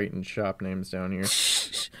like writing shop names down here.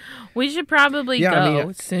 We should probably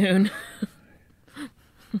go soon.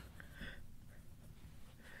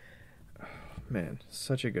 Man,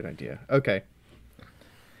 such a good idea. Okay.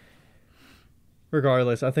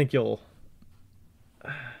 Regardless, I think you'll...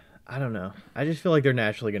 I don't know. I just feel like they're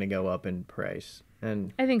naturally going to go up in price.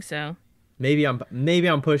 And I think so. Maybe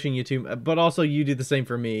I'm pushing you too, but also you do the same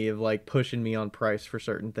for me of like pushing me on price for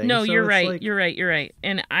certain things. No, so you're right. Like... You're right.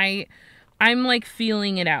 And I'm like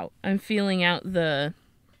feeling it out. I'm feeling out the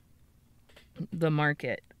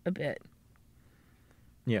market a bit.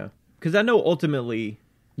 Yeah. Because I know ultimately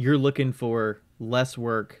you're looking for less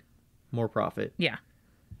work, more profit. Yeah.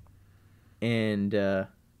 And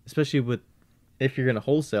especially if you're going to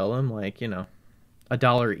wholesale them, like, you know,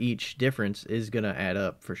 $1 each difference is going to add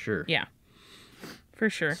up for sure. Yeah. For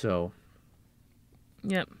sure. So.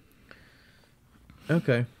 Yep.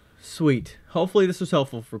 Okay. Sweet. Hopefully this was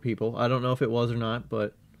helpful for people. I don't know if it was or not,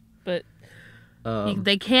 but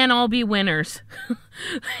they can't all be winners.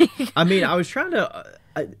 I mean, I was trying to...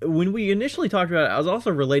 when we initially talked about it, I was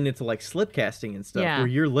also relating it to like slip casting and stuff, where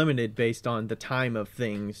you're limited based on the time of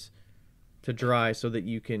things to dry so that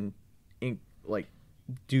you can like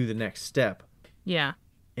do the next step. Yeah.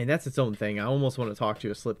 And that's its own thing. I almost want to talk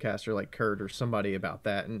to a slip caster like Kurt or somebody about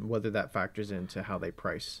that and whether that factors into how they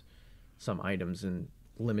price some items and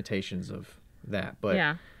limitations of that. But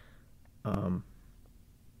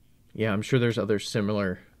yeah, I'm sure there's other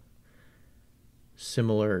similar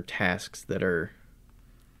tasks that are...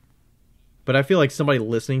 But I feel like somebody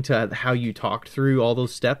listening to how you talked through all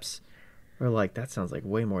those steps are like, that sounds like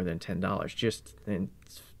way more than $10 just in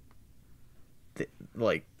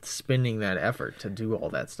like spending that effort to do all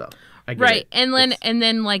that stuff. I get it. And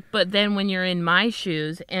then like, but then when you're in my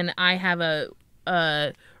shoes and I have a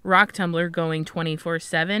rock tumbler going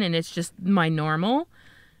 24/7 and it's just my normal,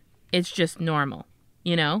 it's just normal,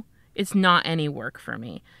 you know? It's not any work for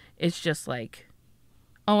me. It's just like,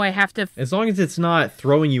 oh, I have to... As long as it's not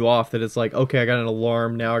throwing you off, that it's like, okay, I got an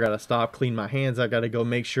alarm, now I got to stop, clean my hands, I got to go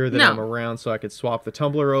make sure that I'm around so I could swap the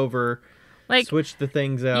tumbler over. Like, switch the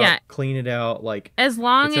things out, yeah. clean it out. Like, as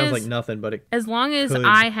long it sounds as like nothing, but it as long as could.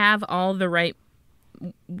 I have all the right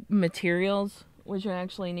materials, which I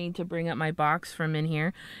actually need to bring up my box from in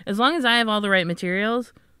here. As long as I have all the right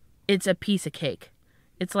materials, it's a piece of cake.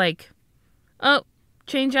 It's like, oh,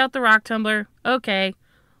 change out the rock tumbler. Okay,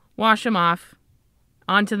 wash them off.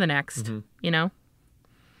 On to the next. You know.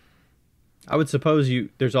 I would suppose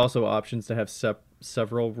there's also options to have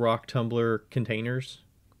several rock tumbler containers.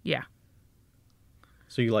 Yeah.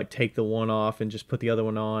 So you like take the one off and just put the other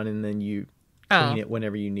one on, and then you clean it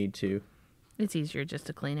whenever you need to. It's easier just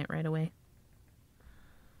to clean it right away.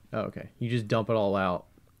 Oh, okay. You just dump it all out.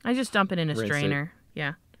 I just dump it in a strainer.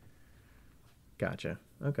 Yeah. Gotcha.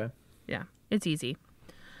 Okay. Yeah. It's easy.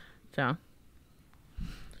 So,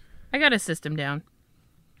 I got a system down.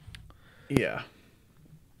 Yeah.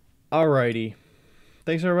 Alrighty.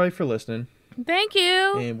 Thanks everybody for listening. Thank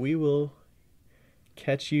you. And we will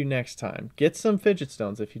catch you next time. Get some fidget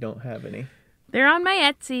stones if you don't have any. They're on my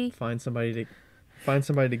Etsy. Find somebody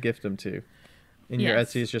to gift them to. And your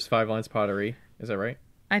Etsy is just 5 Lines Pottery. Is that right?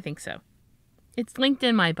 I think so. It's linked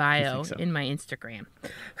in my bio so? in my Instagram.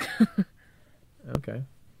 Okay.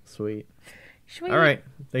 Sweet. Sweet. All right.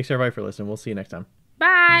 Thanks everybody for listening. We'll see you next time.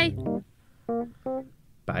 Bye.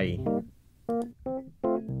 Bye.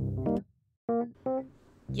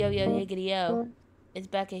 Yo, yiggity yo. It's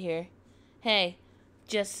Becca here. Hey,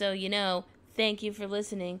 just so you know, thank you for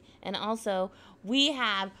listening. And also, we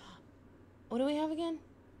have... What do we have again?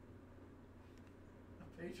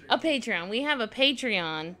 A Patreon. We have a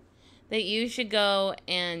Patreon that you should go,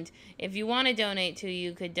 and if you want to donate to,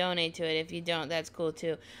 you could donate to it. If you don't, that's cool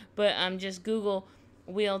too. But just Google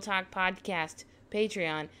Wheel Talk Podcast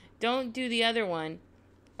Patreon. Don't do the other one,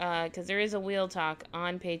 because there is a Wheel Talk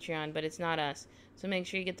on Patreon, but it's not us. So make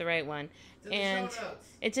sure you get the right one.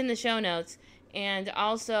 It's in the show notes. And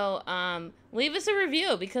also, leave us a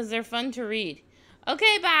review, because they're fun to read.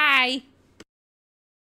 Okay, bye!